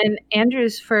 And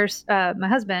Andrew's my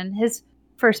husband, his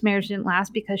first marriage didn't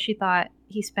last because she thought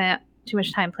he spent too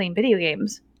much time playing video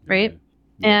games, right?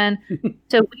 And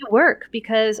so we work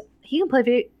because he can play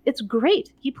video. It's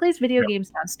great. He plays video games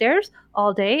downstairs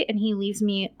all day, and he leaves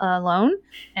me alone.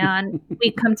 And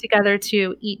we come together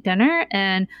to eat dinner,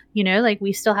 and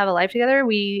we still have a life together.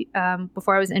 We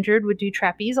before I was injured, would do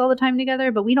trapeze all the time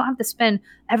together, but we don't have to spend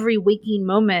every waking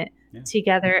moment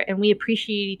together. And we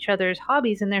appreciate each other's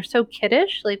hobbies, and they're so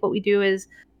kiddish. Like, what we do is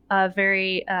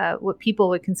very what people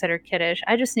would consider kiddish.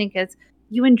 I just think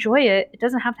you enjoy it. It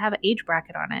doesn't have to have an age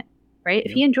bracket on it, right?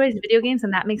 If he enjoys video games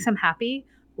and that makes him happy,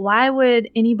 why would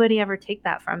anybody ever take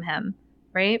that from him,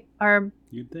 right? Or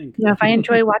you'd think, if I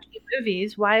enjoy watching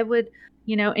movies, why would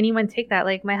anyone take that?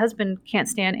 Like, my husband can't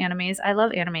stand animes. I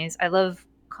love animes. I love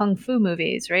kung fu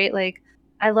movies, right? Like,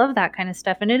 I love that kind of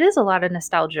stuff, and it is a lot of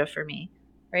nostalgia for me,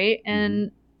 right?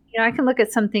 And I can look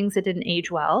at some things that didn't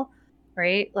age well,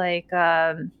 right? Like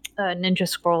Ninja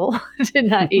Scroll did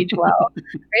not age well.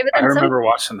 Right? But I remember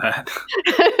watching that.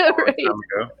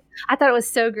 Right? I thought it was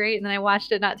so great, and then I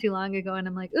watched it not too long ago, and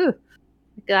I'm like, ooh,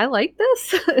 I like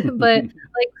this. But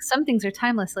like, some things are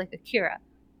timeless, like Akira,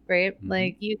 right?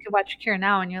 Like, you could watch Akira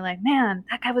now, and you're like, man,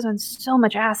 that guy was on so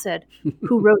much acid.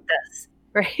 Who wrote this,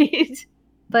 right?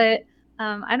 But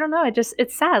I don't know.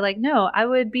 It's sad. Like, no, I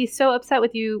would be so upset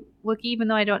with you, Wookie, even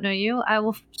though I don't know you. I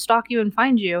will stalk you and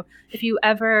find you if you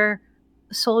ever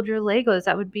sold your Legos.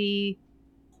 That would be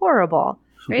horrible,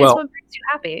 right? Well, it's what makes you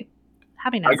happiness.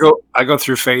 I go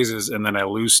through phases, and then I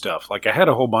lose stuff. Like, I had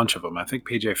a whole bunch of them. I think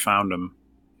PJ found them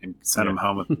and sent them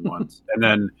home with me once. And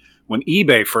then when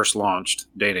eBay first launched,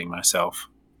 dating myself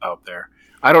out there,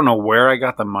 I don't know where I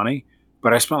got the money,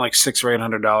 but I spent like $600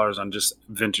 or $800 on just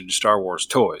vintage Star Wars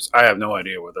toys. I have no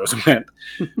idea what those meant.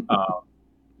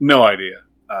 No idea.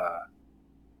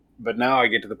 But now I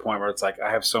get to the point where it's like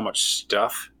I have so much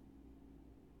stuff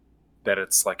that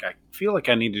it's like I feel like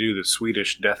I need to do the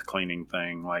Swedish death cleaning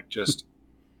thing, like just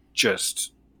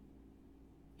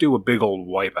do a big old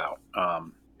wipeout.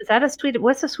 Is that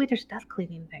what's the Swedish death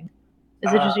cleaning thing?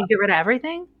 Is it just you get rid of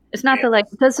everything? It's not the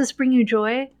does this bring you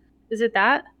joy? Is it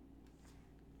that?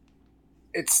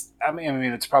 I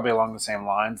mean, it's probably along the same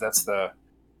lines. That's the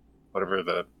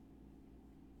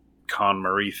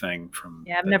KonMari thing from.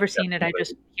 Yeah, I've never seen it. I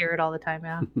just hear it all the time.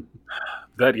 Yeah.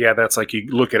 That's like you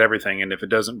look at everything, and if it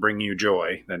doesn't bring you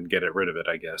joy, then get rid of it,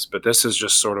 I guess. But this is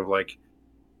just sort of like,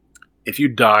 if you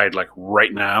died like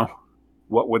right now,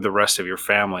 what would the rest of your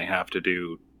family have to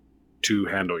do to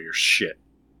handle your shit?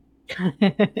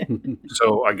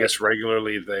 So I guess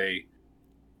regularly they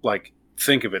like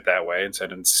think of it that way and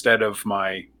said, instead of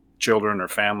my children or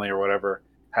family or whatever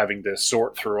having to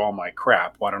sort through all my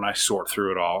crap, why don't I sort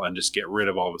through it all and just get rid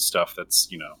of all the stuff that's,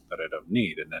 that I don't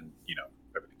need, and then,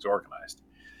 everything's organized.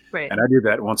 Right. And I do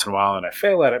that once in a while, and I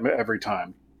fail at it every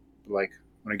time. Like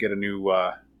when I get a new,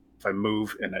 if I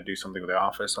move and I do something with the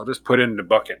office, I'll just put it into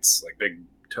buckets, like big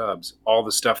tubs, all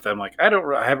the stuff that I'm like, I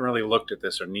haven't really looked at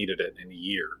this or needed it in a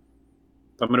year.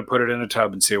 I'm going to put it in a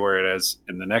tub and see where it is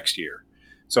in the next year.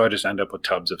 So I just end up with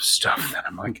tubs of stuff that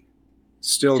I'm like,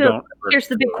 here's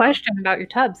the big question about your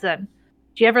tubs then.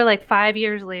 Do you ever, like 5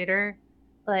 years later,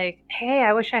 like, hey,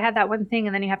 I wish I had that one thing,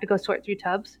 and then you have to go sort through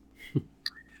tubs?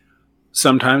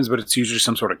 Sometimes, but it's usually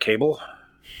some sort of cable.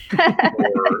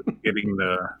 Or getting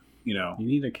You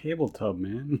need a cable tub,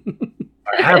 man.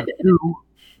 I have two.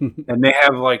 And they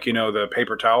have the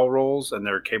paper towel rolls, and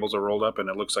their cables are rolled up, and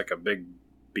it looks like a big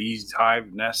bee's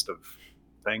hive nest of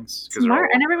things. Smart.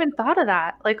 I never even thought of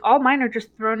that. Like, all mine are just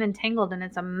thrown and tangled, and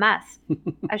it's a mess.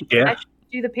 I should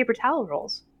do the paper towel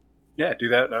rolls. Yeah, do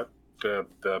that. The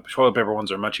toilet paper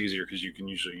ones are much easier because you can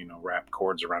usually, wrap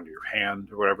cords around your hand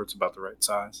or whatever. It's about the right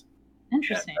size.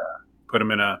 Interesting. And, put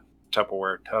them in a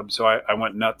Tupperware tub. So I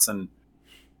went nuts, and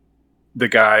the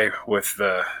guy with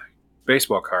the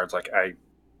baseball cards, like I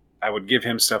would give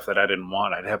him stuff that I didn't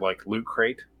want. I'd have like Loot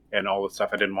Crate and all the stuff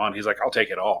I didn't want. He's like, I'll take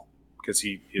it all. Because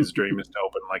his dream is to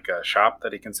open like a shop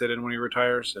that he can sit in when he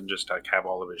retires and just like have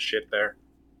all of his shit there.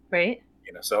 Right.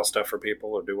 Sell stuff for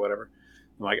people or do whatever.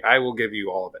 I'm like, I will give you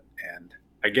all of it. And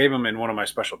I gave him in one of my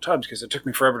special tubs because it took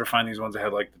me forever to find these ones that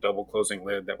had like the double closing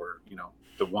lid that were,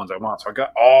 the ones I want. So I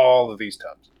got all of these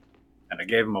tubs. And I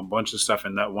gave him a bunch of stuff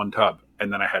in that one tub.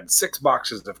 And then I had 6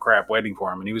 boxes of crap waiting for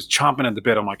him. And he was chomping at the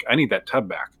bit. I'm like, I need that tub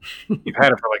back. You've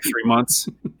had it for like 3 months.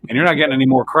 And you're not getting any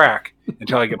more crack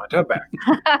until I get my tub back.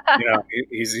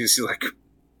 He's like,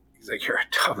 you're a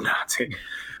tub Nazi.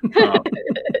 Not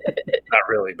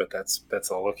really, but that's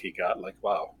the look he got. Like,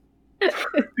 wow.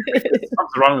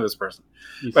 Something's wrong with this person.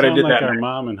 But I did like that. Our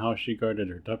mom and how she guarded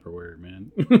her Tupperware,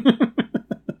 man.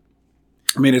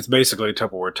 I mean, it's basically a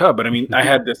Tupperware tub, but I mean, I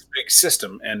had this big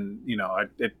system, and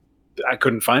I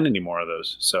couldn't find any more of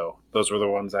those. So those were the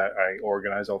ones I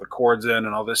organized all the cords in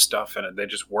and all this stuff, and they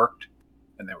just worked,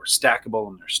 and they were stackable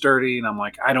and they're sturdy. And I'm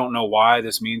like, I don't know why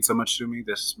this means so much to me.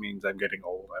 This means I'm getting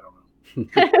old. I don't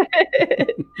know.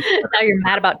 Now you're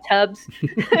mad about tubs.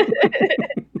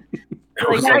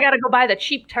 Now I got to go buy the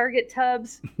cheap Target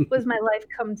tubs. What does my life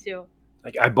come to?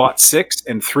 Like, I bought 6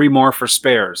 and 3 more for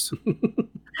spares.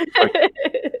 Like,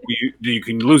 you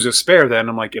can lose a spare then.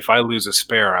 I'm like, if I lose a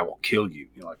spare, I will kill you.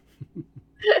 You're like,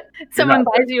 someone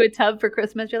buys you a tub for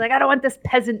Christmas. You're like, I don't want this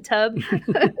peasant tub.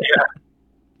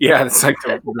 Yeah. It's like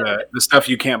the stuff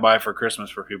you can't buy for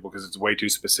Christmas for people because it's way too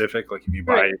specific. Like if you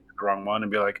buy the wrong one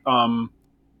and be like,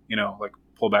 like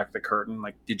pull back the curtain.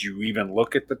 Like, did you even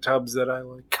look at the tubs that I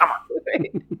like? Come on.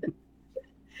 Right.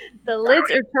 The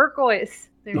lids are turquoise.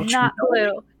 They're not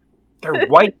blue. They're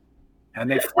white. And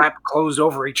they flap closed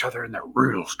over each other, and they're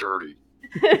real sturdy.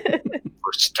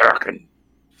 We're stacking.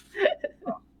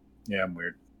 Yeah, I'm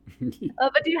weird.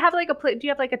 But do you have like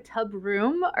a tub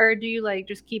room, or do you like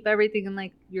just keep everything in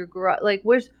like your garage? Like,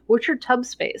 what's your tub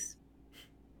space?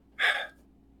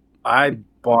 I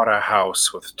bought a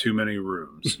house with too many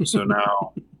rooms, so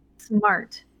now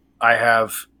smart. I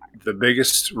have the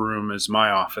biggest room is my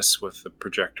office with the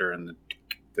projector and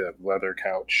the leather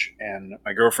couch, and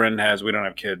my girlfriend we don't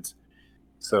have kids.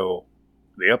 So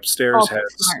the upstairs has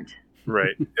smart.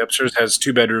 Right. The upstairs has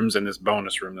 2 bedrooms and this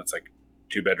bonus room that's like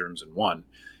 2 bedrooms in one.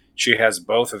 She has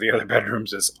both of the other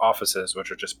bedrooms as offices,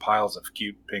 which are just piles of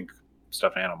cute pink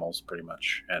stuffed animals, pretty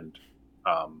much, and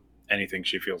anything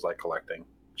she feels like collecting.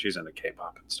 She's into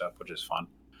K-pop and stuff, which is fun.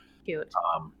 Cute.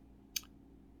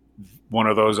 One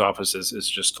of those offices is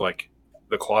just like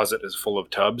the closet is full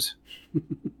of tubs,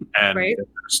 and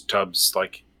there's tubs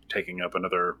like taking up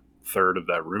another third of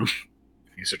that room.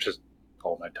 These are just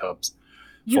all my tubs.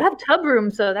 You have tub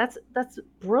rooms, though. That's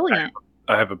brilliant.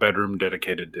 I have a bedroom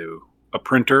dedicated to a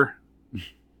printer,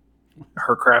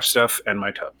 her craft stuff, and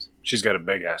my tubs. She's got a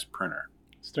big ass printer.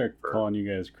 Start calling you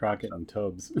guys Crockett and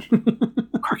Tubbs.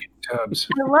 Crockett and Tubbs.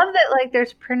 I love that. Like,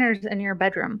 there's printers in your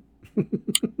bedroom.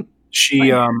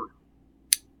 She's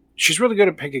really good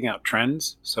at picking out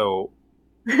trends. So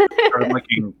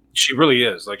she really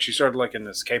is. Like, she started liking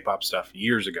this K-pop stuff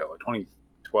years ago, like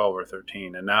 2012 or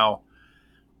 13, and now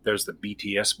there's the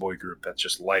BTS boy group that's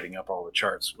just lighting up all the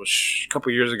charts. Well, a couple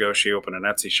of years ago, she opened an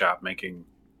Etsy shop making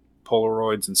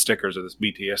Polaroids and stickers of this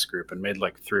BTS group and made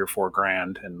like $3 or $4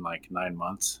 grand in like 9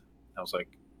 months. I was like,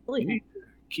 really?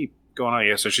 Keep going on.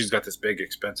 Yeah, so she's got this big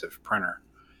expensive printer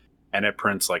and it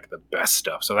prints like the best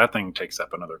stuff. So that thing takes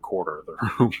up another quarter of the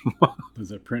room.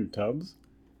 Does it print tubs?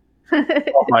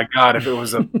 Oh my God, if it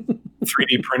was a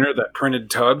 3D printer that printed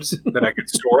tubs that I could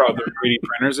store other 3D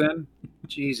printers in.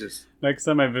 Jesus. Next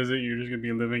time I visit, you're just going to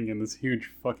be living in this huge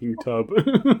fucking tub.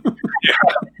 Yeah.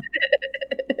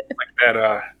 Like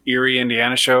that Erie,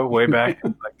 Indiana show way back,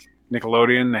 like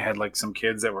Nickelodeon, they had like some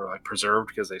kids that were like preserved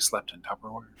because they slept in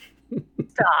Tupperware.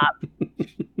 Stop.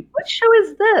 What show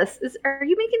is this? Are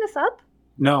you making this up?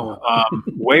 No.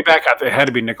 Way back, it had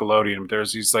to be Nickelodeon. But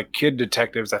there's these like kid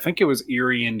detectives. I think it was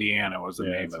Erie, Indiana was the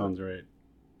name of it. Sounds right.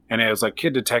 And it was like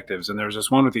kid detectives. And there was this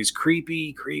one with these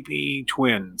creepy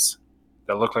twins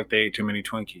that looked like they ate too many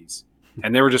Twinkies.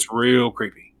 And they were just real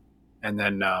creepy. And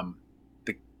then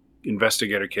the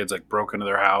investigator kids like broke into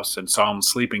their house and saw them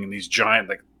sleeping in these giant,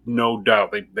 like no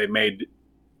doubt, they made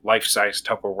life-size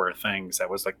Tupperware things that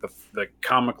was like the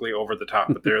comically over the top,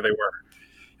 but there they were.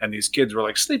 And these kids were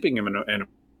like sleeping in them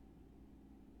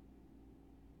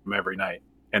every night.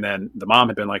 And then the mom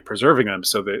had been like preserving them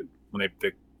so that when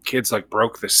the kids like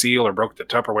broke the seal or broke the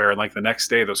Tupperware, and like the next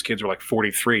day those kids were like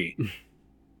 43. And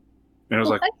it was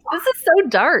like, this is so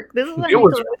dark. This is it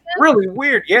was really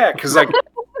weird. Yeah, because like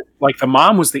the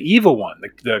mom was the evil one.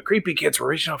 The creepy kids were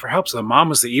reaching out for help, so the mom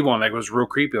was the evil one. Like, it was real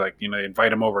creepy. Like, you know, they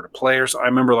invite them over to play or so. I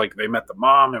remember like they met the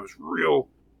mom. It was real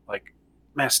like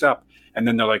messed up. And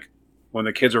then they're like, when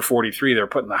the kids were 43, they're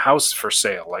putting the house for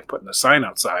sale, like putting the sign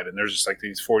outside. And there's just like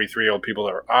these 43-year-old people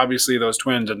that are obviously those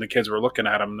twins. And the kids were looking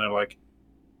at them and they're like,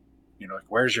 you know, like,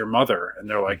 where's your mother? And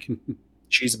they're like,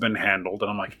 she's been handled.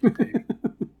 And I'm like,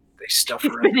 they stuff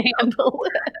her in. Handled.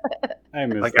 I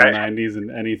miss like the 90s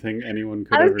and anything anyone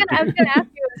could ever do. I was going to ask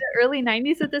you, was it early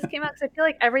 90s that this came out? Because I feel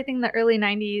like everything in the early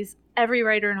 90s, every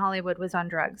writer in Hollywood was on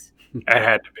drugs. It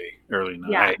had to be early 90s.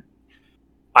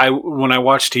 Yeah. When I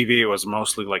watched TV, it was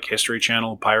mostly like History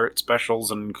Channel pirate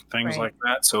specials and things like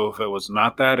that. So if it was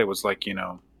not that, it was like, you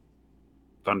know,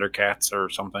 Thundercats or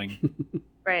something.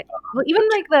 Right. Well, even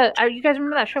like you guys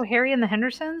remember that show, Harry and the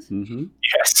Hendersons? Mm-hmm.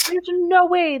 Yes. There's no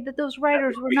way that those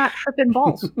writers were not tripping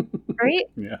balls, right?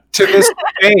 Yeah. To this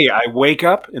day, I wake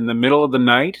up in the middle of the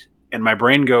night and my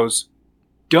brain goes,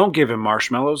 don't give him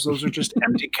marshmallows. Those are just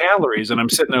empty calories. And I'm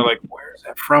sitting there like, where is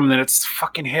that from? And then it's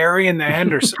fucking Harry and the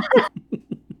Hendersons.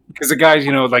 Because the guys,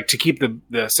 you know, like to keep the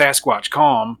Sasquatch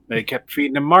calm, they kept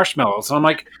feeding him marshmallows. So I'm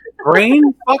like, brain,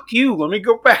 fuck you. Let me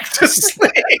go back to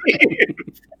sleep.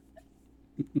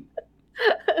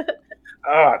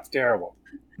 Oh, it's terrible.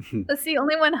 Let's see,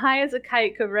 only one high as a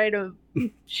kite could write a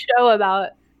show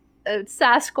about a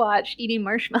Sasquatch eating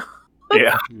marshmallows.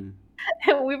 Yeah.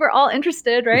 And we were all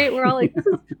interested, right? We're all like, this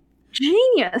is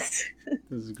genius.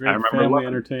 This is great family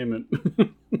entertainment.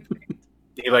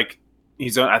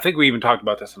 He's on, I think we even talked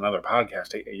about this in another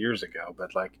podcast 8 years ago,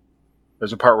 but like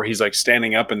there's a part where he's like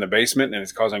standing up in the basement and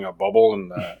it's causing a bubble in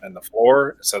the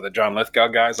floor. So the John Lithgow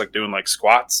guy's like doing like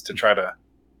squats to try to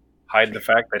hide the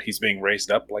fact that he's being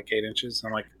raised up like 8 inches.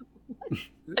 I'm like,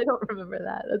 I don't remember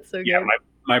that. That's so good. Yeah,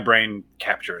 my brain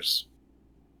captures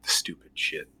the stupid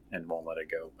shit and won't let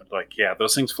it go. But like, yeah,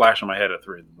 those things flash in my head at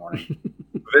 3 a.m.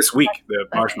 This week, the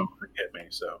marshmallow hit me.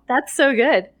 So that's so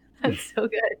good. That's so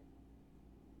good.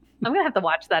 I'm gonna have to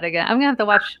watch that again. I'm gonna have to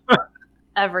watch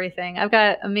everything.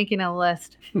 I'm making a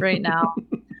list right now.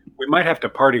 We might have to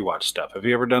party watch stuff. Have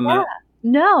you ever done that?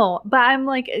 No, but I'm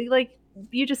like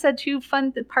you just said, too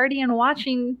fun to party and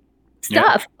watching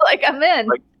stuff. Yeah. Like I'm in.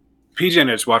 Like, PJ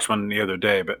and I just watched one the other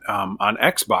day, but on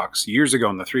Xbox years ago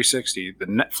on the 360, the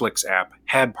Netflix app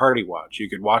had Party Watch. You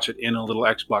could watch it in a little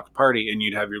Xbox party, and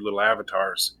you'd have your little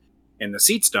avatars in the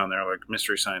seats down there, like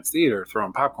Mystery Science Theater,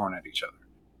 throwing popcorn at each other.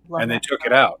 Love and they took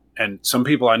it out. And some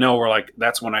people I know were like,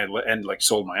 that's when I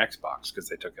sold my Xbox because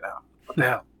they took it out. What the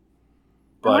hell?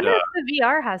 But, I wonder if the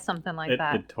VR has something like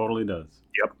that. It totally does.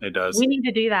 Yep, it does. We need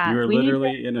to do that. You're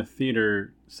literally in a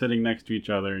theater sitting next to each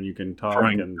other and you can talk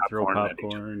and throw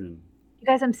popcorn. You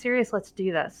guys, I'm serious. Let's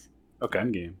do this. Okay.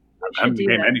 Fun game. I'm game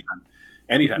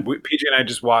anytime. PJ and I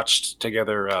just watched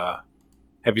together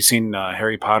Have you seen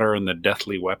Harry Potter and the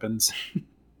Deathly Weapons?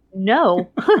 No.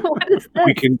 What is this?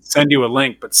 We can send you a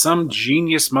link, but some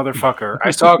genius motherfucker.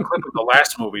 I saw a clip of the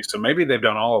last movie, so maybe they've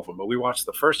done all of them, but we watched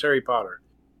the first Harry Potter.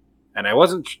 And I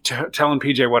wasn't telling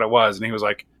PJ what it was, and he was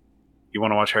like, "You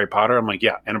want to watch Harry Potter?" I'm like,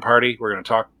 "Yeah, in a party. We're going to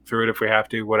talk through it if we have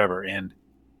to, whatever." And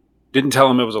didn't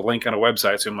tell him it was a link on a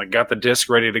website, so I'm like, got the disc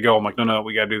ready to go. I'm like, no,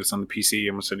 we got to do this on the PC.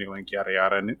 I'm going to send you a link, yada,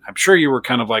 yada. And I'm sure you were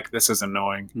kind of like, this is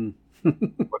annoying.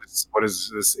 What is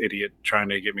this idiot trying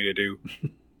to get me to do?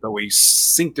 But we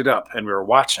synced it up, and we were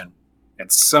watching.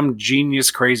 And some genius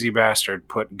crazy bastard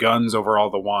put guns over all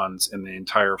the wands in the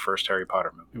entire first Harry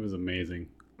Potter movie. It was amazing.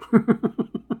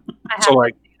 So,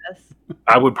 like,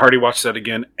 I would party watch that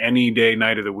again any day,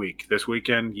 night of the week. This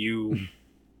weekend, you...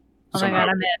 Oh my God,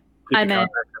 I'm in.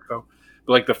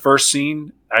 But like the first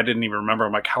scene, I didn't even remember.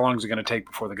 I'm like, how long is it going to take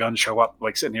before the guns show up?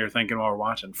 Like sitting here thinking while we're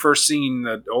watching. First scene,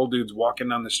 the old dude's walking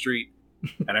down the street.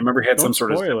 And I remember he had some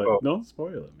sort of... Don't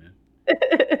spoil it, man.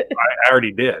 I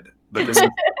already did. But this is...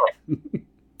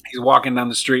 He's walking down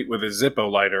the street with his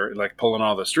Zippo lighter, like pulling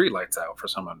all the street lights out for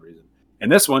some odd reason.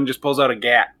 And this one just pulls out a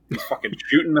gat. He's fucking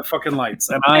shooting the fucking lights.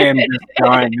 And I am just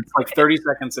dying. It's like 30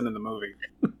 seconds into the movie.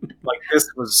 Like, this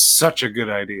was such a good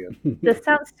idea. This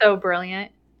sounds so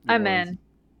brilliant. I'm in.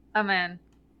 I mean,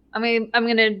 I'm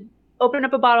going to open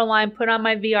up a bottle of wine, put on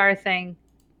my VR thing,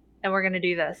 and we're going to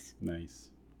do this. Nice.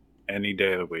 Any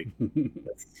day of the week.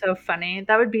 It's so funny.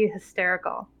 That would be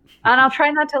hysterical. And I'll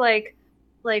try not to like,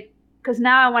 because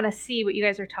now I want to see what you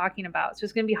guys are talking about. So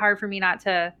it's going to be hard for me not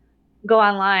to go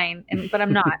online, but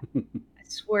I'm not. I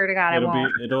swear to God, I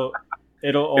won't.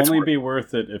 It'll only be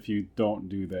worth it if you don't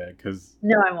do that. Cause,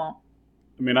 no, I won't.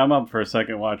 I mean, I'm up for a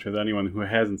second watch with anyone who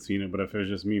hasn't seen it, but if it was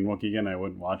just me and Wookie again, I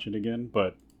wouldn't watch it again.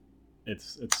 But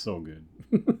it's so good.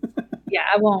 Yeah,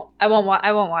 I won't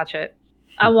watch it.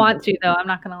 I want to, though. I'm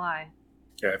not gonna lie.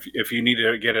 Yeah, if you need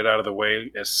to get it out of the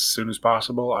way as soon as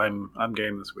possible, I'm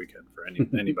game this weekend for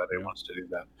anybody who wants to do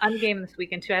that. I'm game this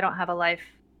weekend too. I don't have a life,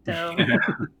 so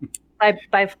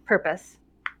by purpose.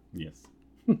 Yes.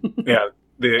 Yeah.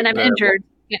 And I'm injured.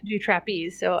 Can't do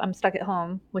trapeze, so I'm stuck at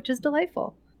home, which is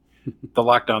delightful. The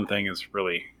lockdown thing has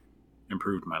really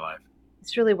improved my life.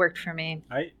 It's really worked for me.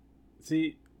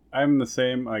 I'm the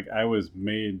same. Like, I was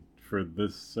made for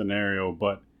this scenario,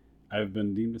 but I've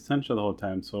been deemed essential the whole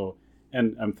time. So,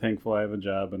 and I'm thankful I have a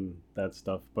job and that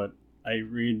stuff. But I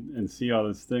read and see all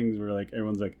these things where like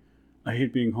everyone's like, I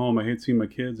hate being home. I hate seeing my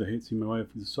kids. I hate seeing my wife.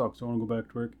 This sucks. I want to go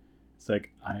back to work. It's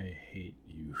like, I hate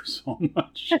you so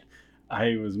much.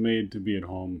 I was made to be at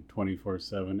home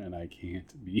 24/7, and I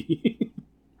can't be.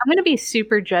 I'm going to be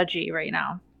super judgy right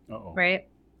now. Uh-oh. Right?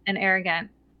 And arrogant.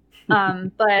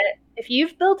 But if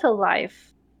you've built a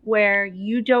life where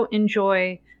you don't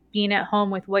enjoy being at home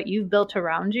with what you've built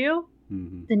around you,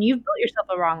 then you've built yourself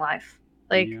a wrong life.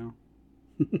 Like, yeah.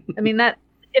 I mean, that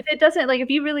if it doesn't, like,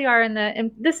 if you really are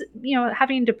in this,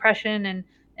 having depression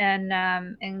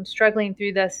and struggling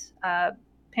through this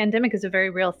pandemic is a very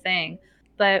real thing.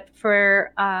 But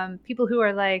for people who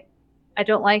are like, I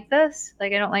don't like this,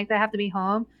 like, I don't like that I have to be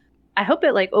home, I hope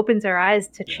it like opens their eyes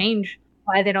to change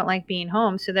why they don't like being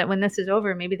home, so that when this is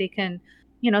over, maybe they can,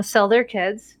 sell their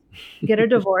kids, get a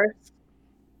divorce,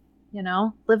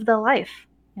 live the life,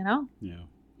 Yeah.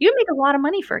 You make a lot of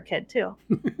money for a kid too.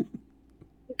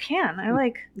 You can. I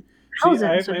like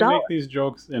thousands of dollars. I make these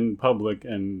jokes in public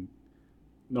and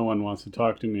no one wants to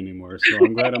talk to me anymore, so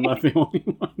I'm glad I'm not the only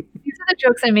one. These are the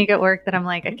jokes I make at work that I'm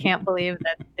like, I can't believe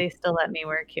that they still let me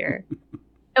work here.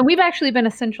 And we've actually been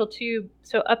essential too.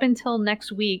 So up until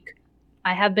next week,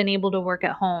 I have been able to work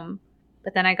at home,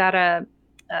 but then I got a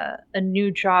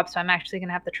new job, so I'm actually going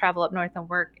to have to travel up north and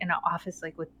work in an office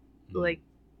like with like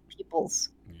peoples,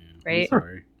 right? I'm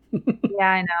sorry. Yeah,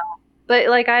 I know. But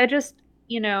like, I just,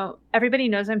 everybody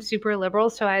knows I'm super liberal,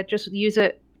 so I just use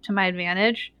it to my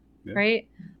advantage, right?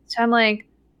 So I'm like,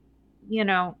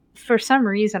 for some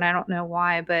reason, I don't know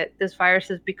why, but this virus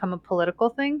has become a political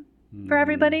thing for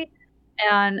everybody.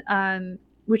 And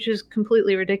which is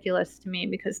completely ridiculous to me,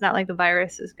 because it's not like the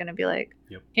virus is going to be like,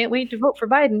 can't wait to vote for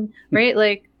Biden, right?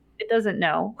 Like, it doesn't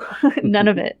know none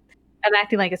of it. And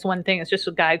acting like it's one thing. It's just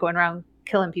a guy going around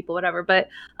killing people, whatever. But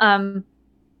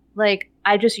like,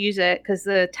 I just use it because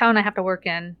the town I have to work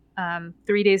in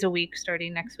 3 days a week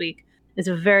starting next week is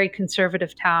a very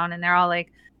conservative town. And they're all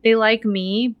like, they like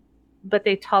me, but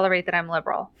they tolerate that I'm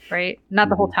liberal, right? Not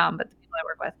the whole town, but the people I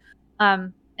work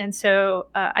with. And so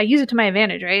I use it to my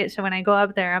advantage, right? So when I go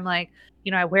up there, I'm like,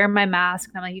 I wear my mask.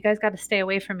 And I'm like, you guys got to stay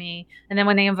away from me. And then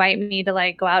when they invite me to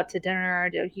like go out to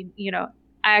dinner, or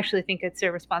I actually think it's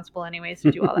irresponsible anyways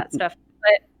to do all that stuff.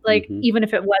 But like, even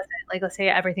if it wasn't, like, let's say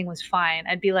everything was fine,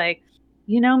 I'd be like,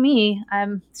 you know me,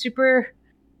 I'm super,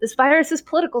 this virus is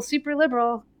political, super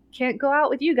liberal. Can't go out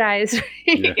with you guys.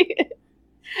 Yeah.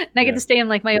 And I get to stay in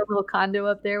like my own little condo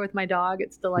up there with my dog.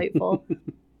 It's delightful.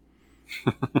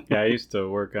 Yeah, I used to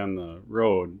work on the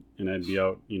road, and I'd be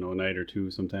out, a night or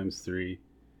two, sometimes 3,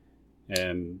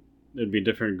 and there'd be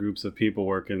different groups of people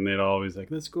working. They'd always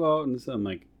like, let's go out, and so I'm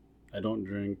like, I don't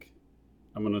drink.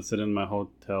 I'm gonna sit in my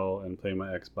hotel and play my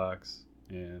Xbox,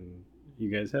 and you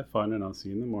guys have fun, and I'll see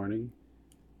you in the morning,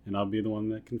 and I'll be the one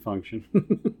that can function.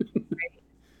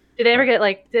 Did they ever get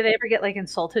like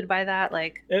insulted by that?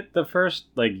 Like the first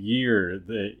year,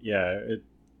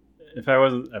 if I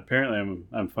wasn't, apparently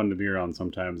I'm fun to be around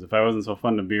sometimes. If I wasn't so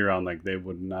fun to be around, like they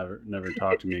would never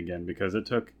talk to me again, because it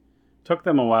took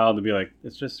them a while to be like,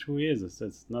 it's just who he is.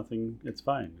 It's nothing. It's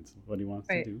fine. It's what he wants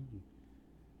to do.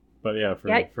 But yeah, for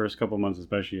the first couple months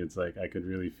especially, it's like I could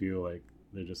really feel like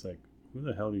they're just like, who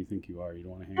the hell do you think you are? You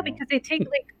don't want to hang out? Because they take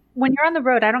when you're on the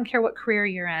road, I don't care what career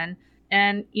you're in,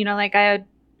 and like I had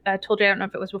told you, I don't know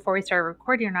if it was before we started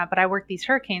recording or not, but I work these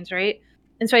hurricanes, right?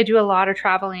 And so I do a lot of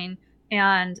traveling,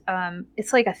 and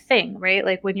it's like a thing, right?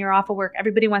 Like when you're off of work,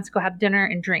 everybody wants to go have dinner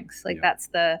and drinks. Like that's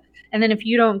and then if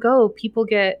you don't go, people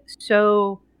get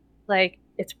so like,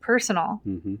 it's personal,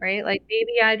 right? Like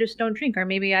maybe I just don't drink, or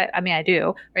maybe I mean I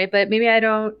do, right? But maybe I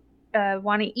don't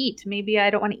want to eat. Maybe I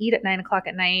don't want to eat at 9:00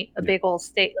 at night, a big old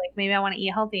steak. Like maybe I want to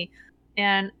eat healthy.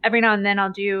 And every now and then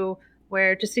I'll do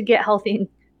where just to get healthy and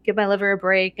give my liver a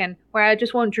break, and where I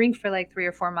just won't drink for like 3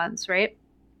 or 4 months, right?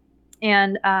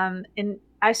 And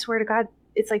I swear to God,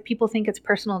 it's like people think it's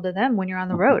personal to them when you're on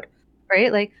the road,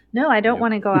 right? Like, no, I don't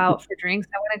want to go out for drinks.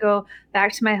 I want to go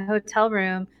back to my hotel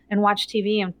room and watch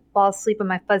TV and fall asleep in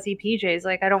my fuzzy PJs.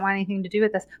 Like, I don't want anything to do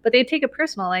with this. But they take it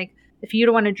personal. Like, if you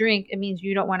don't want to drink, it means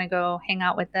you don't want to go hang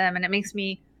out with them. And it makes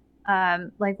me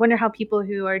like wonder how people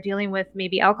who are dealing with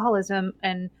maybe alcoholism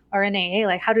and are in AA,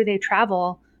 like how do they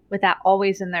travel with that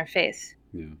always in their face?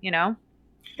 Yeah.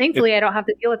 Thankfully I don't have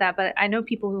to deal with that, but I know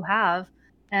people who have,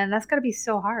 and that's got to be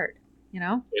so hard.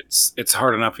 It's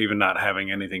hard enough even not having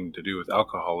anything to do with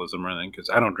alcoholism or anything, because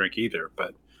I don't drink either,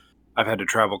 but I've had to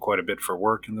travel quite a bit for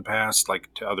work in the past,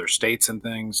 like to other states and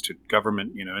things, to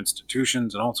government,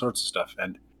 institutions and all sorts of stuff.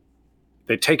 And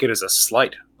they take it as a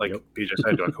slight. Like PJ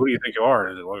said, like, who do you think you are?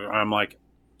 And I'm like,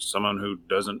 someone who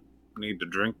doesn't need to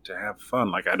drink to have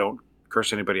fun. Like, I don't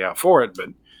curse anybody out for it, but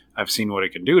I've seen what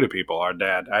it can do to people. Our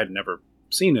dad, I'd never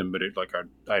seen him, but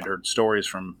I'd heard stories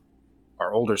from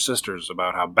our older sisters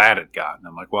about how bad it got. And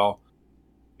I'm like, well,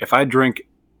 if I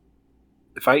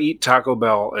eat Taco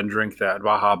Bell and drink that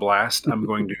Baja Blast, I'm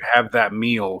going to have that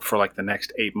meal for like the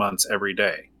next 8 months every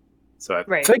day. So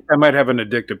I think I might have an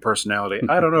addictive personality.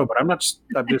 I don't know, but I'm just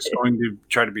going to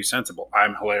try to be sensible.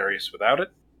 I'm hilarious without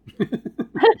it.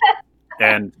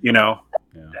 And,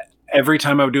 every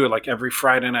time I would do it, like every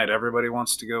Friday night, everybody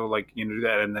wants to go do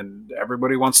that. And then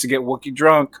everybody wants to get Wookiee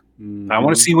drunk. I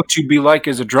want to see what you'd be like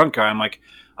as a drunk guy. I'm like,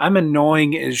 I'm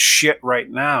annoying as shit right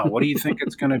now. What do you think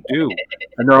it's going to do?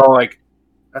 And they're all like,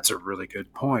 that's a really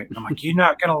good point. I'm like, you're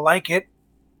not going to like it.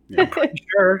 I'm pretty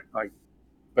sure. Like,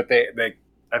 but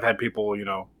I've had people,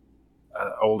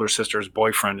 older sister's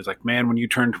boyfriend is like, man, when you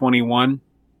turn 21,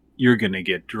 you're going to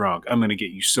get drunk. I'm going to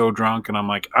get you so drunk. And I'm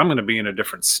like, I'm going to be in a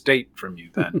different state from you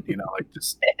then.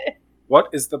 Just what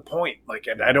is the point? Like,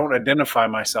 I don't identify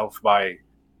myself by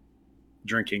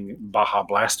drinking Baja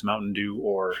Blast Mountain Dew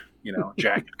or,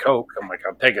 Jack and Coke. I'm like,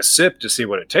 I'll take a sip to see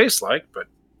what it tastes like. But,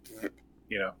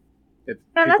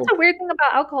 that's a weird thing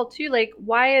about alcohol too. Like,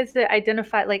 why is it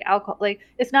identified like alcohol? Like,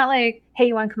 it's not like, hey,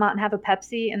 you want to come out and have a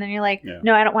Pepsi, and then you're like,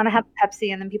 no, I don't want to have a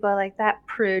Pepsi, and then people are like, that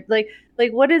prude. Like,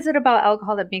 what is it about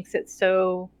alcohol that makes it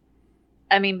so?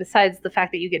 I mean, besides the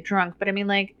fact that you get drunk, but I mean,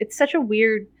 like, it's such a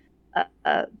weird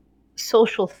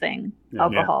social thing,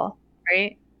 alcohol,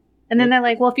 right? And then they're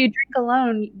like, well, if you drink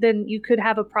alone, then you could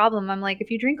have a problem. I'm like, if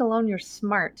you drink alone, you're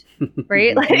smart,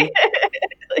 right?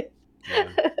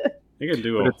 You could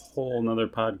do a whole nother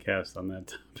podcast on that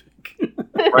topic.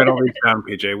 Write all these down,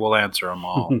 PJ. We'll answer them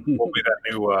all. We'll be that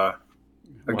new,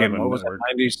 again, what was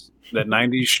that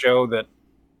 90s show that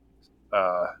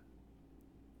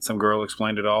some girl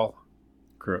explained it all?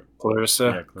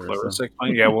 Clarissa? Clarissa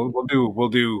explained. Yeah,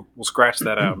 we'll scratch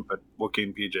that out, but Wookiee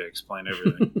and PJ explain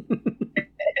everything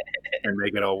and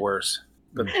make it all worse.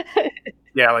 But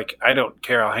yeah, like, I don't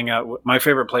care. I'll hang out. My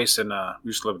favorite place we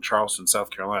used to live in Charleston,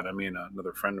 South Carolina, me and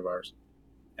another friend of ours.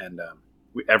 And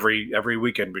every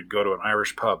weekend we'd go to an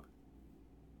Irish pub.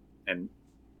 And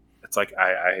it's like,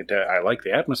 I like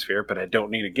the atmosphere, but I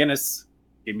don't need a Guinness.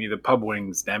 Give me the pub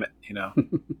wings, damn it,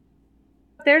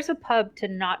 There's a pub to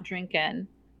not drink in.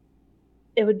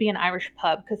 it would be an Irish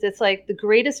pub because it's like the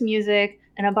greatest music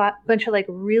and a bunch of like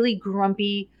really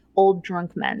grumpy old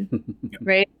drunk men,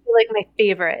 right? Like my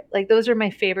favorite. Like those are my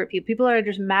favorite people. People are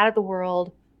just mad at the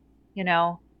world, you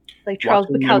know, like Charles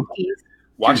Bukowski.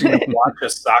 Watching them watch a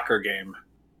soccer game,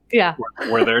 yeah,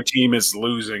 where their team is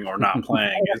losing or not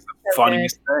playing is the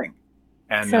funniest thing.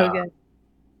 And so good.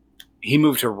 He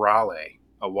moved to Raleigh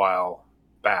a while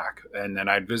back, and then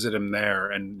I'd visit him there,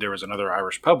 and there was another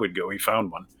Irish pub we'd go. He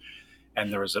found one,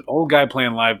 and there was an old guy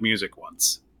playing live music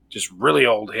once, just really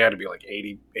old. He had to be like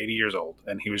 80 years old,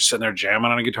 and he was sitting there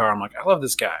jamming on a guitar. I'm like, I love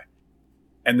this guy.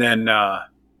 And then I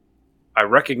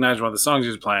recognized one of the songs he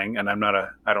was playing, and I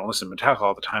don't listen to Metallica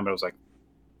all the time, but I was like,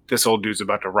 this old dude's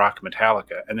about to rock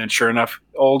Metallica. And then sure enough,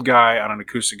 old guy on an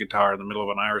acoustic guitar in the middle of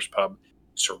an Irish pub,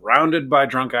 surrounded by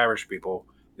drunk Irish people,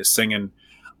 is singing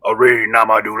and I'm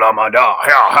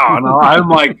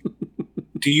like,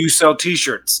 do you sell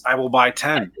t-shirts? I will buy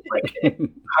 10. Like,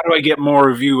 how do I get more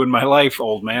of you in my life,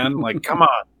 old man? Like, come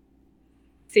on.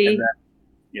 See?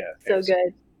 Yeah. So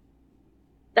good.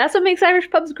 That's what makes Irish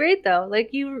pubs great, though. Like,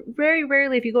 you very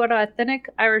rarely, if you go to an authentic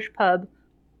Irish pub,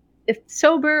 if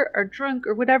sober or drunk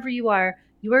or whatever you are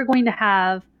going to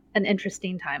have an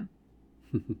interesting time.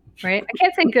 Right? I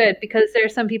can't say good because there are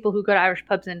some people who go to Irish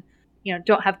pubs and, you know,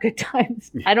 don't have good times.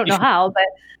 I don't know how, but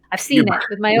I've seen it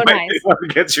with my own eyes.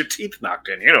 Gets your teeth knocked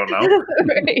in. You don't know.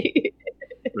 Right.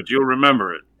 But you'll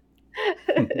remember it.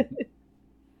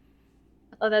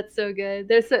 Oh, that's so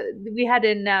good. We had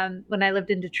in when I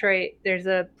lived in Detroit, there's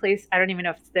a place, I don't even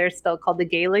know if it's there still, called the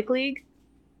Gaelic League.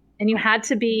 And you had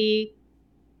to be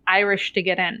Irish to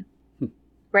get in.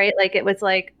 Right? Like it was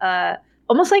like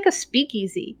almost like a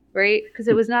speakeasy, right? Because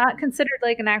it was not considered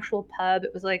like an actual pub.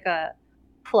 It was like a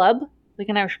club, like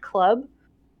an Irish club.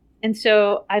 And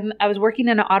so I was working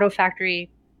in an auto factory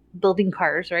building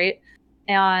cars, right?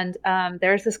 And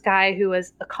there's this guy who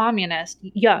was a communist,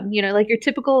 young, you know, like your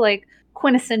typical like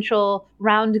quintessential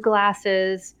round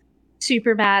glasses,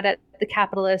 super mad at the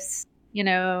capitalists, you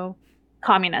know,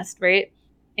 communist, right?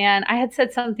 And I had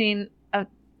said something,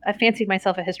 I fancied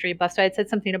myself a history buff, so I had said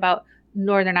something about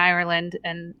Northern Ireland,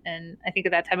 and I think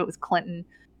at that time it was Clinton,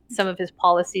 some of his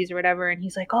policies or whatever, and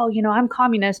he's like, oh, you know, I'm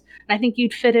communist, and I think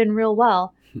you'd fit in real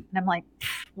well. And I'm like,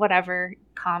 whatever,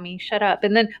 commie, shut up.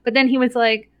 But then he was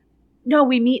like, no,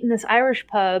 we meet in this Irish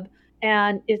pub,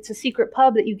 and it's a secret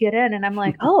pub that you get in, and I'm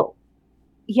like, oh,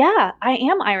 yeah, I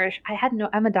am Irish.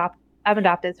 I'm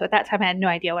adopted, so at that time I had no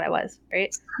idea what I was,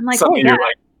 right? I'm like, oh, yeah.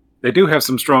 Like, they do have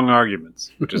some strong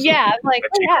arguments. Which is yeah, I'm like,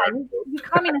 oh, yeah, the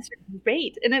communists are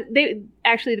great. And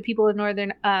the people of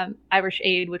Northern Irish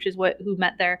Aid, which is who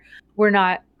met there, were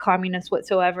not communists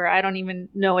whatsoever. I don't even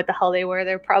know what the hell they were.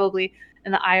 They're probably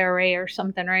in the IRA or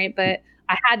something, right? But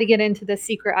I had to get into this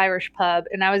secret Irish pub,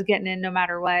 and I was getting in no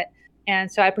matter what.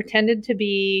 And so I pretended to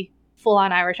be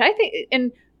full-on Irish. I think,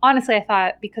 and honestly, I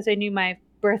thought because I knew my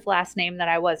birth last name that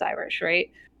I was Irish,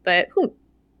 right? But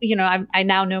you know, I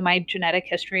now know my genetic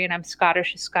history, and I'm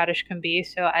Scottish as Scottish can be.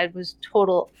 So I was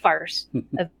total farce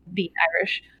of being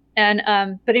Irish. And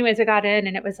but anyways, I got in,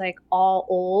 and it was like all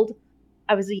old.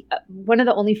 I was one of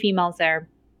the only females there.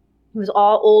 It was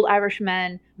all old Irish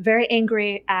men, very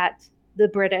angry at the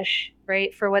British,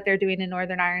 right, for what they're doing in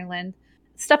Northern Ireland,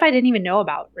 stuff I didn't even know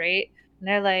about, right? And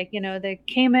they're like, you know, they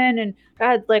came in and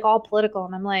got like all political,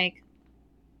 and I'm like,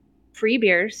 free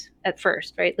beers at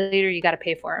first, right? Later you got to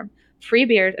pay for them. Free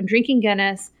beers. I'm drinking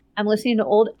Guinness. I'm listening to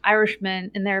old Irishmen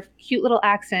in their cute little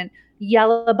accent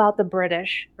yell about the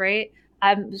British, right?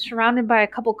 I'm surrounded by a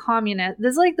couple communists.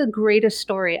 This is like the greatest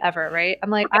story ever, right? I'm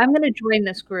like, I'm going to join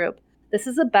this group. This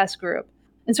is the best group.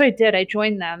 And so I did. I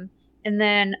joined them. And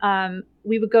then I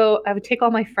would take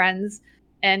all my friends,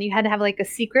 and you had to have like a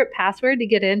secret password to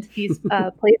get into these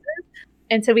places.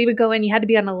 And so we would go in, you had to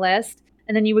be on a list.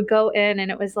 And then you would go in, and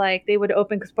it was like they would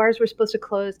open because bars were supposed to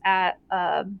close at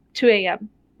 2 a.m.,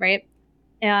 right?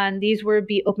 And these would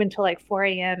be open till like 4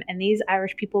 a.m. And these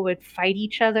Irish people would fight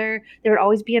each other. There would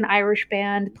always be an Irish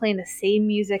band playing the same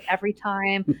music every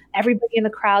time. Everybody in the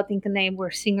crowd thinking they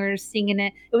were singers singing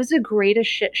it. It was the greatest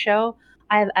shit show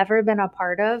I have ever been a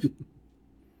part of.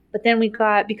 But then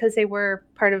because they were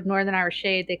part of Northern Irish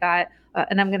Aid, they got,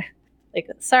 and I'm going to, like,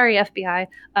 sorry, FBI.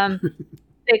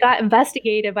 They got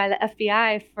investigated by the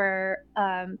FBI for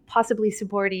possibly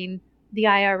supporting the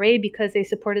IRA because they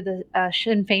supported the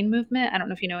Sinn Féin movement. I don't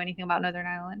know if you know anything about Northern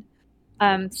Ireland.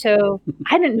 So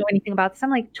I didn't know anything about this.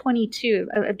 I'm like 22.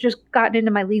 I've just gotten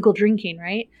into my legal drinking,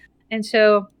 right? And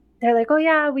so they're like, oh,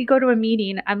 yeah, we go to a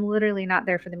meeting. I'm literally not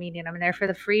there for the meeting. I'm there for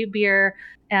the free beer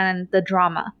and the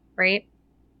drama, right?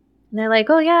 And they're like,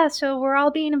 oh, yeah, so we're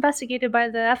all being investigated by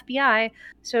the FBI,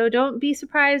 so don't be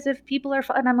surprised if people are...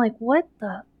 And I'm like, what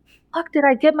the fuck did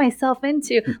I get myself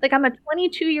into? Like, I'm a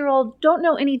 22-year-old, don't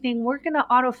know anything, work in an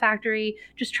auto factory,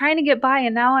 just trying to get by,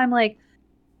 and now I'm like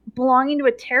belonging to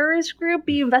a terrorist group,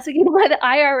 being investigated by the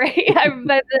IRA,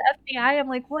 by the FBI. I'm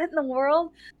like, what in the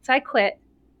world? So I quit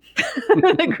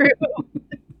the group.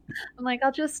 I'm like,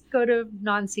 I'll just go to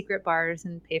non-secret bars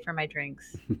and pay for my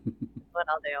drinks. That's what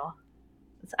I'll do.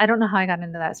 I don't know how I got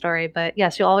into that story, but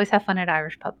yes, you'll always have fun at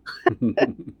Irish pub.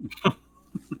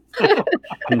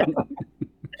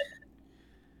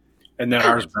 And then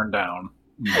ours burned down.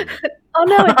 Oh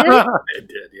no, it did? It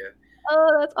did, yeah.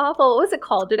 Oh, that's awful. What was it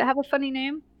called? Did it have a funny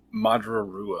name? Madra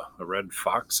Rua, a red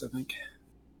fox, I think.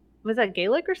 Was that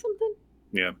Gaelic or something?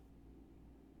 Yeah.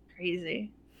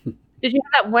 Crazy. Did you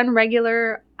have that one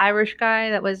regular Irish guy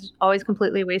that was always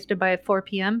completely wasted by 4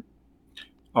 p.m.?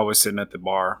 Always sitting at the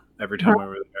bar. Every time we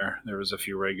were there was a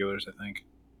few regulars, I think.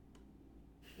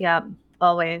 Yeah,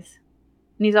 always.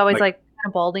 And he's always like kind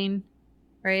of balding,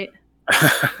 right?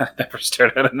 I never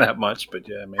stared at him that much, but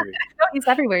yeah, maybe. No, he's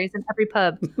everywhere. He's in every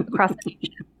pub across the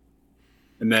nation.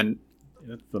 And then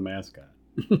that's the mascot.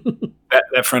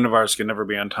 that friend of ours could never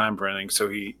be on time for anything.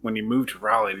 So when he moved to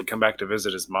Raleigh, he'd come back to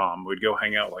visit his mom. We'd go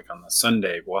hang out like on the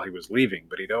Sunday while he was leaving,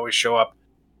 but he'd always show up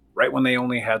right when they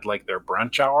only had like their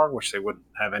brunch hour, which they wouldn't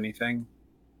have anything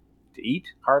to eat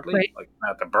hardly, right. Like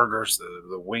not the burgers,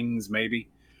 the wings maybe.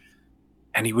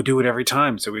 And he would do it every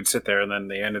time. So we'd sit there, and then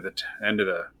the end of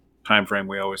the time frame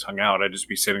we always hung out, I'd just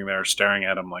be sitting there staring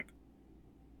at him like,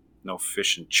 no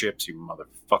fish and chips, you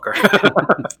motherfucker.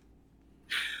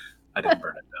 I didn't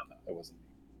burn it down, though. It wasn't me.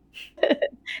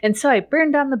 And so I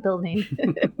burned down the building.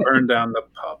 Burned down the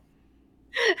pub.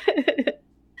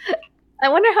 I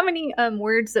wonder how many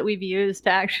words that we've used to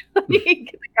actually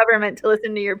get the government to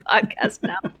listen to your podcast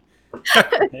now.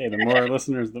 Hey, the more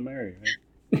listeners, the merrier.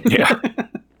 Right? Yeah.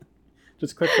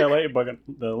 Just click that like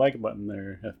button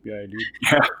there, FBI dude.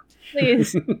 Yeah.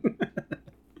 Please.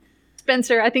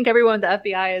 Spencer, I think everyone at the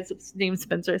FBI is named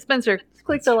Spencer. Spencer,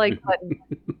 click the like button.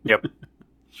 Yep.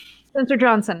 Spencer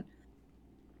Johnson.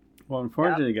 Well,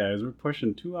 unfortunately, guys, we're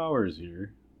pushing 2 hours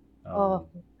here.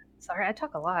 Sorry, I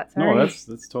talk a lot. Sorry. No,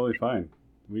 that's totally fine.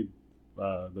 We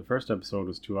the first episode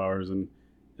was 2 hours, and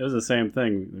it was the same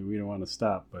thing. We don't want to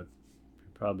stop, but we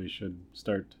probably should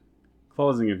start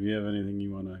closing if you have anything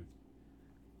you want to...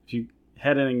 If you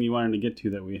had anything you wanted to get to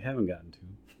that we haven't gotten to.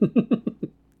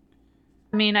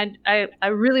 I mean, I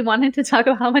really wanted to talk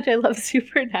about how much I love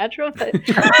Supernatural, but I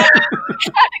got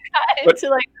into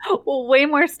like way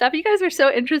more stuff. You guys are so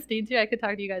interesting too. I could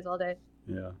talk to you guys all day.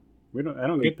 Yeah, I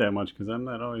don't get that much because I'm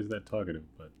not always that talkative.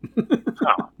 But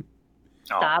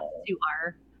Stop, you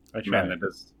are. I try. Man, that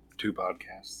does 2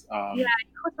 podcasts. Yeah, you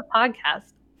host a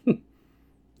podcast.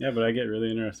 Yeah, but I get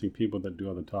really interesting people that do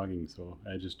all the talking, so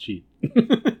I just cheat.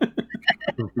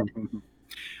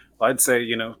 Well, I'd say,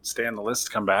 stay on the list,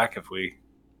 come back if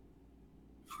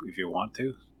you want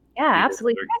to. Yeah,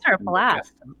 absolutely. You guys are a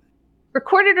blast.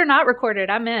 Recorded or not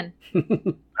recorded, I'm in.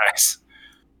 Nice.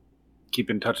 Keep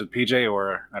in touch with PJ,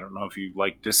 or I don't know if you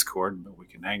like Discord, but we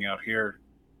can hang out here,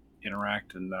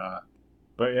 interact, and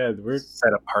but yeah, we're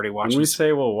set up party watches. When we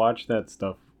say we'll watch that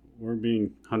stuff, we're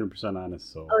being 100%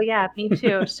 honest. So. Oh yeah, me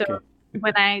too. So okay.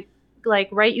 When I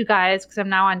write you guys, because I'm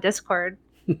now on Discord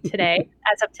today,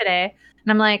 as of today,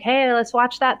 and I'm like, hey, let's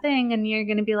watch that thing, and you're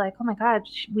gonna be like, oh my god,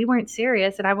 we weren't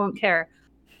serious, and I won't care.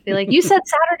 Be like, you said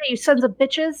Saturday, you sons of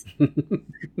bitches.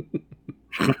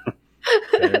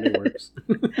 Saturday works.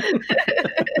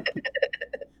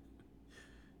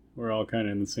 We're all kind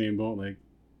of in the same boat. Like,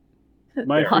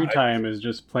 my free time is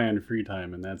just planned free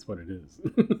time, and that's what it is.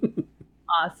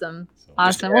 Awesome. So,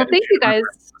 awesome. Well, thank you guys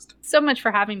so much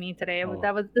for having me today.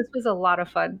 This was a lot of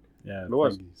fun. Yeah,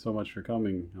 thank you so much for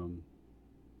coming.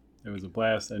 It was a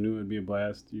blast. I knew it would be a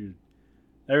blast.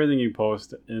 Everything you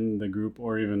post in the group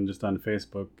or even just on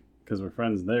Facebook, because we're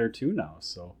friends there too now.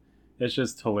 So it's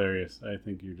just hilarious. I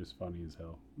think you're just funny as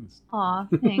hell. Aw,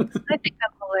 thanks. I think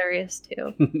I'm hilarious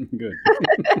too. Good.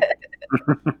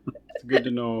 It's good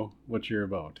to know what you're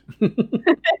about.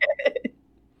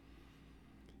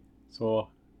 So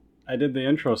I did the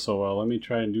intro so well. Let me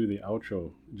try and do the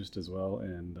outro just as well,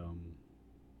 and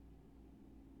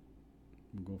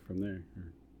we'll go from there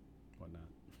or whatnot.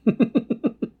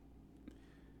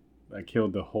 I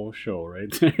killed the whole show right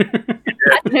there.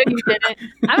 I know you didn't.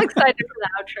 I'm excited for the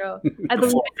outro. I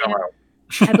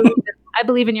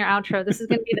believe in your outro. This is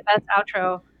going to be the best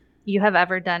outro you have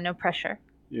ever done. No pressure.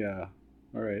 Yeah.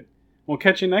 All right. We'll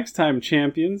catch you next time,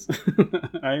 champions.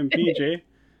 I am PJ.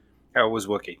 I was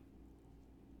Wookie.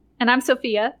 And I'm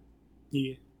Sophia.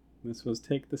 Yeah. This was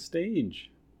Take the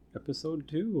Stage, episode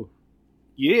 2.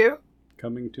 Yeah.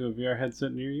 Coming to a VR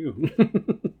headset near you.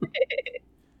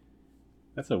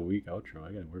 That's a weak outro.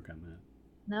 I gotta work on that.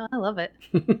 No, I love it.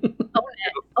 Own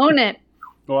it. Own it.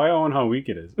 Well, I own how weak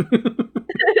it is.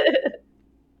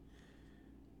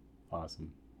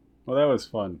 Awesome. Well, that was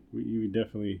fun. We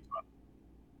definitely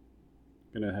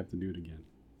gonna have to do it again.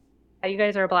 You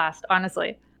guys are a blast,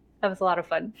 honestly. That was a lot of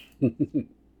fun.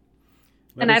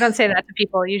 And I don't say that to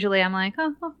people. Usually I'm like,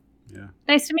 oh, yeah,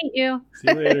 nice to meet you. See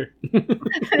you later.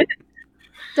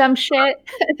 Dumb shit.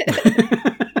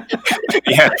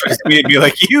 Yeah, for me it'd be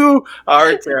like, you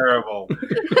are terrible.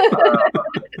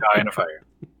 Die in a fire.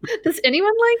 Does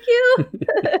anyone like you?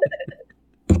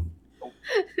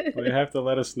 Well, you have to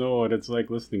let us know what it's like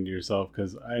listening to yourself,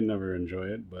 because I never enjoy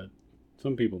it, but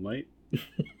some people might.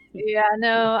 Yeah,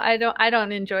 no, I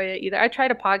don't enjoy it either. I tried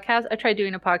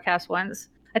doing a podcast once.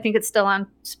 I think it's still on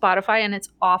Spotify, and it's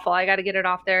awful. I got to get it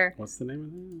off there. What's the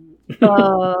name of that?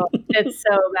 Oh, it's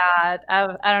so bad.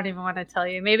 I don't even want to tell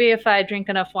you. Maybe if I drink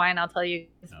enough wine, I'll tell you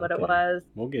what it was.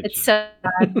 We'll get it's so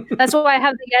bad. That's why I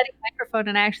have the Yeti microphone,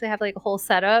 and I actually have like a whole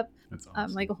setup. That's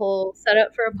awesome. Like a whole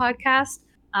setup for a podcast.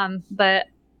 But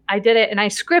I did it, and I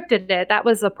scripted it. That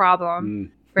was the problem,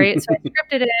 right? So I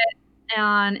scripted it,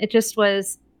 and it just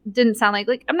didn't sound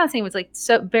like I'm not saying it was like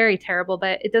so very terrible,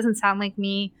 but it doesn't sound like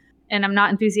me. And I'm not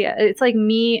enthusiastic. It's like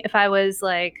me if I was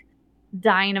like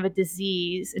dying of a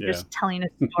disease and just telling a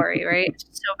story, right? It's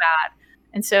just so bad.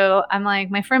 And so I'm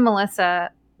like, my friend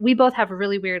Melissa, we both have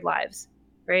really weird lives,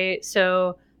 right?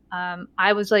 So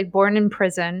I was like born in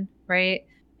prison, right?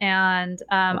 And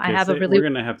I have we're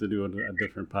going to have to do a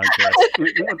different podcast.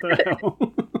 What the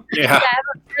hell? Yeah. I have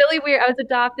a really weird, I was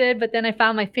adopted, but then I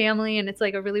found my family, and it's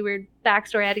like a really weird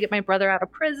backstory. I had to get my brother out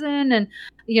of prison, and,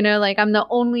 like I'm the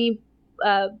only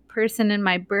person in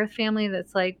my birth family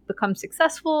that's like become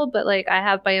successful, but like I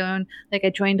have my own, like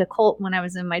I joined a cult when I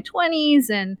was in my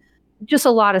 20s, and just a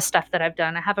lot of stuff that I've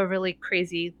done. I have a really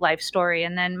crazy life story.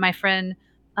 And then my friend,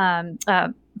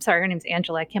 sorry, her name's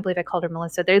Angela. I can't believe I called her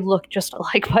Melissa. They look just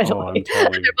alike, by the way.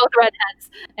 They're both redheads,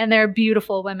 and they're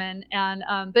beautiful women. And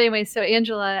but anyway, so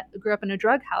Angela grew up in a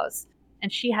drug house,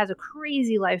 and she has a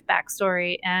crazy life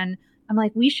backstory. And I'm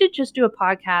like, we should just do a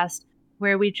podcast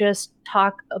where we just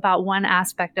talk about one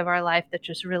aspect of our life that's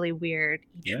just really weird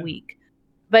each week.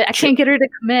 But I can't get her to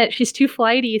commit. She's too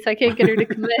flighty, so I can't get her to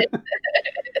commit.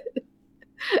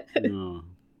 No.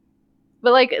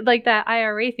 But like that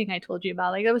IRA thing I told you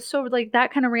about, like it was so like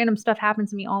that kind of random stuff happens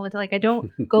to me all the time. Like I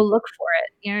don't go look for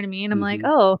it. You know what I mean? I'm like,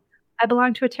 oh, I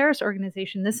belong to a terrorist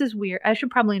organization. This is weird. I should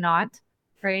probably not,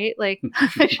 right? Like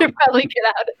I should probably get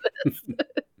out of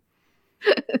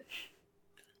this.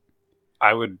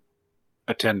 I would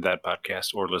attend that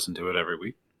podcast or listen to it every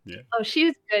week. Yeah. Oh,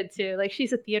 she's good too. Like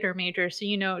she's a theater major, so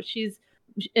she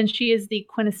is the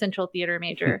quintessential theater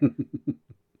major.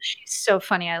 She's so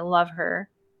funny. I love her.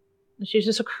 She's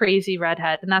just a crazy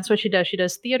redhead, and that's what she does. She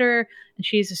does theater, and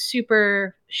she's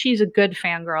a good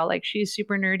fangirl. Like she's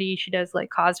super nerdy. She does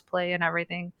like cosplay and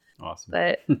everything. Awesome.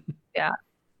 But yeah.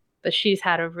 But she's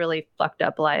had a really fucked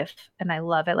up life, and I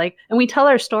love it. Like, and we tell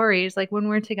our stories. Like when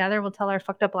we're together, we'll tell our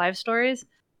fucked up life stories.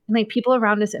 And like people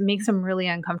around us, it makes them really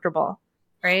uncomfortable,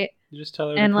 right? You just tell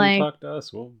her to come talk to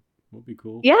us. We'll be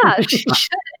cool. Yeah, she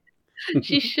should.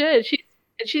 She should.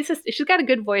 She's got a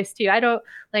good voice too. I don't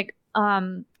like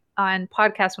on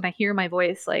podcasts when I hear my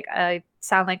voice, like I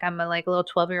sound like I'm a little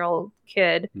 12-year-old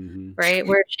kid, right?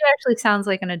 Where she actually sounds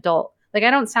like an adult. Like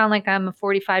I don't sound like I'm a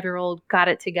 45-year-old got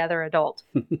it together adult.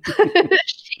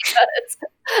 She does.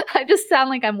 I just sound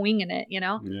like I'm winging it,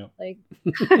 Yeah. Like.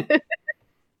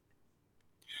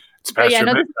 It's past your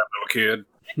bedtime, little kid.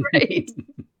 Right.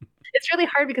 It's really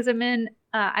hard because I'm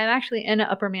actually in an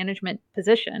upper management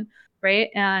position, right?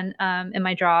 And in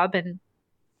my job, and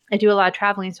I do a lot of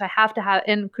traveling, so I have to have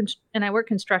and I work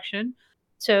construction,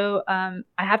 so I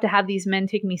have to have these men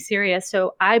take me serious.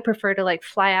 So I prefer to like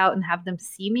fly out and have them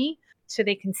see me, so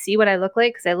they can see what I look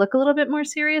like, because I look a little bit more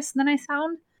serious than I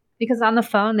sound. Because on the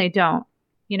phone they don't.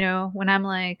 When I'm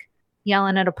like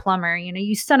yelling at a plumber,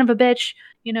 you son of a bitch,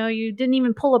 you didn't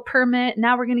even pull a permit.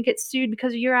 Now we're going to get sued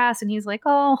because of your ass. And he's like,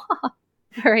 oh, all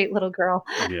right, little girl.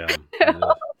 Yeah.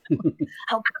 I'll come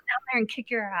down there and kick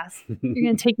your ass. You're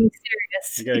going to take me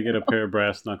serious. You got to get a pair of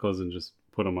brass knuckles and just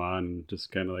put them on and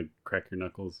just kind of like crack your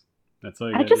knuckles. That's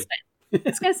all you got to do.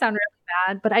 It's going to sound really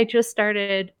bad, but I just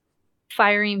started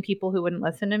firing people who wouldn't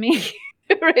listen to me.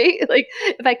 Right? Like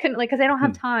if I couldn't, because I don't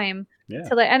have time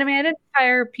to I didn't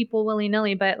fire people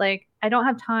willy-nilly, but like I don't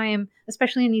have time,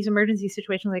 especially in these emergency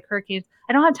situations like hurricanes.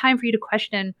 I don't have time for you to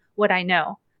question what I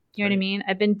know. You know what I mean?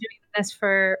 I've been doing this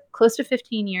for close to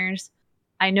 15 years.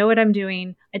 I know what I'm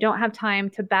doing. I don't have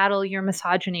time to battle your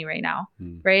misogyny right now,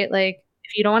 right? Like,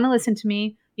 if you don't want to listen to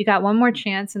me, you got one more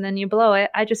chance and then you blow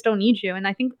it. I just don't need you. And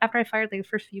I think after I fired like the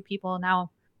first few people, now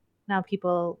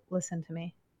people listen to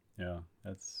me. Yeah,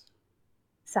 that's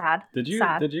sad. Did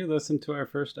you listen to our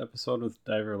first episode with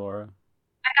Diver Laura?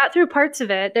 I got through parts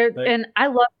of it. And I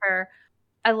love her.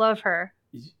 I love her.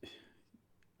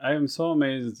 I am so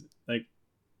amazed. Like,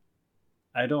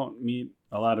 I don't meet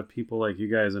a lot of people like you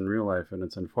guys in real life, and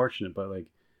it's unfortunate, but like,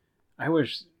 I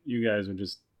wish you guys would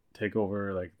just take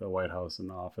over like the White House and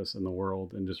the office and the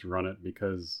world and just run it,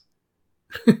 because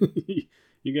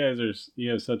you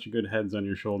have such good heads on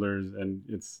your shoulders, and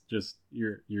it's just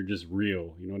you're just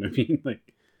real. You know what I mean?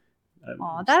 Like,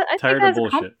 I'm tired of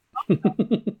bullshit.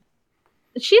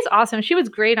 She's awesome. She was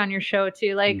great on your show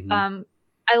too. Like,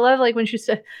 I love like when she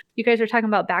said you guys were talking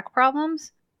about back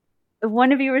problems.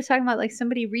 One of you was talking about like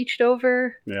somebody reached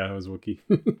over. Yeah, it was Wookie.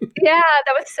 Yeah,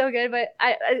 that was so good. But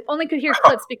I only could hear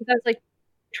clips because I was like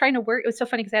trying to work. It was so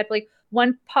funny because I had like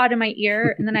one pod in my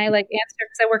ear, and then I like answered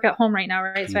because I work at home right now,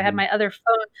 right? So I had my other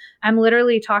phone. I'm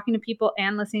literally talking to people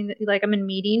and listening to, like, I'm in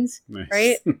meetings, nice.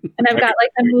 Right? And I've got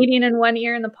like a meeting in one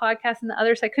ear and the podcast in the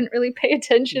other, so I couldn't really pay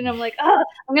attention. I'm like,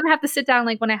 I'm gonna have to sit down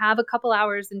like when I have a couple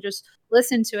hours and just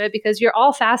listen to it, because you're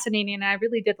all fascinating, and I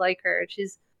really did like her.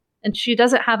 She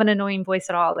doesn't have an annoying voice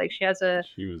at all. Like, she was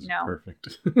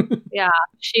perfect. Yeah,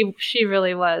 she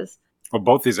really was. Well,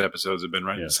 both these episodes have been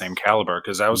right in the same caliber,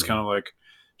 because I was kind of like,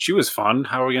 she was fun.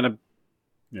 How are we going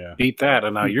to beat that?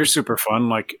 And now you're super fun.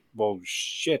 Like, well,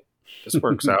 shit, this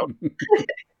works out.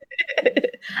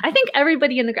 I think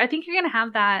everybody I think you're going to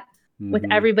have that with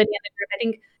everybody in the group. I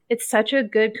think it's such a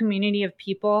good community of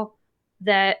people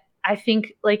that I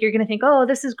think like you're going to think, oh,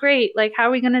 this is great. Like, how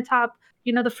are we going to top,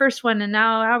 the first one? And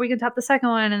now how are we going to top the second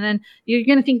one? And then you're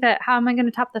going to think that, how am I going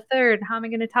to top the third? How am I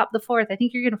going to top the fourth? I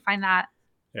think you're going to find that.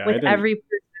 Yeah, with every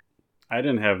person. I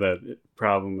didn't have that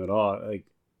problem at all. Like,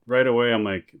 right away, I'm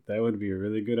like, that would be a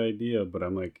really good idea. But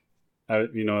I'm like,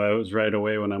 that was right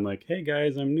away when I'm like, hey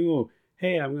guys, I'm new.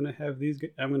 Hey, I'm gonna have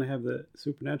the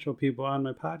Supernatural people on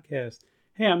my podcast.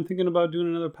 Hey, I'm thinking about doing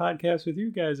another podcast with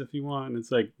you guys if you want. And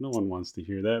it's like, no one wants to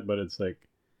hear that, but it's like,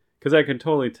 because I can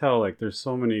totally tell, like, there's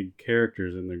so many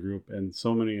characters in the group and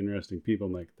so many interesting people.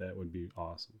 I'm like, that would be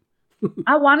awesome.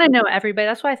 I want to know everybody.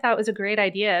 That's why I thought it was a great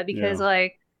idea, because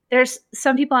like, there's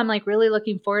some people I'm like really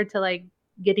looking forward to like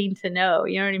getting to know,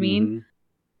 you know what I mean?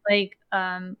 Like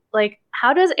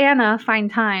how does Anna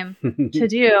find time to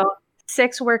do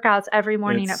 6 workouts every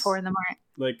morning at 4 a.m?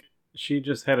 Like, she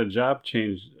just had a job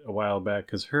change a while back,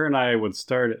 because her and I would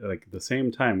start at like the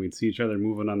same time. We'd see each other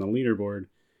moving on the leaderboard,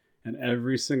 and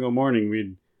every single morning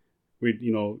we'd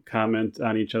comment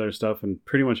on each other's stuff and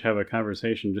pretty much have a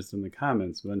conversation just in the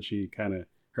comments. But then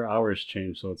her hours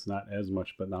changed, so it's not as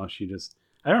much, but now she just,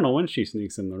 I don't know when she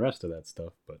sneaks in the rest of that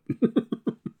stuff, but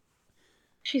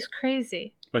she's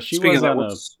crazy. But she was on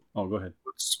go ahead.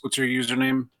 What's her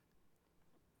username,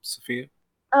 Sophia?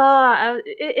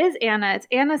 It is Anna. It's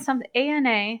Anna something,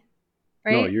 ANA, right?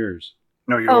 No, yours.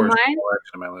 No, yours. Oh, mine?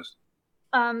 Actually, my list.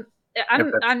 I'm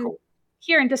cool.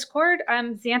 Here in Discord.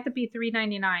 I'm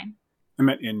Xanthopy399. I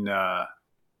meant in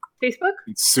Facebook.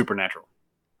 It's Supernatural.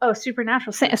 Oh,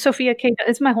 Supernatural. Sophia K.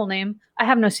 It's my whole name. I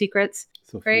have no secrets.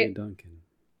 Sophia Duncan.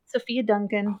 Sophia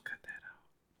Duncan. I'll cut that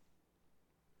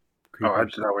out. I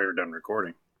just thought we were done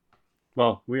recording.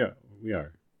 Well, we are.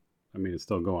 I mean, it's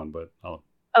still going, but I'll.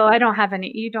 Oh, I don't have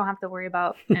any. You don't have to worry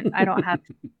about. And I don't have.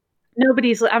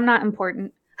 I'm not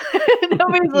important.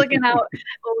 Nobody's looking out.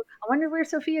 Oh, I wonder where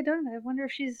Sophia Duncan. I wonder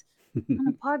if she's on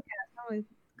a podcast.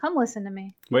 Come listen to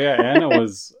me. Well, yeah, Anna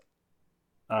was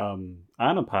on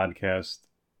a podcast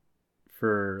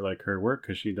for like her work,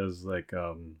 because she does like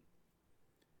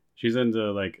she's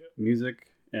into like music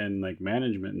and like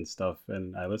management and stuff,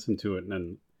 and I listened to it, and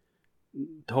then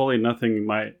totally nothing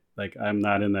I'm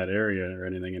not in that area or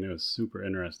anything, and it was super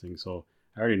interesting. So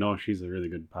I already know she's a really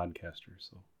good podcaster.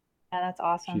 So yeah, that's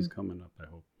awesome. She's coming up.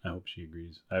 I hope she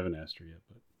agrees. I haven't asked her yet,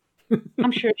 but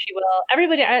I'm sure she will.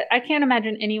 Everybody, I can't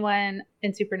imagine anyone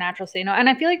in Supernatural say no. And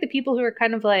I feel like the people who are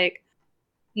kind of like,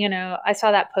 I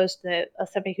saw that post that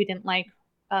somebody who didn't like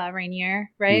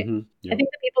Rainier, right? Mm-hmm. Yep. I think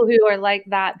the people who are like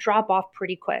that drop off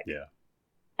pretty quick. Yeah.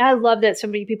 And I love that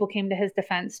people came to his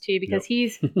defense too, because he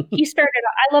started,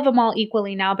 I love them all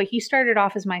equally now, but he started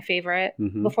off as my favorite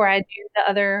before I do the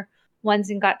other ones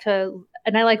and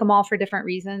and I like them all for different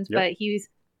reasons, but he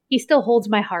still holds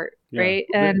my heart, right?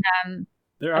 And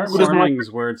there are mornings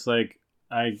where it's like,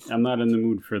 I'm not in the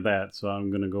mood for that, so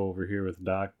I'm going to go over here with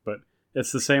Doc. But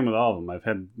it's the same with all of them. I've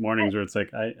had mornings where it's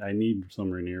like, I need some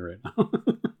Rainier right now.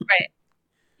 Right.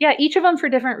 Yeah, each of them for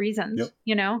different reasons,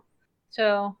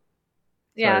 So,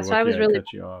 yeah, so I was really... cut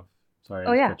you off. Sorry,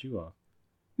 I cut you off.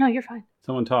 No, you're fine.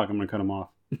 Someone talk, I'm going to cut him off.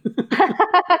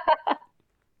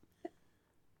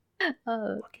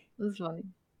 This is funny.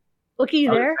 Wookie,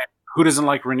 you there? Who doesn't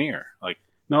like Rainier? Like,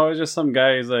 no, it was just some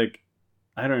guy who's like,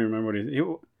 I don't remember what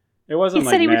it wasn't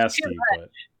like nasty, but...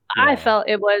 Yeah. I felt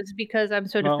it was because I'm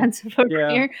so defensive of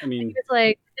Rainier. I mean, he was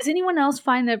like, does anyone else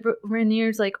find that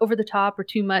Rainier's like over the top or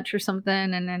too much or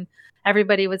something? And then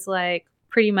everybody was like,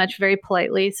 pretty much very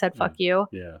politely said, fuck you.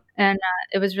 Yeah. And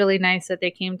it was really nice that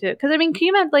they came to it. Because, I mean, can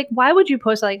you imagine, like, why would you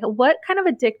post, like, what kind of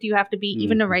a dick do you have to be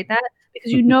even to write that?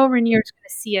 Because you know Rainier's going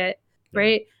to see it,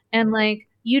 right? And, like,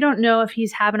 you don't know if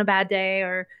he's having a bad day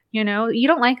or, you know, you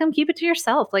don't like him, keep it to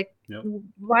yourself. Like,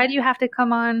 why do you have to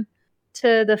come on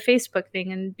to the Facebook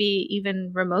thing and be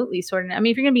even remotely sort of... I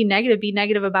mean, if you're going to be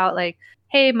negative about, like,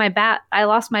 hey, I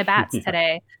lost my bats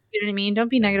today. You know what I mean? Don't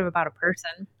be negative about a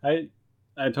person.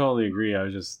 I totally agree.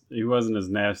 He wasn't as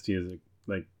nasty as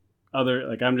like other,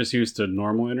 like I'm just used to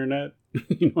normal internet.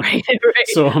 You know? Right.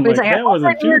 So I'm like, that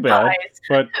wasn't too bad.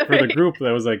 But for the group,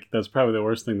 that's probably the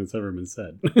worst thing that's ever been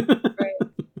said. Right.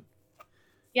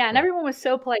 Yeah, and everyone was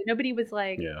so polite. Nobody was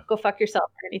like, go fuck yourself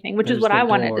or anything, which is what I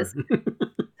wanted to see.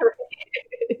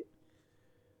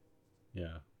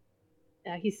 Yeah.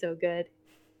 Yeah, he's so good.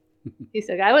 He's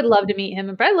so good. I would love to meet him,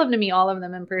 and I'd love to meet all of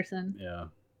them in person. Yeah.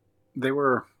 They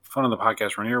were fun of the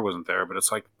podcast. Rainier wasn't there, but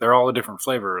it's like they're all a different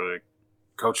flavor. Like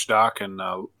Coach Doc and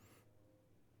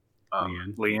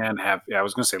Leanne have. Yeah, I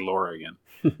was going to say Laura again.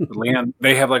 Leanne,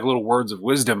 they have like little words of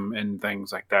wisdom and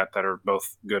things like that are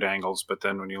both good angles. But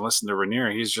then when you listen to Rainier,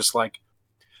 he's just like,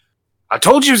 "I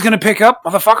told you he was going to pick up,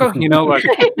 motherfucker." You know, like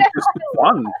just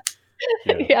fun.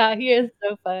 Yeah, he is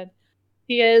so fun.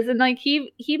 He is, and like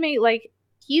he made like.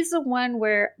 He's the one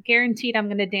where guaranteed I'm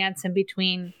going to dance in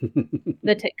between the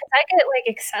because I get like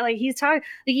excited. Like he's talking,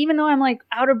 like even though I'm like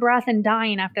out of breath and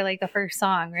dying after like the first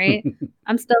song, right?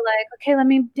 I'm still like, okay, let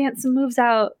me dance some moves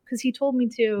out because he told me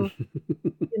to.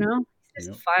 You know, it's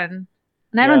just fun,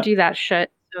 and I don't do that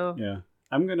shit. So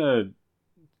I'm gonna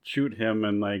shoot him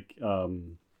and like, oh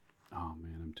man,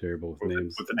 I'm terrible with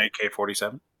names. With an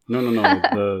AK-47. No,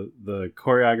 the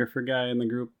choreographer guy in the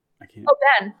group. I can't. Oh,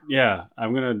 Ben. Yeah,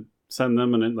 I'm gonna send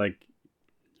them, and like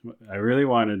I really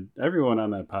wanted everyone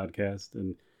on that podcast,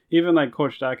 and even like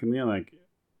Coach Doc and Leon, like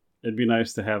it'd be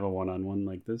nice to have a one-on-one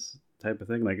like this type of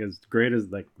thing. Like as great as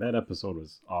like that episode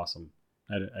was awesome.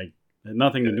 I had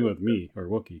nothing to do with me or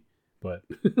Wookie, but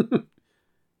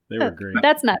they were great.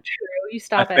 That's not true. You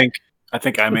stop it. I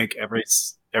think I make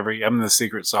every I'm the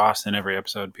secret sauce in every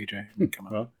episode. PJ, come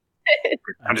on. Well,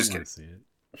 I'm just kidding. See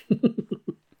it.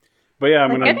 But yeah, I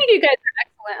think you guys are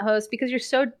excellent hosts because you're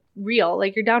so real.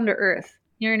 Like you're down to earth.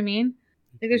 You know what I mean?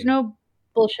 Like there's no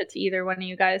bullshit to either one of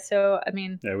you guys. So I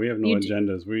mean, yeah, we have no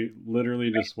agendas. We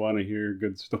literally just want to hear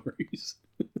good stories.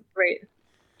 Right.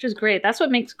 Which is great. That's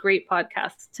what makes great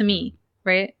podcasts to me,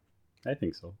 right? I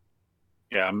think so.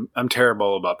 Yeah, I'm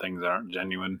terrible about things that aren't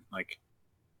genuine. Like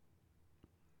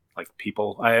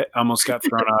people. I almost got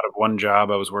thrown out of one job.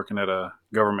 I was working at a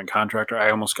government contractor. I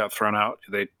almost got thrown out.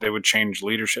 They would change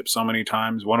leadership so many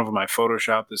times. One of them, I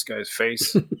photoshopped this guy's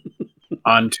face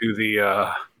onto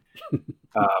the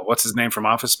what's his name from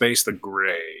Office Space, the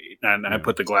Gray, and I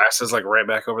put the glasses like right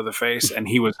back over the face, and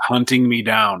he was hunting me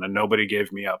down, and nobody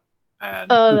gave me up.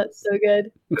 And that's so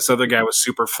good. This other guy was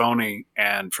super phony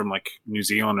and from like New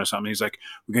Zealand or something. He's like,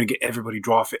 we're going to get everybody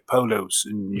draw fit polos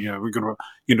and, you know, we're going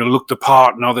to, look the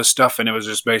part and all this stuff. And it was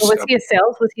just basically. Was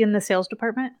he in the sales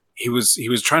department? He was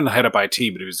trying to head up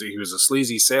IT, but he was a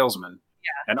sleazy salesman.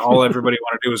 Yeah. And all everybody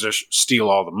wanted to do was just steal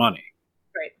all the money.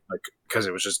 Right. Like, because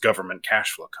it was just government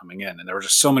cash flow coming in. And there were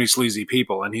just so many sleazy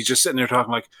people. And he's just sitting there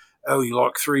talking like, oh, you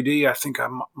like 3D? I think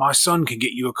my son can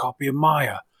get you a copy of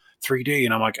Maya. 3D,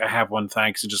 and I'm like, I have one,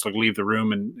 thanks, and just like leave the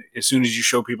room. And as soon as you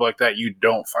show people like that you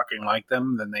don't fucking like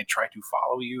them, then they try to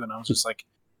follow you. And I was just like,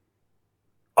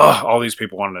 oh, all these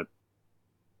people wanted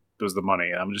it was the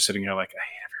money. And I'm just sitting here like, I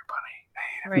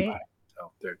hate everybody. Right.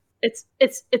 So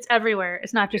it's everywhere.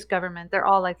 It's not just government. They're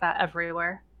all like that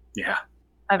everywhere. Yeah.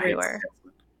 Everywhere.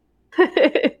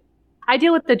 I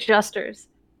deal with adjusters,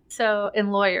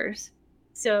 and lawyers.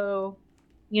 So,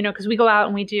 because we go out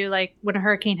and we do like when a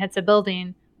hurricane hits a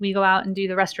building, we go out and do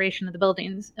the restoration of the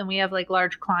buildings, and we have like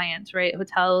large clients, right?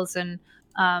 Hotels and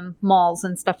malls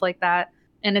and stuff like that.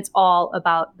 And it's all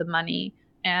about the money.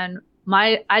 And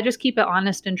I just keep it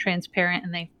honest and transparent,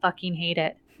 and they fucking hate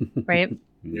it, right?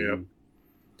 Yeah.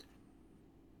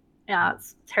 Yeah,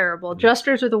 it's terrible.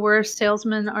 Adjusters are the worst.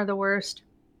 Salesmen are the worst.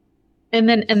 And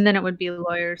then it would be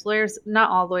lawyers. Lawyers,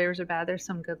 not all lawyers are bad. There's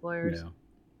some good lawyers. Yeah.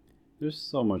 There's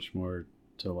so much more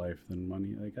to life than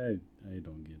money. Like I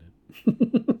don't get it.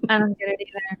 I don't get it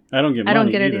either. I don't get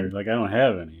money either. Like, I don't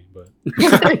have any, but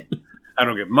I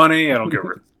don't get money. I don't get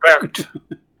respect.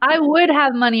 I would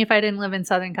have money if I didn't live in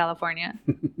Southern California.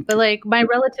 But, like, my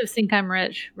relatives think I'm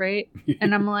rich, right?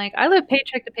 And I'm like, I live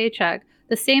paycheck to paycheck.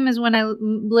 The same as when I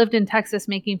lived in Texas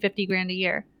making $50,000 a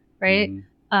year, right?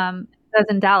 I was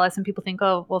in Dallas, and people think,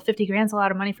 oh, well, 50 grand's a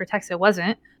lot of money for Texas. It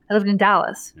wasn't. I lived in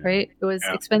Dallas, right? It was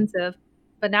expensive.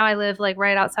 But now I live, like,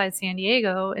 right outside San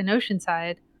Diego in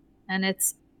Oceanside. And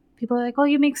people are like, oh,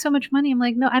 you make so much money. I'm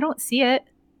like, no, I don't see it.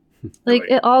 Like,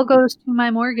 it all goes to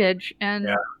my mortgage. And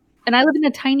I live in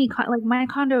a tiny like, my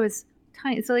condo is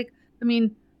tiny. It's like, I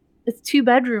mean, it's 2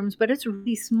 bedrooms, but it's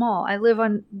really small. I live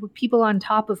with people on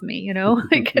top of me, you know,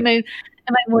 like, and my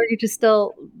mortgage is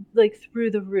still, like,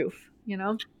 through the roof, you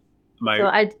know.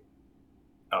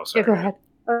 Oh, sorry. Yeah, go ahead.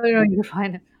 Oh no, you're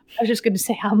fine. I was just going to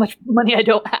say how much money I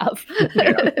don't have.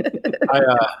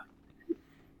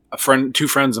 Two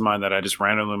friends of mine that I just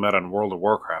randomly met on World of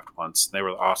Warcraft once. They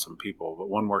were awesome people, but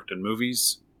one worked in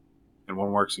movies and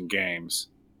one works in games.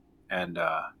 And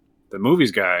the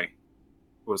movies guy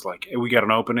was like, hey, we got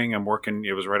an opening. I'm working.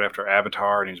 It was right after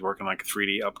Avatar, and he's working like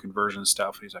 3D up conversion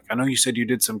stuff. He's like, I know you said you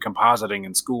did some compositing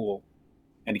in school.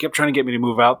 And he kept trying to get me to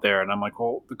move out there. And I'm like,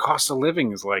 well, the cost of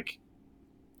living is like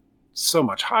so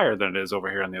much higher than it is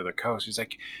over here on the other coast. He's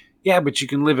like, yeah, but you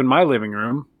can live in my living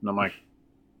room. And I'm like,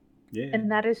 yeah. And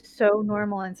that is so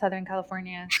normal in Southern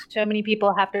California. So many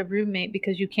people have to roommate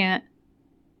because you can't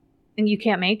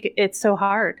make it. It's so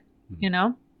hard, you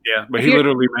know? Yeah, but he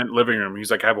literally meant living room. He's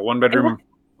like, I have a 1-bedroom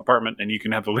apartment and you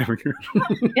can have the living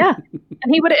room. Yeah.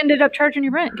 And he would have ended up charging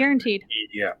you rent, guaranteed.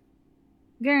 Yeah.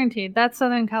 Guaranteed. That's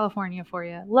Southern California for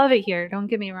you. Love it here. Don't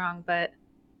get me wrong, but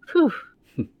whew.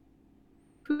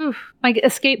 My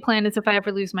escape plan is if I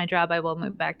ever lose my job, I will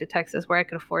move back to Texas where I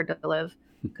could afford to live.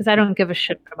 Because I don't give a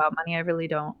shit about money. I really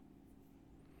don't.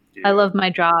 Yeah. I love my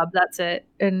job. That's it.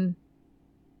 And,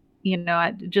 you know,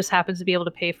 it just happens to be able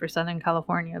to pay for Southern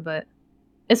California, but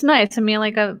it's nice. I mean,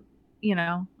 like, I've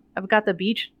got the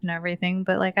beach and everything,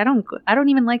 but, like, I don't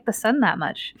even like the sun that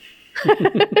much. You know,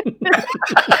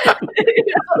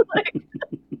 like,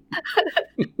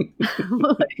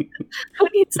 who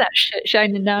needs that shit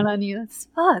shining down on you? It's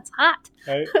hot.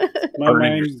 My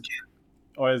mind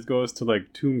always goes to,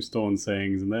 like, tombstone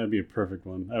sayings, and that would be a perfect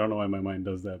one. I don't know why my mind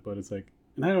does that, but it's like,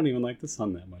 and I don't even like the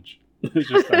sun that much. It's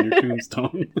just on your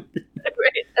tombstone.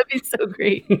 Right, that'd be so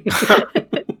great.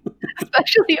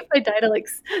 Especially if I died of, like,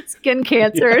 skin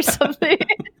cancer or something.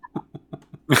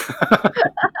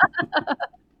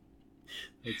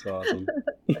 That's awesome.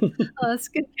 Oh,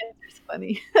 skin cancer's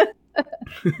funny.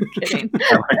 Kidding.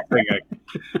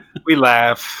 We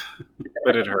laugh,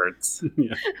 but it hurts.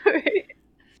 Yeah. Right.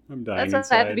 I'm dying. That's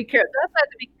why I have to be careful. That's why I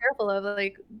have to be careful of,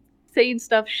 like, saying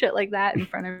shit like that in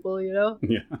front of people. You know.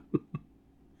 Yeah.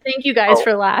 Thank you guys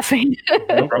for laughing.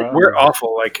 No problem. We're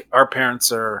awful. Like, our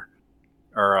parents are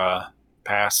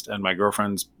passed, and my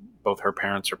girlfriend's both her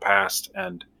parents are passed,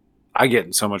 and I get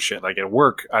in so much shit. Like, at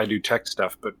work, I do tech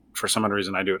stuff, but for some odd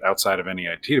reason, I do it outside of any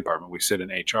IT department. We sit in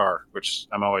HR, which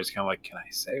I'm always kind of like, can I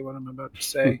say what I'm about to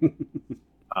say?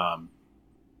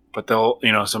 But they'll,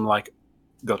 you know,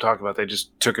 they'll talk about they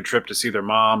just took a trip to see their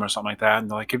mom or something like that, and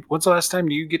they're like, when's the last time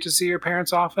you get to see your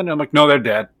parents often? And I'm like, no, they're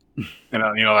dead. And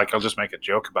you know, like, I'll just make a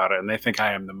joke about it, and they think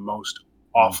I am the most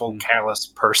awful, callous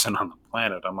person on the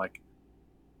planet. I'm like,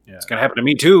 yeah, it's gonna happen to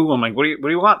me too. I'm like, what do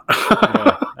you want?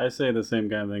 Yeah, I say the same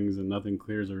kind of things, and nothing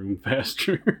clears a room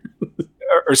faster.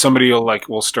 Or somebody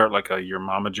will start like a your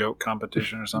mama joke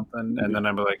competition or something, and then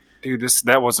I'll be like, dude,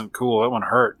 that wasn't cool. That one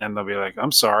hurt. And they'll be like,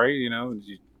 I'm sorry, you know,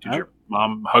 did your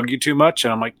mom hug you too much?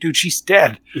 And I'm like, dude, she's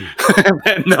dead.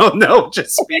 no,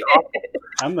 just be awful.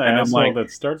 I'm the asshole that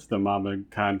starts the mama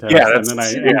contest, and then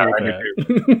I end with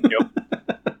that. Yep.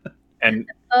 And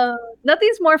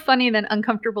nothing's more funny than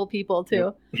uncomfortable people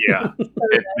too. Yeah,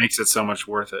 it makes it so much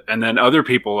worth it. And then other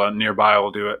people nearby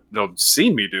will do it. They'll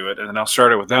see me do it, and then I'll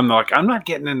start it with them. They're like, I'm not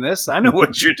getting in this. I know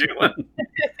what you're doing.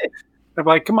 They're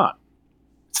like, come on,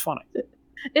 it's funny.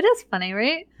 It is funny,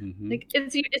 right? Mm-hmm. Like,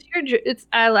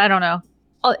 I don't know.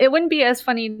 It wouldn't be as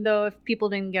funny though if people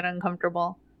didn't get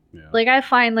uncomfortable. Yeah. Like, I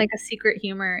find, like, a secret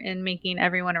humor in making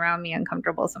everyone around me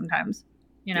uncomfortable sometimes.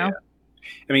 You know? Yeah.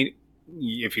 I mean,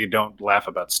 if you don't laugh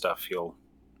about stuff, you'll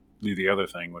do the other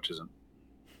thing, which isn't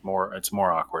more. It's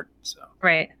more awkward. So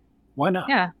right. Why not?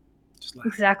 Yeah.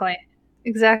 Exactly.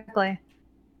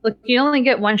 Look, you only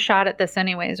get one shot at this,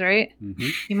 anyways, right? Mm-hmm.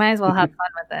 You might as well have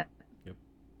fun with it. Yep.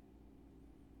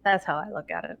 That's how I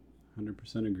look at it.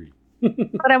 100% agree.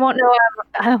 But I won't know.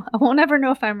 I won't ever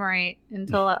know if I'm right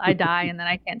until I die, and then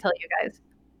I can't tell you guys.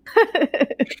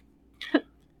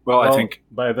 Well, I think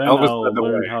by then Elvis I'll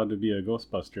learn how to be a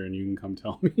Ghostbuster, and you can come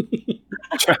tell me.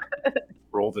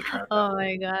 Roll the trap. Oh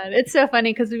my god, it's so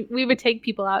funny because we would take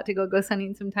people out to go ghost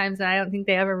hunting sometimes, and I don't think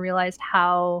they ever realized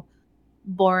how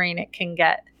boring it can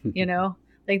get. You know,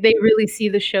 like they really see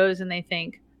the shows and they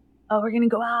think, "Oh, we're gonna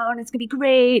go out and it's gonna be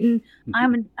great," and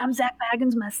I'm Zach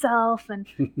Baggins myself, and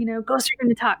you know, ghosts are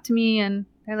gonna talk to me, and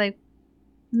they're like,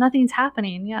 "Nothing's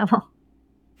happening." Yeah, well,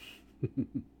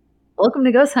 welcome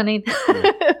to ghost hunting.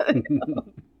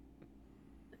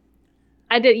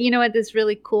 I did. You know what? This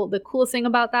really cool. The coolest thing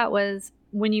about that was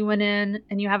when you went in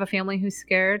and you have a family who's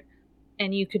scared,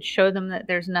 and you could show them that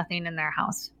there's nothing in their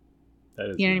house. That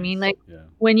is you know nice. What I mean? Like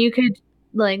when you could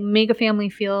like make a family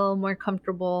feel more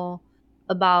comfortable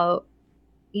about,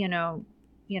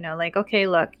 like, okay,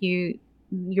 look,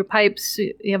 your pipes,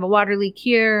 you have a water leak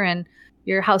here, and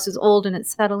your house is old and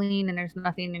it's settling, and there's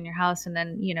nothing in your house, and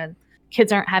then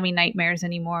kids aren't having nightmares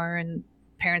anymore, and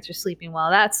parents are sleeping well.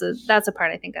 That's a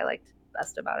part I think I liked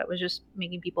best about it, was just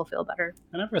making people feel better.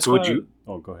 I never thought.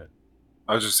 Oh, go ahead.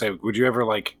 I was just saying, would you ever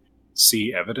like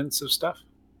see evidence of stuff?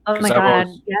 Oh my god,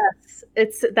 yes!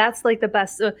 That's like the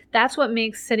best. So that's what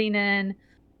makes sitting in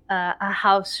a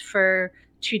house for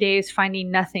 2 days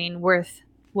finding nothing worth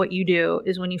what you do,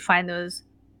 is when you find those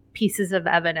pieces of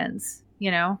evidence.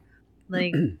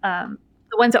 Like the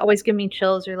ones that always give me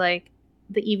chills are like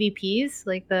the EVPs,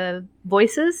 like the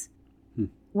voices.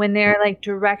 When they're like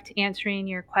direct answering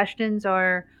your questions,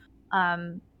 or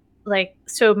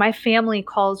so my family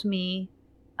calls me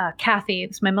Kathy.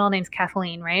 My middle name's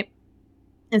Kathleen, right?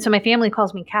 And so my family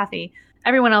calls me Kathy.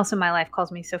 Everyone else in my life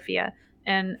calls me Sophia,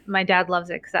 and my dad loves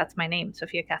it because that's my name,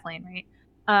 Sophia Kathleen, right?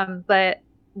 But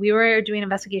we were doing an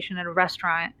investigation at a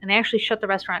restaurant, and they actually shut the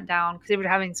restaurant down because they were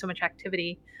having so much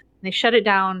activity. And they shut it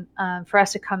down for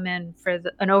us to come in for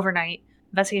an overnight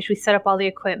investigation. We set up all the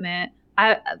equipment.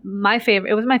 It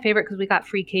was my favorite because we got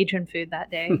free Cajun food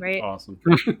that day, right? Awesome.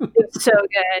 It was so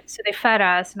good. So they fed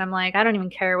us, and I'm like, I don't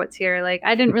even care what's here. Like,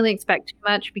 I didn't really expect too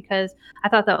much because I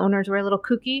thought the owners were a little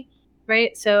kooky,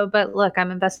 right? So, but look,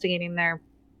 I'm investigating their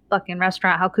fucking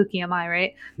restaurant. How kooky am I,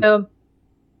 right? So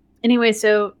anyway,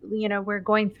 we're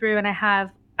going through, and I have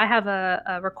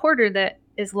a recorder that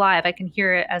is live. I can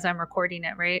hear it as I'm recording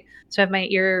it, right? So I have my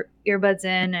earbuds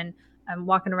in, and I'm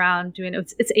walking around doing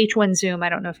it's H1 Zoom. I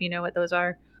don't know if you know what those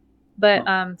are, but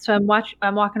so I'm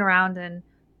walking around, and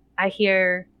I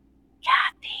hear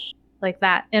Kathy like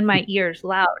that in my ears,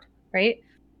 loud, right?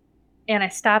 And I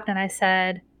stopped and I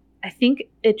said, I think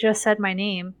it just said my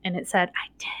name, and it said I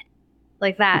did,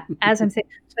 like that as I'm saying.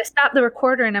 So I stopped the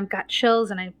recorder, and I've got chills,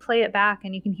 and I play it back,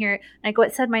 and you can hear it. And I go,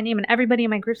 it said my name, and everybody in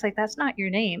my group's like, that's not your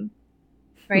name,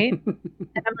 right? And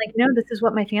I'm like, no, this is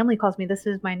what my family calls me. This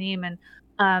is my name. And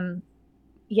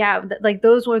like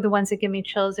those were the ones that give me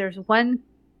chills. There's one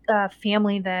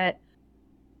family that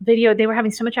they were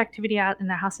having so much activity out in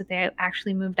their house that they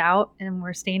actually moved out and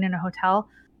were staying in a hotel,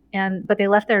 but they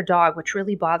left their dog, which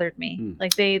really bothered me.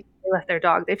 Like they left their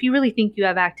dog. If you really think you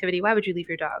have activity, why would you leave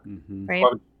your dog? Right? Why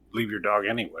would you leave your dog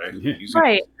anyway?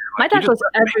 Right. My dog goes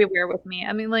everywhere with me.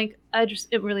 I mean, like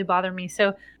it really bothered me.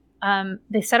 So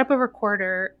they set up a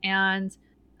recorder, and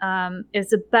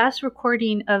it's the best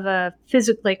recording of a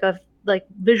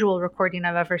visual recording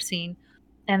I've ever seen.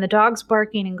 And the dog's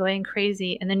barking and going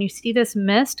crazy, and then you see this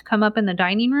mist come up in the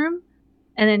dining room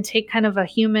and then take kind of a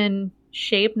human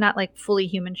shape, not like fully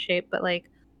human shape, but like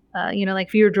like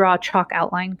if you draw a chalk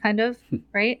outline kind of,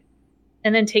 right?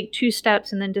 And then take 2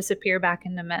 steps and then disappear back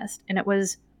in the mist. And it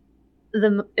was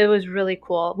really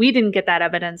cool. We didn't get that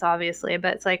evidence, obviously,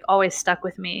 but it's like always stuck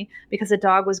with me because the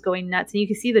dog was going nuts, and you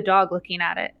could see the dog looking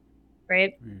at it,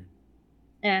 right?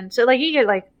 And so like you get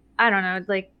like, I don't know,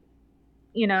 like,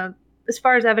 as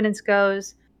far as evidence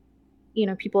goes,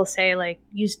 people say like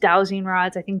use dowsing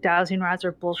rods. I think dowsing rods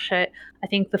are bullshit. I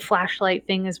think the flashlight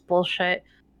thing is bullshit.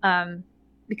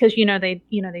 Because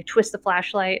they twist the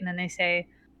flashlight, and then they say,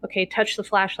 okay, touch the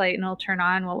flashlight and it'll turn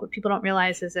on. Well, what people don't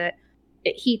realize is that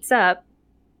it heats up,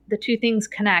 the 2 things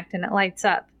connect, and it lights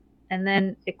up, and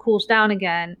then it cools down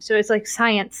again. So it's like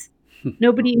science.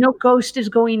 No ghost is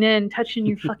going in touching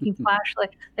your fucking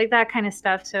flashlight, like that kind of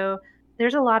stuff. So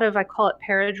there's a lot of, I call it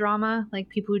paradrama, like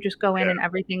people who just go in and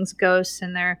everything's ghosts,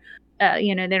 and they're,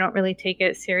 they don't really take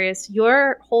it serious.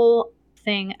 Your whole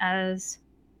thing as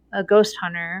a ghost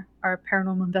hunter or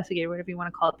paranormal investigator, whatever you want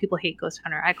to call it. People hate ghost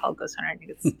hunter. I call it ghost hunter. I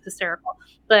think it's hysterical,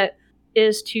 but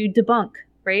is to debunk,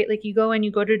 right? Like you go in, you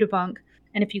go to debunk,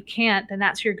 and if you can't, then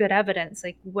that's your good evidence.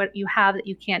 Like what you have that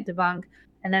you can't debunk.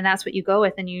 And then that's what you go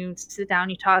with, and you sit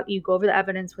down, you talk, you go over the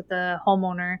evidence with the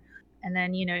homeowner. And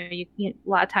then, a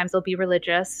lot of times they'll be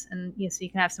religious, and so you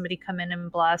can have somebody come in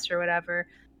and bless or whatever.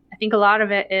 I think a lot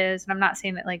of it is, and I'm not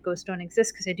saying that like ghosts don't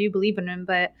exist because I do believe in them,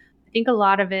 but I think a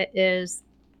lot of it is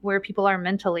where people are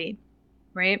mentally,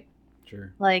 right?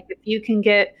 Sure. Like if you can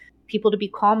get people to be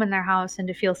calm in their house and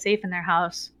to feel safe in their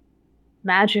house,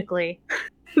 magically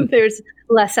there's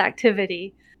less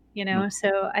activity, you know?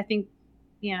 So I think,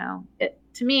 you know,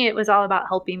 to me, it was all about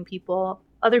helping people.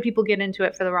 Other people get into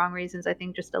it for the wrong reasons, I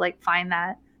think, just to like find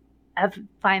that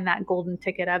golden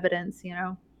ticket evidence, you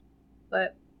know?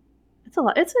 But it's a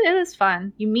lot. It is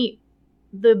fun. You meet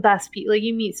the best people. Like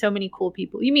you meet so many cool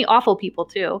people. You meet awful people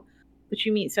too, but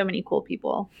you meet so many cool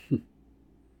people.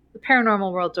 The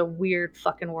paranormal world's a weird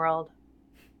fucking world.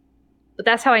 But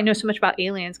that's how I know so much about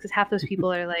aliens, because half those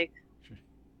people are like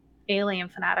alien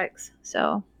fanatics.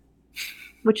 So,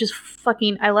 which is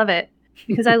fucking, I love it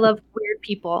because I love weird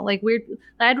people. Like weird.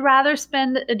 I'd rather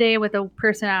spend a day with a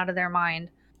person out of their mind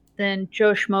than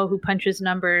Joe Schmo who punches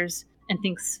numbers and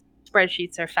thinks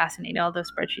spreadsheets are fascinating. Although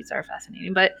spreadsheets are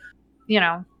fascinating, but you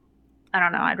know, I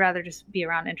don't know. I'd rather just be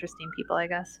around interesting people, I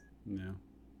guess. Yeah.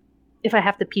 If I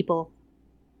have to people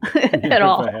at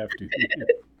all. If I have to.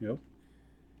 Yep.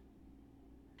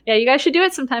 Yeah, you guys should do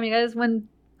it sometime, you guys, when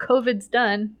COVID's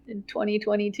done in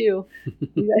 2022.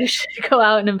 You guys should go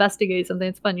out and investigate something.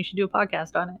 It's fun. You should do a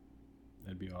podcast on it.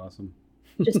 That'd be awesome.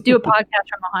 Just do a podcast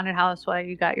from a haunted house while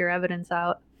you got your evidence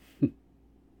out.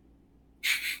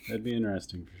 That'd be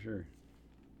interesting for sure.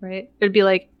 Right? It'd be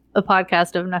like a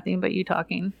podcast of nothing but you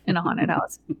talking in a haunted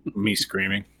house. Me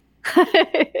screaming. I'd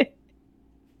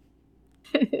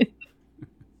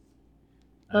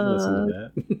listen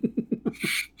to that.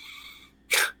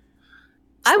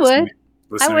 I would.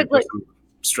 I would like some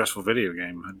stressful video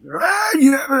game.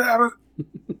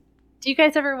 Do you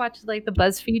guys ever watch like the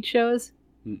BuzzFeed shows?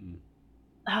 Mm-mm.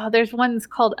 Oh, there's one that's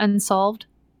called Unsolved,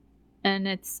 and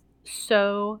it's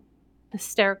so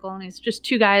hysterical. And it's just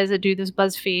two guys that do this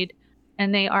BuzzFeed,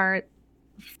 and they are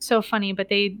so funny. But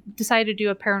they decided to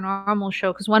do a paranormal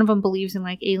show because one of them believes in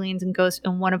like aliens and ghosts,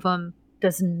 and one of them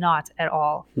does not at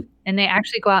all. And they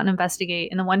actually go out and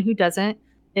investigate. And the one who doesn't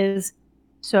is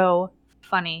so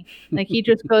funny. Like he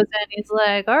just goes in, he's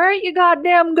like, all right, you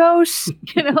goddamn ghosts,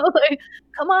 you know, like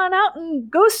come on out and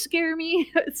ghost scare me.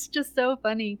 It's just so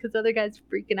funny because the other guy's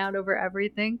freaking out over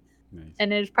everything. Nice.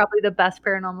 And it's probably the best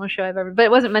paranormal show I've ever, but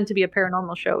it wasn't meant to be a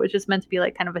paranormal show. It was just meant to be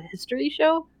like kind of a history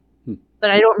show.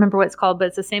 But I don't remember what it's called, but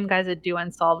it's the same guys that do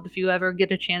Unsolved. If you ever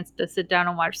get a chance to sit down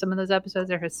and watch some of those episodes,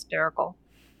 they're hysterical.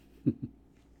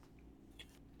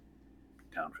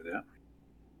 Down for that.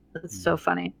 It's so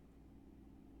funny.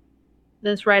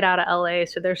 It's right out of LA,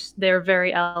 so they're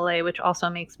very LA, which also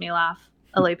makes me laugh.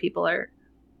 LA people are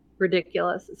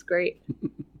ridiculous. It's great.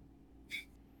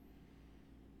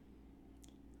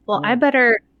 Well, I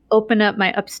better open up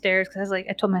my upstairs because I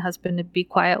told my husband to be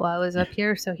quiet while I was up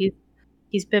here, so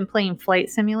he's been playing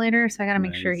Flight Simulator, so I got to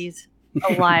make sure he's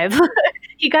alive.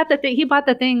 He got the thing. He bought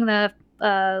the thing, the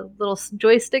little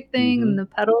joystick thing and the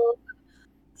pedal.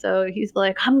 So he's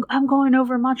like, I'm going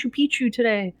over Machu Picchu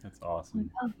today. That's awesome.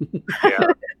 Yeah,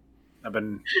 I've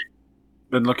been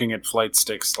looking at flight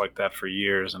sticks like that for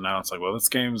years, and now it's like, well, this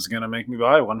game's gonna make me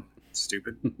buy one.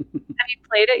 Stupid. Have you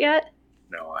played it yet?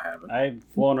 No, I haven't. I've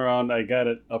flown around. I got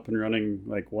it up and running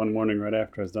like one morning right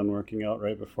after I was done working out,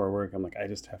 right before work. I'm like, I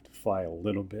just have to fly a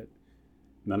little bit.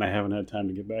 And then I haven't had time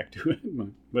to get back to it,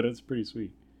 but it's pretty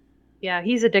sweet. Yeah,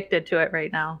 he's addicted to it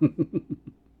right now.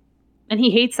 And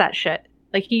he hates that shit.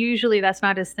 Like, that's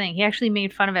not his thing. He actually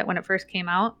made fun of it when it first came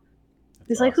out.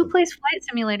 He's like, who plays Flight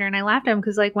Simulator? And I laughed at him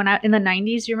because, like, in the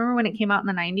 90s, do you remember when it came out in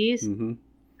the 90s? Mm-hmm.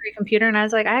 Free computer. And I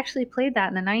was like, I actually played that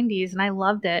in the 90s, and I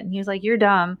loved it. And he was like, you're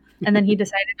dumb. And then he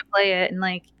decided to play it, and,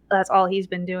 like, that's all he's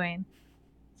been doing.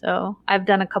 So I've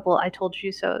done a couple I Told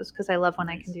You So's because I love when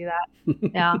I can do that.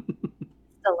 Yeah.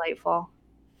 Delightful.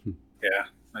 Yeah.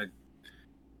 I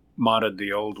modded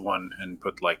the old one and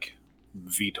put, like,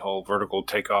 VTOL, vertical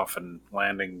takeoff and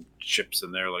landing ships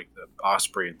in there, like the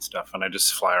Osprey and stuff, and I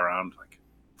just fly around like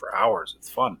for hours. It's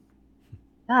fun.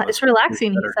 Yeah, it's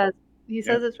relaxing. He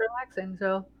says it's relaxing.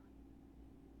 So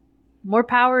more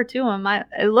power to him.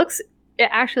 It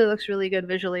actually looks really good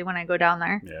visually when I go down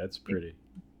there. Yeah, it's pretty.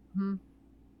 Mm-hmm.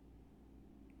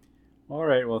 All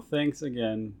right. Well, thanks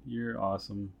again. You're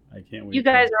awesome. I can't wait. You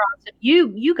guys are awesome.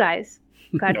 You guys.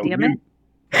 God damn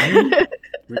it.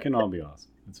 We can all be awesome.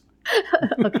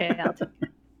 Okay, I'll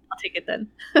take it then.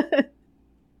 All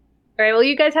right, well,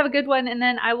 you guys have a good one, and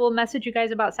then I will message you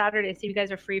guys about Saturday, see if you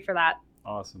guys are free for that.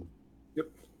 Awesome. Yep.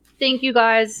 Thank you,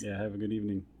 guys. Yeah, have a good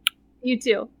evening. You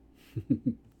too.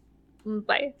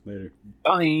 Bye. Later.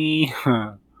 Bye.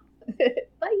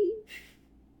 Bye.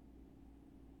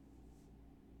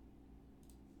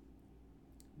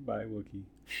 Bye, Wookie.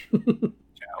 Ciao.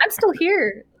 I'm still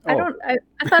here. Oh. I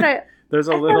thought I... There's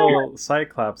a little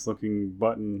Cyclops-looking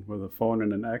button with a phone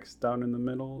and an X down in the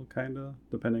middle, kind of,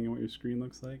 depending on what your screen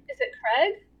looks like. Is it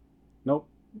Craig? Nope.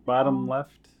 Bottom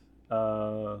left,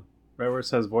 right where it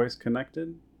says voice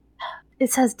connected.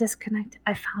 It says disconnect.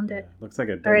 I found it. Yeah, looks like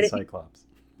a dead Cyclops.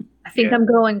 I think I'm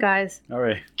going, guys. All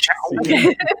right.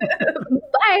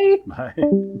 Bye. Bye.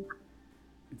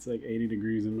 It's like 80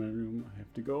 degrees in my room. I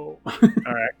have to go.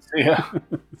 All right. See ya.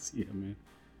 See ya, man.